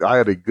good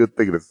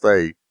thing to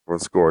say for a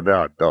score.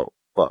 Now I don't.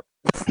 Fuck.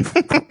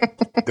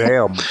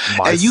 Damn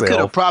myself. And you could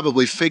have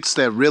probably fixed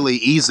that really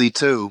easy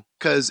too,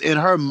 because in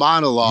her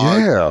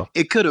monologue,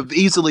 it could have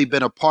easily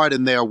been a part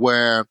in there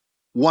where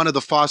one of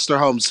the foster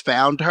homes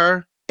found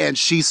her, and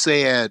she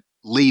said,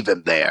 "Leave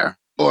him there."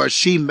 Or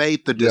she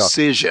made the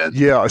decision.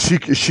 Yeah, she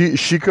could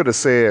have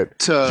said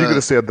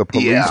the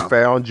police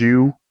found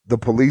you. The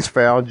police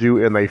found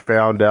you, and they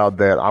found out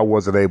that I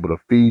wasn't able to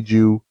feed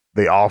you.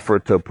 They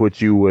offered to put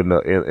you in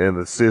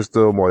the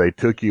system, or they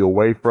took you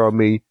away from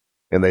me.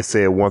 And they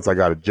said once I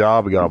got a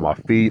job, I got on my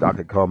feet, I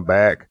could come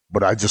back.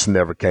 But I just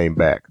never came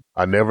back.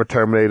 I never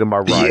terminated my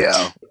rights.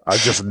 Yeah. I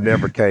just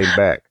never came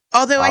back.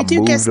 Although I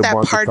do guess moved a that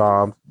bunch part. of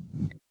times.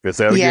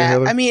 Say that again, Yeah,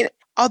 Heather? I mean,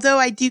 Although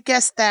I do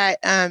guess that,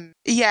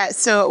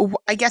 so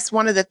I guess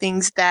one of the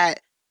things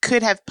that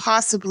could have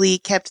possibly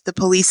kept the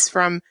police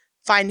from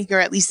finding her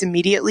at least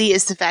immediately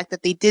is the fact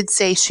that they did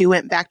say she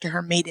went back to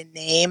her maiden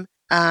name.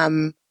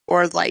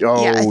 Or like,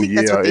 I think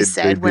that's what they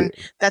said when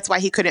that's why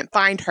he couldn't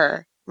find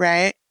her,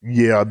 right?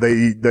 Yeah, I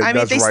mean,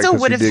 that's they right, still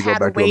would have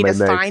had a way to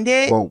find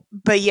it, well,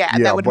 but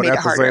that would have made it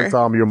harder. But at the same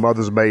time, your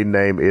mother's maiden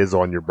name is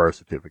on your birth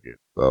certificate,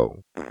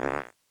 so.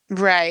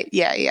 Right,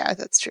 yeah,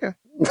 that's true.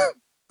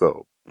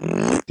 So.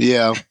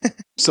 Yeah.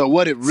 So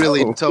what it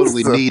really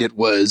totally needed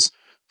was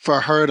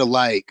for her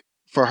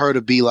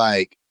to be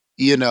like,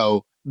 you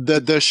know,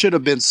 there should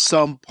have been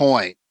some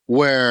point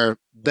where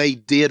they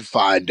did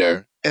find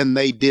her and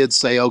they did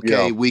say,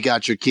 okay, we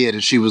got your kid.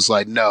 And she was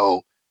like,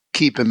 no,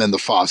 keep him in the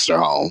foster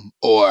home.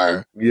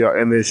 Or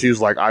and then she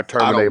was like, I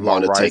terminate my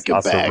rights, take him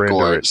I back, surrender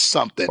or it.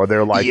 something. Or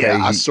they're like, hey,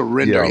 I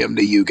surrender him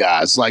to you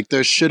guys. Like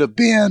there should have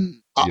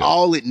been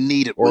all it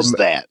needed was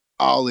that.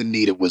 All it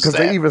needed was that.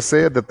 Because they even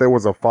said that there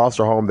was a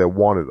foster home that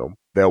wanted him,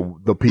 that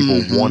the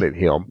people wanted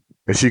him.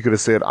 And she could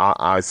have said,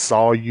 I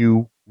saw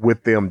you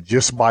with them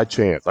just by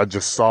chance. I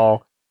just saw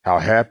how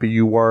happy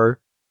you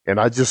were. And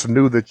I just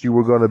knew that you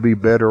were going to be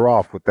better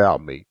off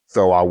without me.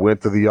 So I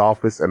went to the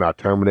office and I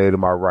terminated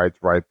my rights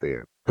right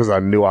there because I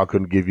knew I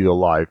couldn't give you the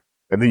life.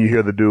 And then you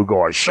hear the dude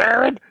going,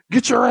 Sharon,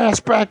 get your ass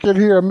back in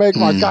here and make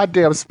my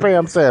goddamn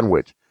spam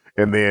sandwich.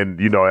 And then,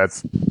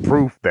 that's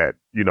proof that,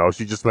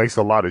 she just makes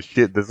a lot of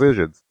shit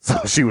decisions. So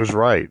she was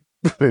right.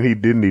 And he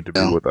didn't need to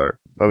be with her.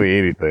 I mean,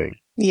 anything.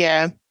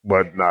 Yeah.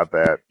 But not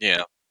that.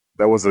 Yeah.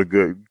 That was a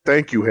good.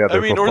 Thank you,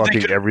 Heather, for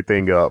fucking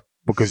everything up.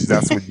 Because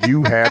that's what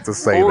you had to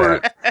say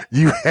that.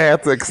 You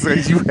had to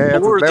say,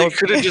 they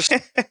could have just.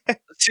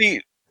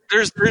 See,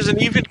 there's an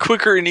even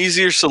quicker and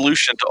easier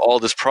solution to all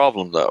this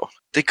problem, though.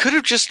 They could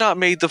have just not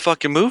made the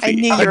fucking movie. I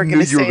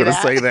knew you were going to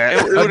say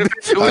that.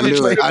 I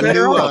knew it. I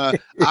knew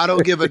I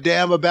don't give a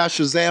damn about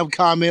Shazam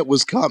comment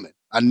was coming.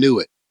 I knew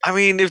it. I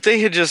mean, if they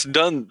had just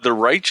done the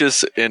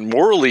righteous and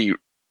morally,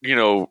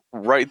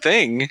 right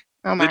thing,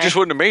 they just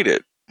wouldn't have made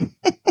it.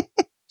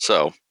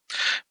 So,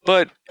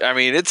 but I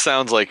mean, it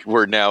sounds like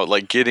we're now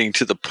getting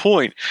to the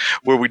point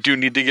where we do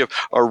need to give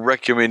our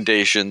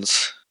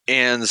recommendations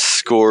and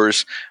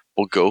scores.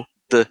 We'll go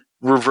the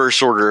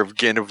reverse order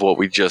again of what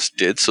we just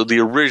did. So the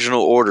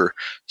original order.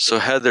 So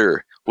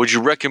Heather, would you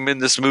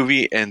recommend this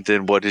movie? And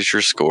then what is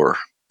your score?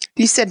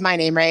 You said my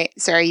name, right?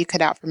 Sorry, you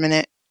cut out for a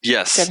minute.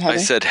 Yes, I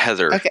said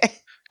Heather. Okay.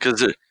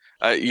 Because,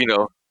 I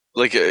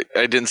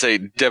didn't say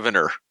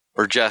Devoner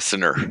or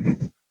Jastiner.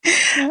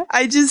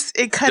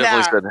 It cut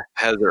out. Definitely said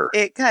Heather.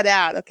 It cut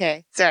out.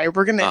 Okay. Sorry,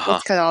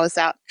 let's cut all this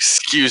out.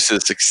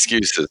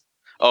 Excuses.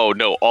 Oh,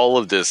 no, all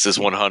of this is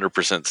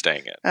 100%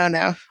 staying in. Oh,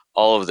 no.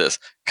 All of this.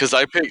 Because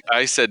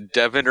I said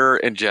Devoner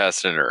and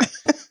Jastiner.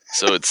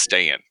 So it's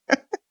staying.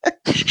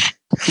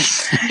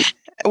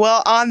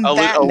 Well,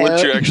 I'll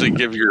let you actually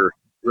give your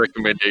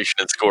recommendation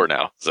and score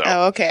now. So.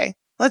 Oh, okay.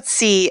 Let's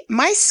see.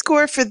 My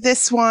score for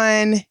this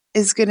one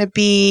is going to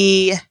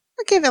be,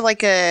 I'll give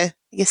it a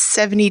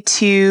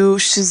 72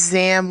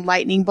 Shazam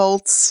lightning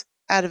bolts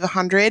out of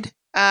 100.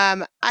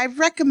 I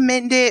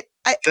recommend it.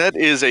 That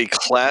is a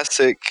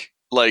classic,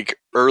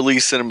 early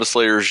Cinema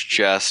Slayers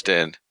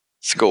Justin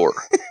score.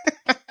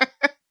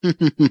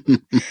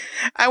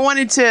 I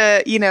wanted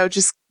to,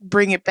 just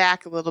bring it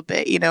back a little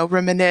bit,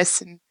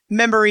 reminisce and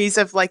memories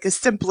of a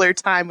simpler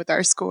time with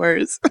our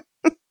scores.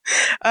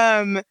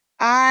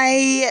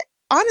 I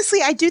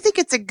do think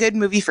it's a good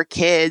movie for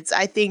kids.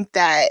 I think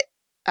that,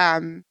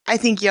 I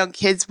think young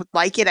kids would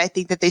like it. I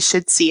think that they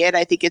should see it.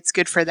 I think it's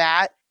good for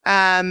that.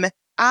 It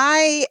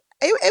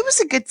was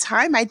a good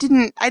time. I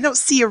don't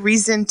see a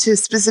reason to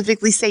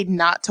specifically say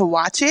not to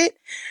watch it.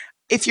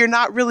 If you're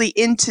not really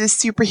into the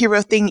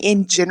superhero thing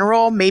in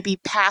general, maybe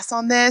pass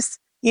on this,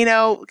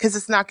 because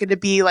it's not going to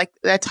be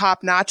a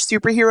top-notch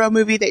superhero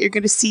movie that you're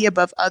going to see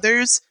above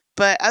others.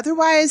 But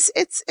otherwise,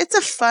 it's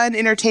a fun,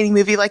 entertaining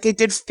movie, a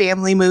good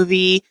family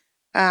movie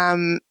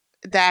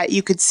that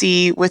you could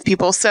see with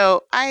people.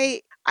 So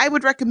I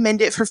would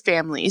recommend it for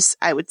families,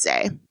 I would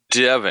say.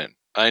 Devin,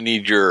 I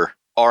need your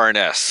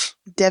RNS.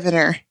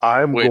 Devoner.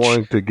 I'm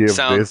going to give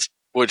this.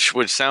 Which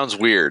sounds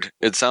weird.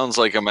 It sounds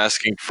like I'm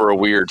asking for a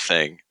weird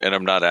thing, and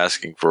I'm not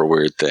asking for a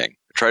weird thing.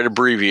 I tried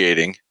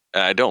abbreviating,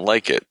 and I don't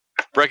like it.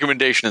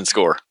 Recommendation and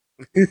score.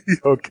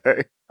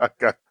 Okay.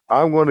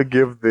 I'm going to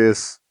give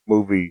this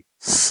movie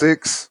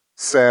 6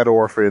 sad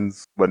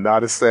orphans, but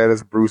not as sad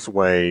as Bruce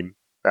Wayne,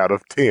 out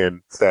of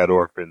 10 sad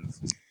orphans,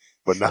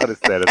 but not as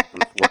sad as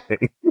Bruce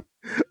Wayne.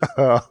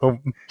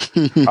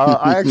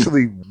 I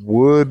actually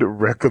would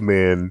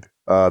recommend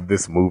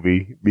this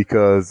movie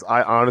because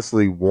I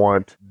honestly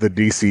want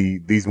these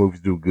movies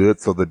to do good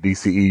so the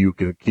DCEU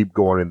can keep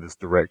going in this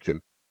direction.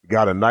 We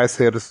got a nice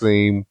head of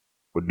steam.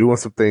 We're doing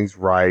some things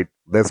right.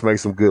 Let's make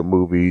some good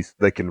movies.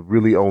 They can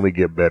really only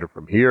get better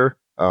from here.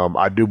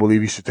 I do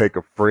believe you should take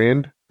a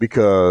friend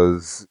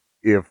because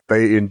if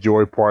they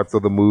enjoy parts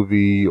of the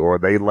movie or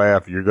they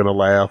laugh, you're going to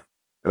laugh.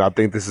 And I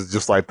think this is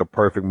just the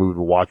perfect movie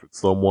to watch with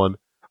someone.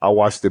 I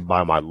watched it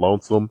by my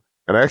lonesome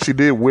And I actually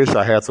did wish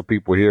I had some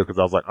people here because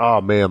I was like,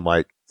 oh man,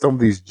 like some of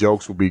these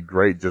jokes would be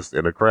great just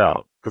in a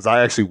crowd. Because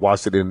I actually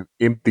watched it in an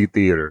empty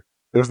theater.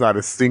 There's not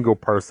a single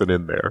person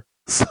in there.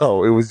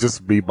 So it was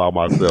just me by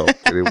myself.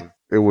 And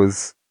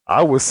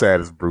I was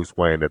sad as Bruce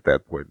Wayne at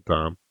that point in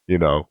time. You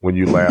know, when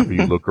you laugh and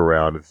you look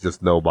around, it's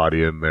just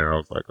nobody in there. I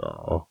was like,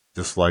 oh,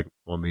 just like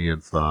on the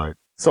inside.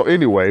 So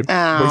anyway, but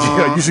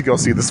yeah, you should go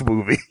see this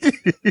movie.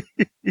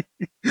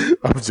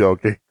 I'm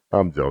joking.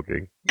 On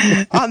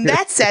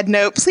that sad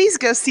note, please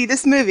go see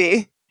this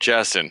movie.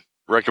 Justin,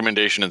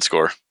 recommendation and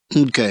score.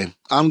 Okay,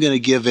 I'm going to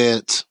give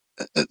it,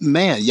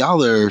 man,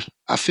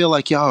 I feel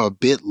like y'all are a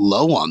bit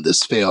low on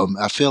this film.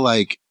 I feel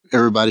like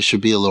everybody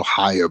should be a little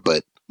higher,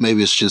 but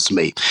maybe it's just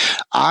me.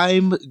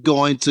 I'm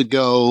going to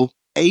go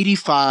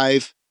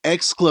 85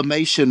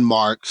 exclamation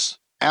marks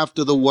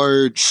after the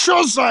word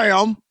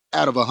Shazam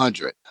out of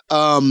 100.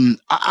 I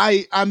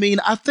mean,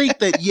 I think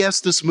that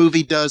yes, this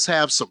movie does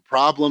have some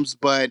problems,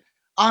 but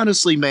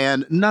honestly,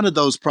 man, none of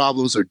those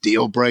problems are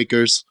deal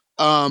breakers.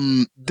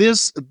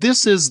 This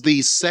is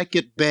the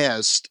second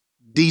best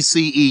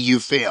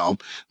DCEU film.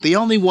 The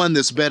only one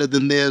that's better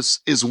than this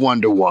is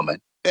Wonder Woman.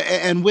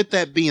 And with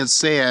that being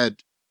said,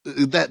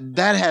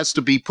 that has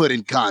to be put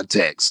in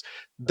context.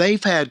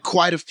 They've had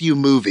quite a few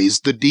movies,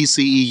 the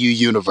DCEU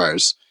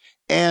universe.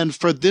 And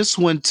for this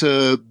one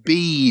to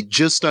be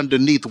just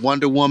underneath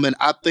Wonder Woman,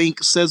 I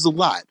think says a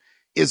lot.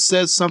 It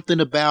says something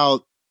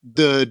about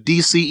the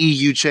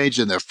DCEU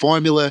changing their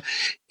formula.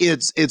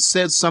 It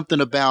says something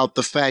about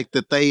the fact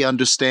that they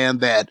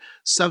understand that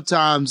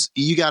sometimes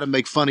you got to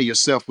make fun of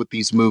yourself with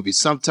these movies.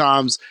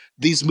 Sometimes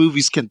these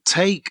movies can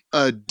take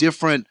a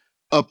different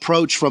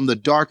approach from the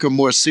darker,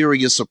 more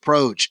serious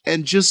approach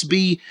and just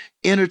be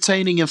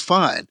entertaining and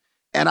fun.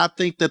 And I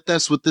think that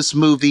that's what this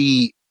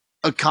movie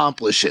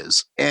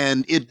accomplishes,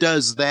 and it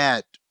does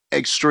that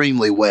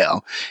extremely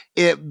well.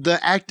 The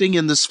acting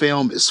in this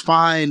film is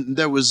fine.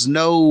 There was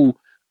no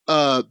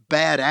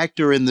bad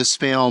actor in this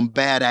film,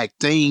 bad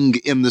acting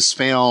in this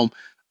film,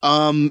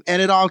 and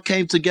it all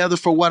came together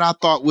for what I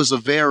thought was a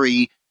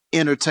very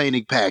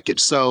entertaining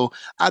package. So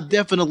I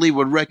definitely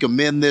would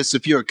recommend this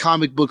if you're a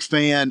comic book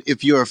fan,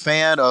 if you're a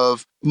fan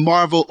of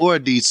Marvel or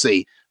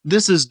DC.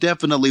 This is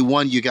definitely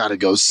one you got to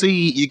go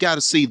see. You got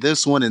to see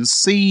this one and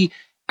see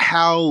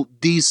how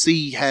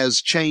DC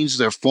has changed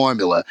their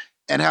formula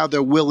and how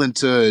they're willing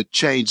to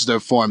change their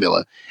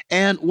formula.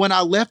 And when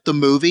I left the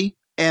movie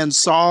and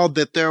saw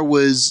that there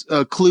was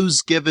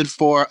clues given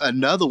for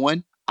another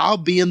one, I'll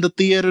be in the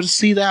theater to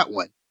see that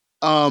one.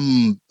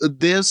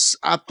 This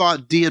I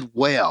thought did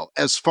well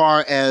as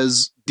far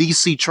as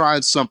DC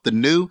tried something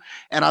new.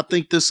 And I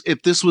think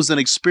if this was an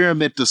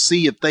experiment to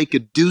see if they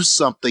could do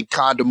something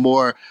kind of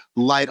more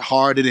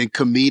lighthearted and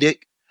comedic,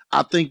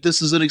 I think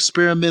this is an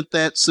experiment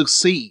that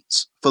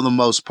succeeds for the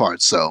most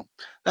part. So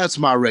that's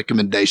my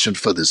recommendation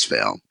for this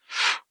film.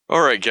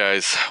 All right,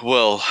 guys.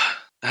 Well,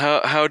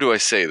 how do I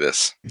say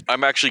this?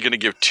 I'm actually going to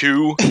give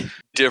two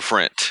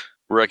different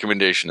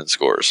recommendation and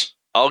scores.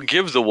 I'll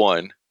give the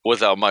one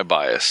without my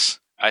bias.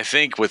 I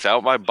think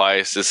without my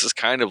bias, this is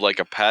kind of like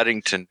a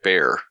Paddington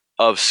Bear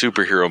of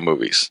superhero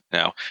movies.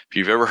 Now, if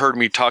you've ever heard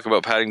me talk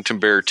about Paddington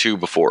Bear 2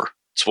 before,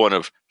 it's one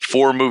of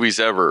 4 movies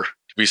ever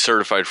to be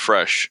certified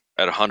fresh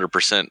at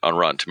 100% on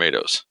Rotten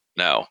Tomatoes.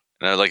 Now,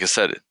 and like I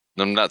said,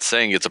 I'm not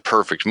saying it's a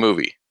perfect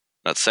movie.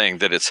 I'm not saying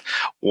that it's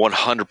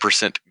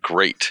 100%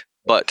 great,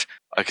 but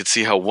I could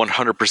see how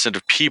 100%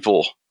 of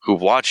people who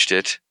watched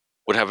it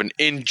would have an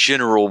in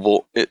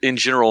general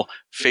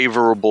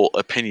favorable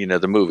opinion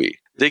of the movie.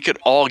 They could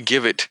all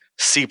give it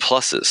C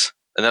pluses,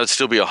 and that would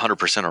still be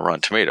 100% on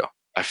Rotten Tomato.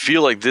 I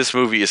feel like this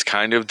movie is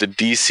kind of the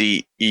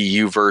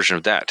DCEU version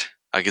of that.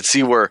 I could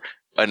see where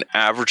an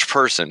average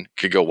person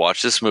could go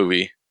watch this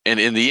movie and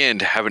in the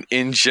end have an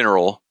in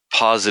general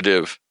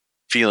positive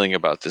feeling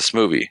about this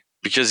movie.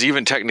 Because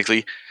even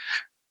technically,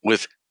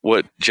 with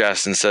what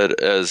Justin said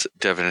as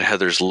Devin and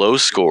Heather's low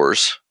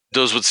scores,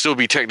 those would still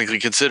be technically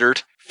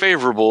considered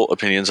favorable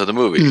opinions of the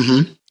movie.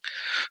 Mm-hmm.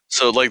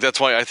 So like that's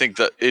why I think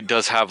that it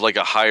does have like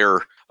a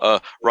higher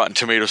Rotten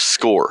Tomatoes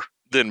score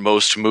than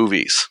most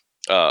movies,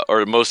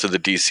 or most of the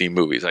DC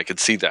movies. I could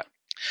see that.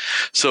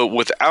 So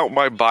without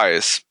my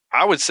bias,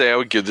 I would say I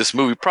would give this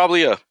movie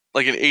probably an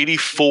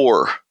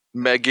 84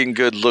 Megan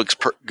Good looks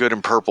good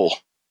in purple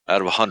out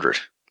of 100.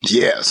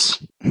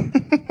 Yes.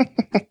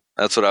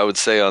 That's what I would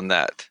say on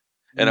that.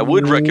 And I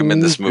would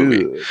recommend this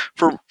movie.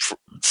 For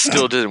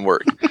still didn't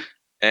work.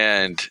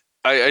 And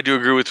I do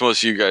agree with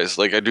most of you guys.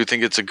 Like I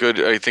think it's a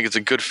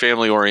good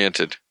family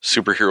oriented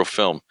superhero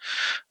film.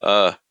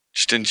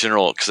 Just in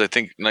general, because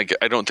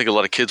I don't think a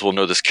lot of kids will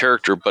know this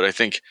character, but I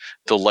think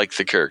they'll like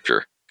the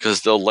character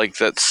because they'll like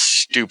that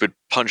stupid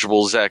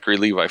punchable Zachary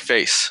Levi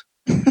face,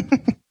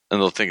 and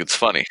they'll think it's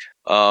funny.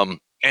 And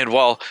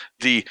while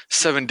the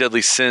 7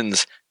 deadly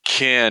sins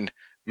can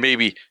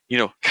maybe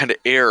kind of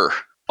err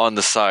on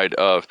the side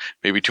of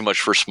maybe too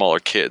much for smaller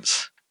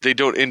kids, they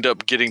don't end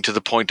up getting to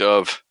the point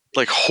of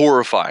like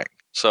horrifying.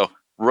 So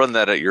run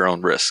that at your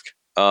own risk.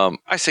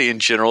 I say in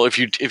general, if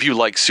you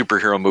like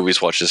superhero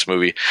movies, watch this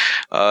movie.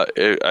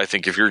 I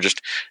think if you're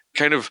just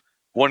kind of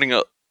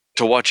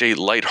to watch a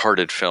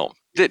lighthearted film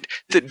that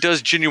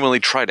does genuinely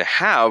try to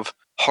have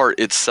heart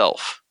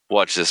itself,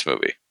 watch this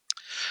movie.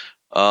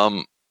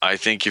 I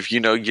think if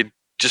you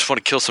just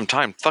want to kill some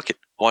time, fuck it,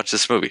 watch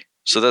this movie.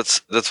 So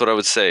that's what I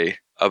would say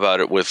about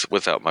it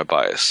without my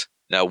bias.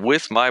 Now,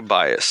 with my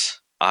bias,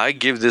 I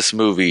give this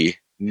movie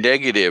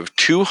negative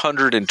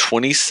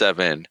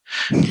 227.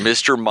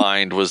 Mr.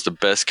 Mind was the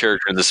best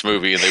character in this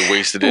movie, and they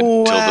wasted it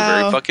until the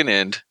very fucking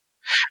end.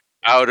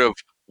 Out of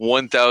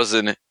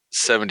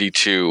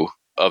 1,072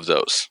 of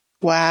those.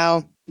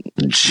 Wow.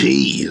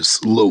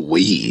 Jeez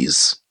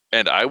Louise.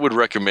 And I would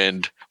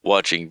recommend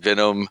watching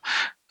Venom,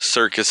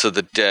 Circus of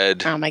the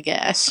Dead. Oh my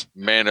gosh.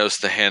 Manos,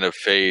 The Hand of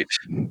Fate.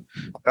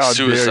 How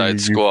Suicide dare you,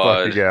 Squad.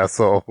 You fucking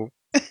asshole.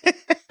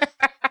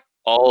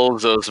 All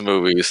of those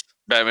movies.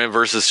 Batman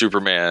vs.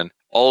 Superman.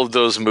 All of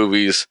those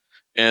movies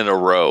in a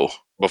row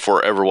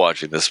before ever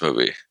watching this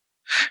movie.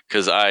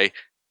 Because I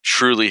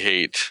truly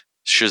hate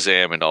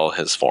Shazam in all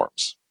his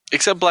forms.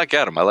 Except Black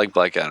Adam. I like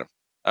Black Adam.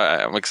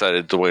 I'm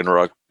excited Dwayne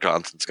Rock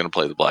Johnson's going to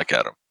play the Black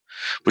Adam.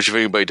 Which, if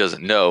anybody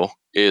doesn't know,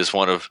 is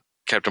one of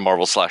Captain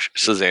Marvel /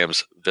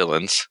 Shazam's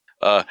villains.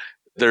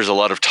 There's a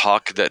lot of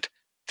talk that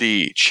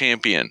the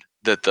champion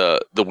that the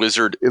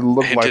wizard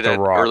hinted like at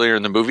earlier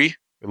in the movie.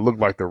 It looked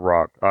like The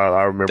Rock.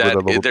 I remember that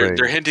little thing.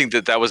 They're hinting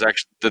that was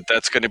actually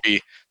that's going to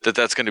be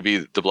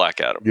the Black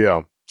Adam.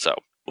 Yeah. So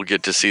we'll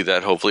get to see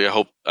that. Hopefully,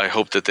 I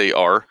hope that they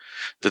are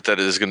that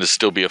is going to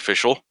still be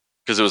official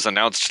because it was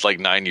announced like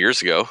 9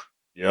 years ago.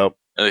 Yep.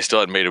 And they still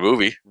hadn't made a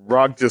movie.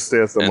 Rock just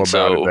said something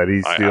about it that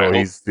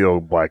he's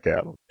still Black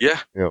Adam. Yeah.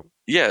 Yep.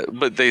 Yeah,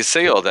 but they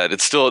say all that.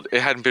 It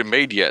hadn't been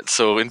made yet.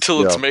 So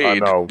until it's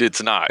made,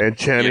 it's not. And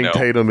Channing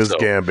Tatum is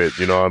Gambit,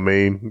 you know what I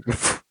mean?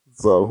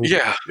 So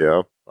yeah.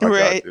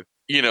 Right.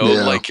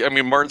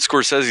 Martin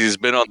Scorsese has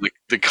been on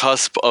the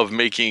cusp of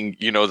making,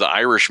 The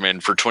Irishman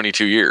for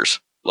 22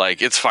 years.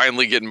 Like, it's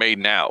finally getting made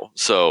now.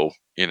 So,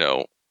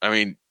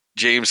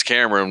 James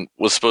Cameron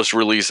was supposed to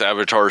release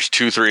Avatars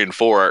 2, 3, and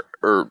 4,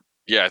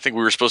 I think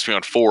we were supposed to be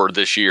on 4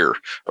 this year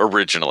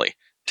originally.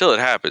 Till it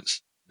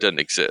happens, doesn't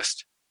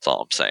exist. That's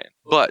all I'm saying.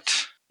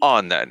 But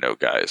on that note,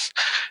 guys,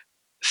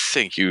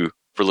 thank you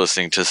for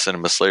listening to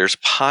Cinema Slayers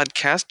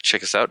podcast.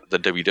 Check us out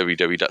at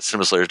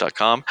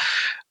www.cinemaslayers.com.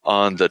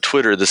 On the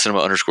Twitter, the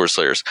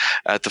Cinema_Slayers.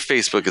 At the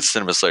Facebook, it's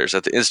Cinema Slayers.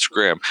 At the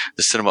Instagram,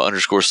 the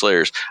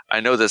Cinema_Slayers. I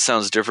know that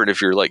sounds different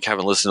if you're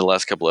haven't listened to the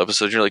last couple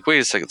episodes. You're like, wait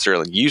a second,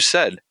 Sterling. You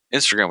said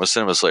Instagram was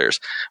Cinema Slayers.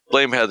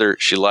 Blame Heather.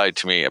 She lied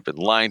to me. I've been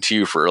lying to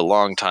you for a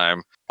long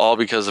time. All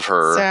because of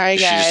her. Sorry,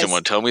 guys. She just didn't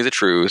want to tell me the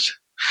truth.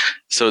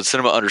 So it's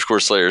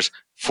Cinema_Slayers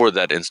for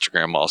that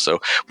Instagram also.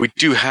 We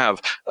do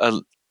have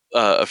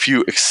a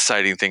few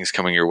exciting things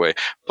coming your way.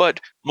 But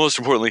most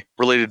importantly,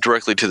 related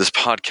directly to this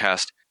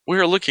podcast, we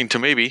are looking to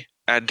maybe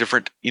add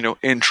different,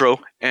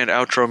 intro and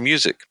outro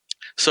music.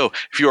 So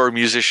if you are a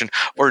musician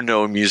or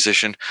know a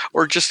musician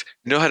or just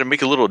know how to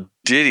make a little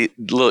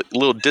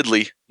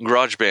diddly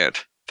garage band,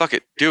 fuck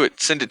it, do it,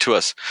 send it to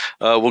us.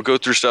 We'll go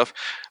through stuff.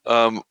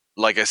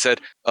 Like I said,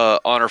 on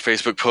our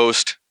Facebook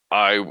post,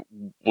 I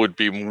would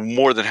be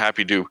more than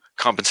happy to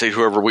compensate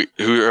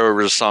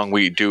whoever's song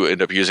we do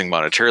end up using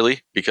monetarily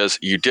because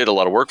you did a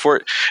lot of work for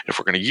it. If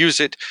we're going to use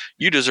it,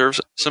 you deserve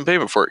some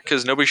payment for it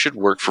because nobody should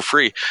work for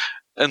free.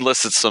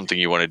 Unless it's something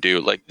you want to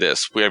do like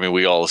this.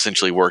 We all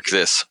essentially work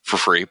this for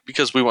free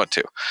because we want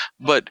to.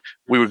 But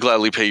we would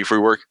gladly pay you for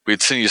your work.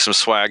 We'd send you some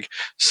swag.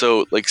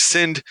 So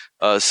send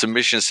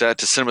submissions to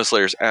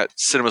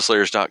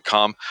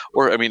cinemaslayers@cinemaslayers.com.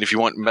 Or, if you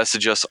want,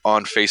 message us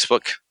on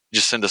Facebook.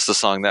 Just send us the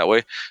song that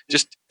way.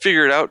 Just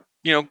figure it out.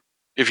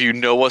 If you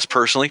know us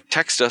personally,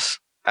 text us.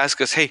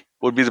 Ask us, hey,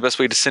 what would be the best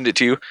way to send it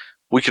to you?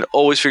 We can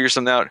always figure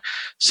something out.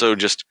 So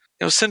just,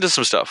 send us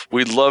some stuff.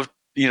 We'd love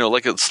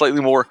a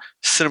slightly more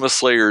Cinema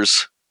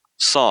Slayers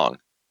song.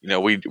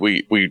 We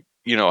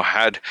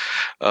had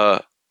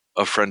a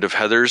friend of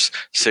Heather's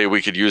say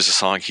we could use a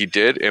song he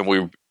did, and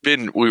we're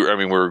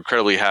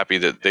incredibly happy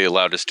that they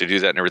allowed us to do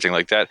that and everything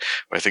like that.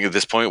 But I think at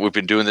this point we've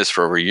been doing this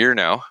for over a year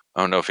now.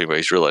 I don't know if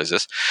anybody's realized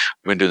this.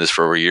 We've been doing this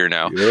for over a year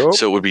now. Yep.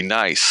 So it would be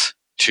nice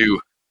to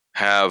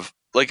have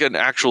an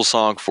actual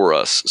song for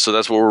us. So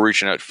that's what we're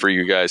reaching out for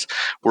you guys.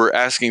 We're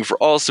asking for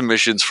all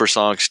submissions for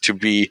songs to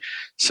be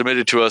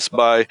submitted to us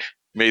by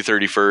May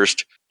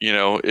 31st.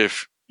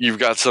 If you've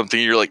got something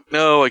you're like,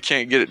 no, I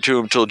can't get it to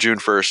him till June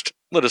 1st,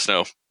 let us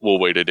know. We'll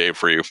wait a day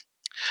for you.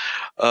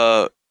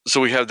 So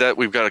we have that.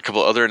 We've got a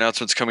couple other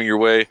announcements coming your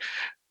way.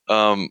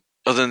 Other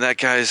than that,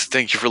 guys,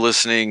 thank you for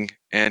listening.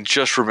 And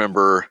just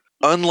remember,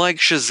 unlike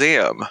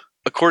Shazam,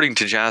 according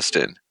to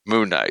Justin,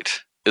 Moon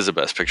Knight is a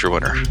Best Picture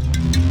winner.